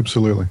 Absolutely. Yeah,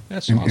 absolutely.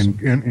 That's awesome.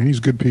 And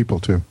he's good people,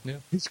 too. Yeah.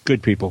 He's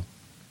good people.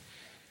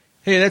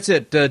 Hey, that's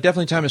it.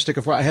 Definitely time to stick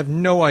a fork. I have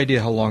no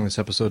idea how long this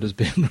episode has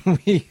been.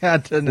 We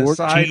had an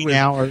aside 14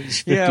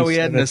 hours. Yeah, we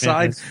had an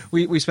aside. Minutes.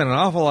 We spent an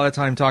awful lot of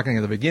time talking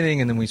at the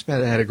beginning, and then we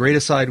had a great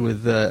aside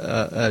with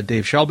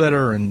Dave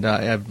Schallbetter, and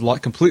I've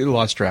completely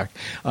lost track.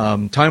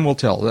 Time will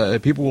tell.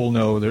 People will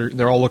know.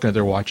 They're all looking at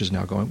their watches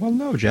now, going, "Well,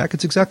 no, Jack,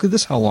 it's exactly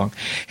this how long."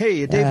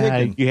 Hey, Dave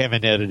Higdon. You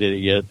haven't edited it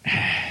yet.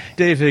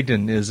 Dave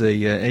Higdon is a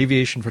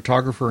aviation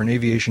photographer and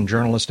aviation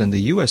journalist and the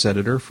U.S.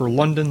 editor for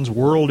London's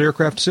World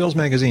Aircraft Sales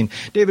magazine.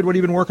 David, what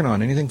have you been working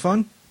on? Anything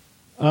fun?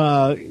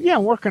 Yeah,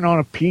 I'm working on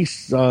a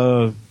piece.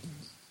 Yeah.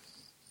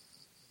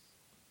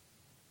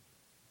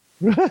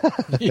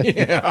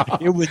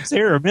 It was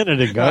there a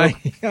minute ago.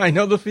 I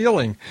know the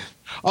feeling.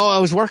 Oh, I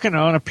was working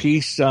on a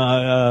piece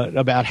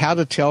about how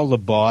to tell the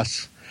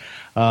boss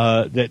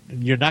that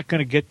you're not going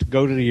to get to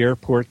go to the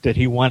airport that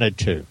he wanted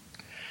to.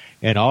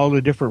 And all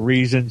the different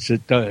reasons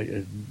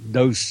that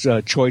those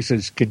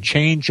choices can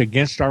change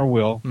against our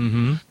will,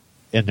 and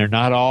they're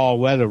not all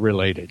weather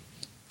related.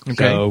 Okay.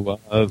 So,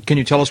 can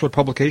you tell us what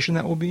publication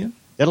that will be in?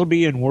 That'll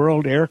be in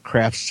World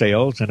Aircraft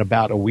Sales in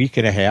about a week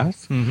and a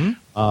half,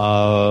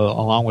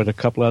 along with a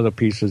couple other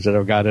pieces that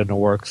I've got in the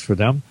works for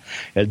them.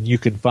 And you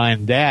can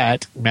find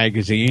that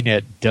magazine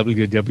at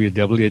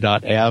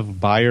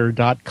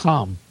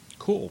www.avbuyer.com.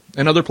 Cool.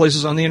 And other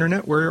places on the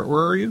internet, where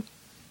are you?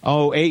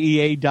 Oh,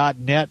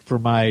 AEA.net for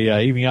my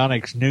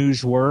avionics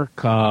news work.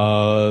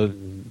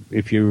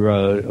 If you're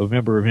a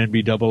member of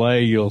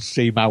NBAA, you'll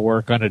see my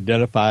work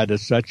unidentified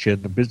as such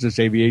in the Business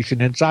Aviation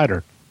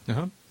Insider.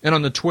 Uh-huh. And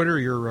on the Twitter,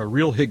 you're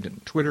Real Higdon.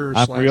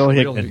 I'm Real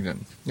Higdon.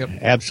 Yep.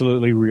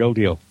 Absolutely real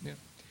deal. Yeah.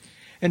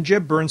 And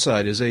Jeb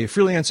Burnside is a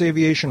freelance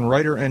aviation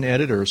writer and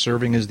editor,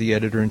 serving as the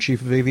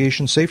editor-in-chief of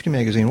Aviation Safety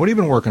Magazine. What have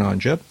you been working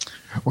on, Jeb?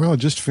 Well, I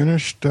just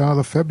finished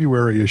the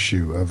February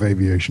issue of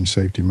Aviation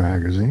Safety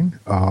Magazine,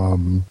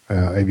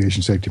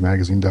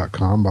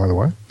 aviationsafetymagazine.com, by the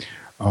way.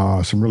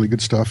 Some really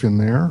good stuff in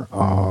there.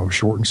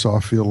 Short and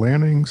soft field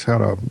landings,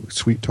 had a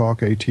Sweet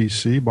Talk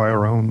ATC by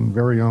our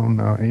very own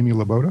Amy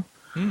Laboda.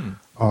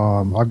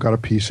 I've got a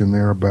piece in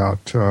there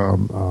about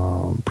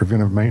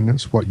preventive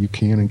maintenance, what you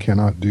can and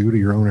cannot do to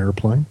your own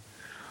airplane.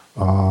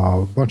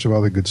 A bunch of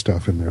other good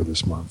stuff in there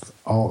this month.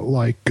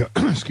 Like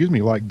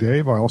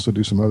Dave, I also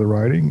do some other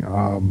writing.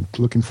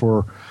 Looking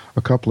for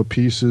a couple of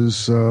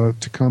pieces to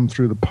come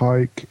through the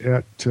pike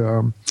at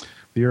the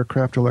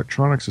Aircraft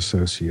Electronics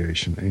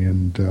Association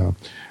and the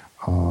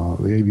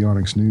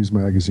Avionics News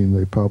magazine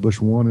they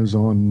publish. One is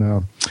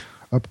on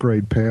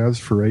upgrade paths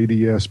for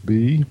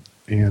ADS-B,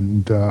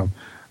 and the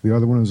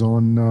other one is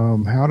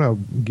on how to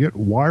get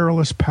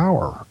wireless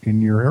power in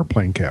your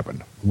airplane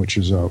cabin, which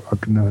is a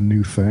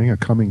new thing, a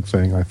coming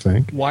thing, I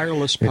think.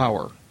 Wireless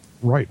power.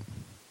 Right.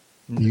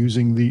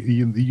 Using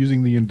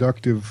the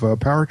inductive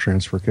power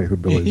transfer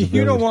capabilities.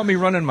 You don't want me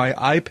running my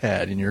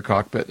iPad in your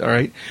cockpit, all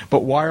right? But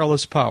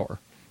wireless power.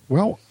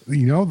 Well,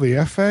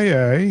 the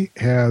FAA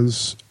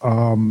has,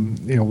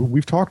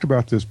 we've talked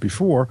about this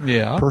before.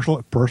 Yeah.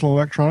 Personal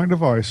electronic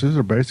devices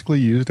are basically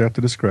used at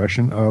the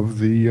discretion of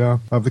the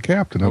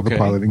captain, of the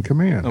pilot in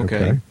command.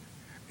 Okay.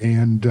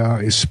 And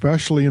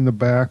especially in the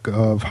back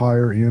of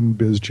higher-end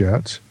biz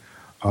jets,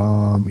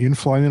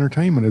 in-flight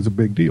entertainment is a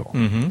big deal.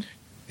 Mm-hmm.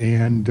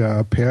 And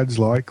pads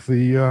like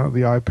the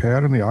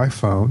iPad and the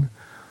iPhone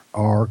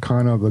are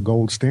kind of the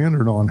gold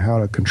standard on how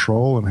to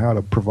control and how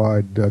to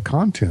provide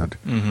content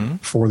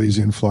for these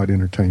in-flight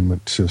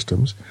entertainment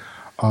systems.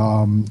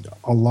 A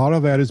lot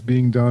of that is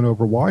being done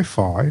over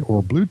Wi-Fi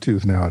or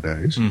Bluetooth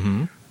nowadays,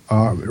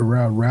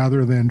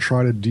 rather than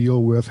try to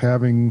deal with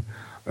having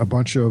a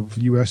bunch of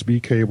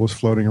USB cables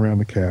floating around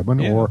the cabin,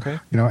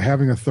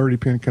 having a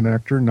 30-pin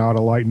connector, not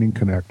a lightning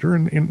connector,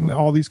 and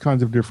all these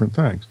kinds of different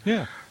things.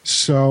 Yeah.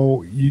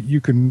 So you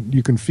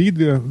can feed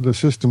the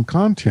system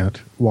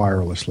content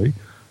wirelessly.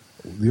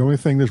 The only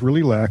thing that's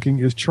really lacking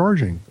is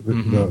charging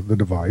the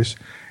device.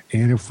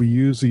 And if we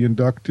use the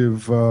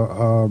inductive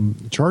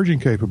charging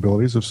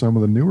capabilities of some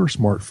of the newer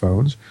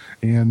smartphones,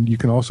 and you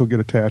can also get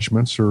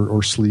attachments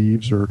or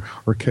sleeves or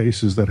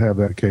cases that have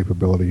that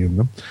capability in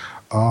them,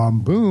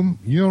 boom,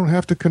 you don't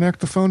have to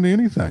connect the phone to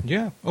anything.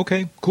 Yeah,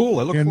 okay, cool.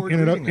 I look forward to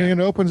reading that.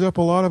 And it opens up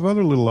a lot of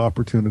other little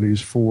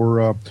opportunities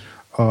for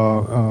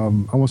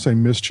I won't say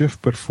mischief,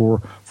 but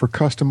for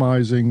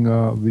customizing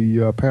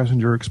the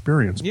passenger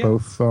experience,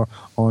 both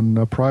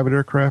on private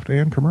aircraft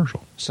and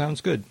commercial. Sounds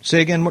good.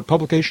 Say again what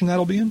publication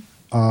that'll be in?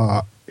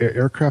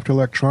 Aircraft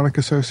Electronic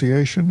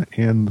Association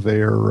and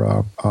their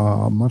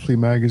monthly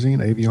magazine,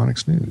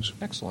 Avionics News.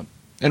 Excellent.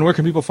 And where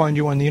can people find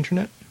you on the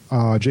internet?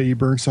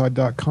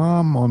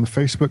 JEBurnside.com, on the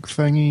Facebook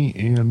thingy,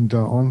 and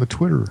on the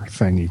Twitter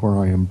thingy, where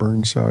I am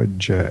Burnside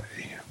J.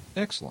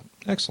 Excellent.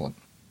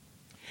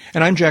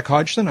 And I'm Jack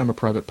Hodgson. I'm a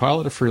private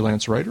pilot, a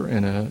freelance writer,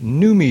 and a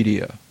new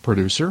media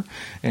producer.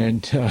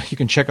 And you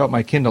can check out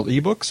my Kindle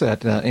ebooks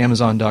at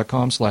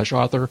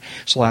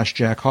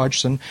amazon.com/author/Jack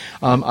Hodgson.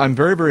 I'm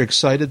very, very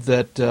excited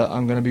that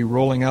I'm going to be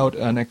rolling out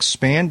an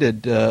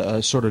expanded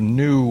sort of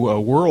new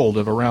world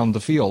of Around the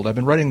Field. I've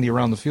been writing the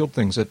Around the Field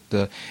things at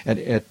the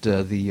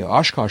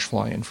Oshkosh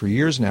Fly-In for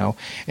years now.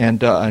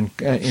 And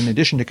in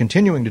addition to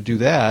continuing to do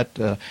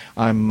that,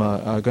 I'm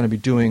going to be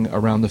doing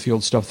Around the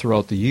Field stuff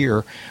throughout the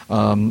year.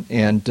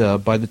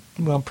 Probably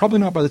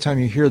not by the time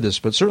you hear this,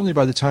 but certainly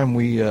by the time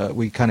we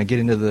kind of get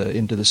into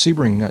the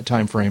Sebring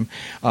time frame,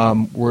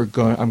 I'm going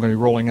to be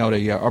rolling out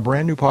a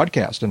brand new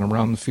podcast, an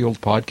Around the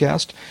Field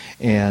podcast,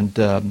 and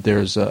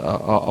there's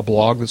a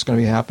blog that's going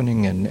to be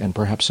happening, and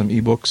perhaps some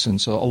ebooks, and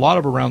so a lot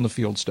of Around the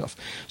Field stuff.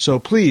 So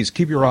please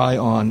keep your eye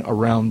on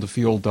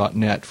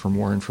aroundthefield.net for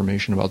more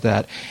information about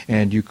that,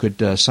 and you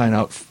could sign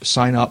up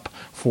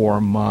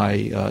for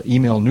my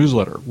email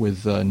newsletter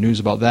with news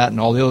about that and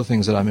all the other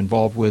things that I'm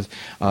involved with.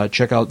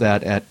 Check out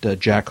that at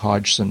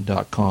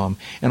jackhodgson.com.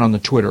 And on the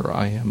Twitter,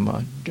 I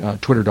am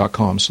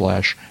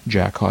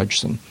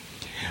twitter.com/jackhodgson.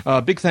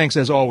 Big thanks,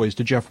 as always,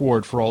 to Jeff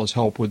Ward for all his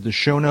help with the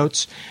show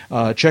notes.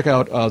 Check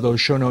out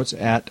those show notes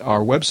at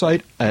our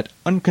website at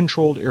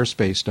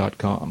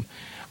uncontrolledairspace.com.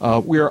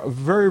 We are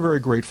very, very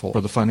grateful for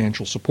the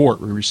financial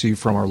support we receive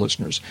from our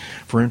listeners.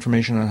 For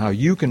information on how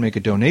you can make a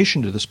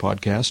donation to this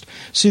podcast,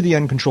 see the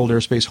Uncontrolled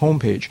Airspace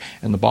homepage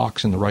and the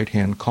box in the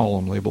right-hand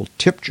column labeled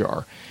Tip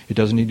Jar. It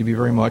doesn't need to be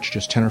very much,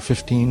 just $10 or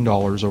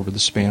 $15 over the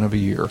span of a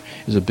year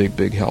is a big,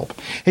 big help.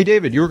 Hey,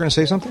 David, you were going to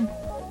say something?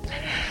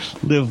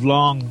 Live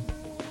long,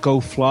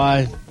 go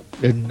fly,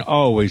 and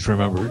always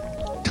remember,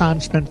 time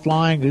spent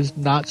flying is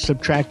not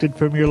subtracted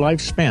from your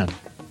lifespan.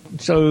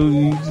 So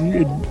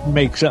it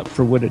makes up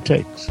for what it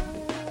takes.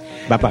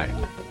 Bye-bye.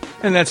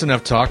 And that's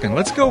enough talking.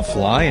 Let's go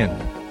flying.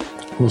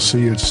 We'll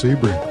see you at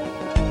Sebring.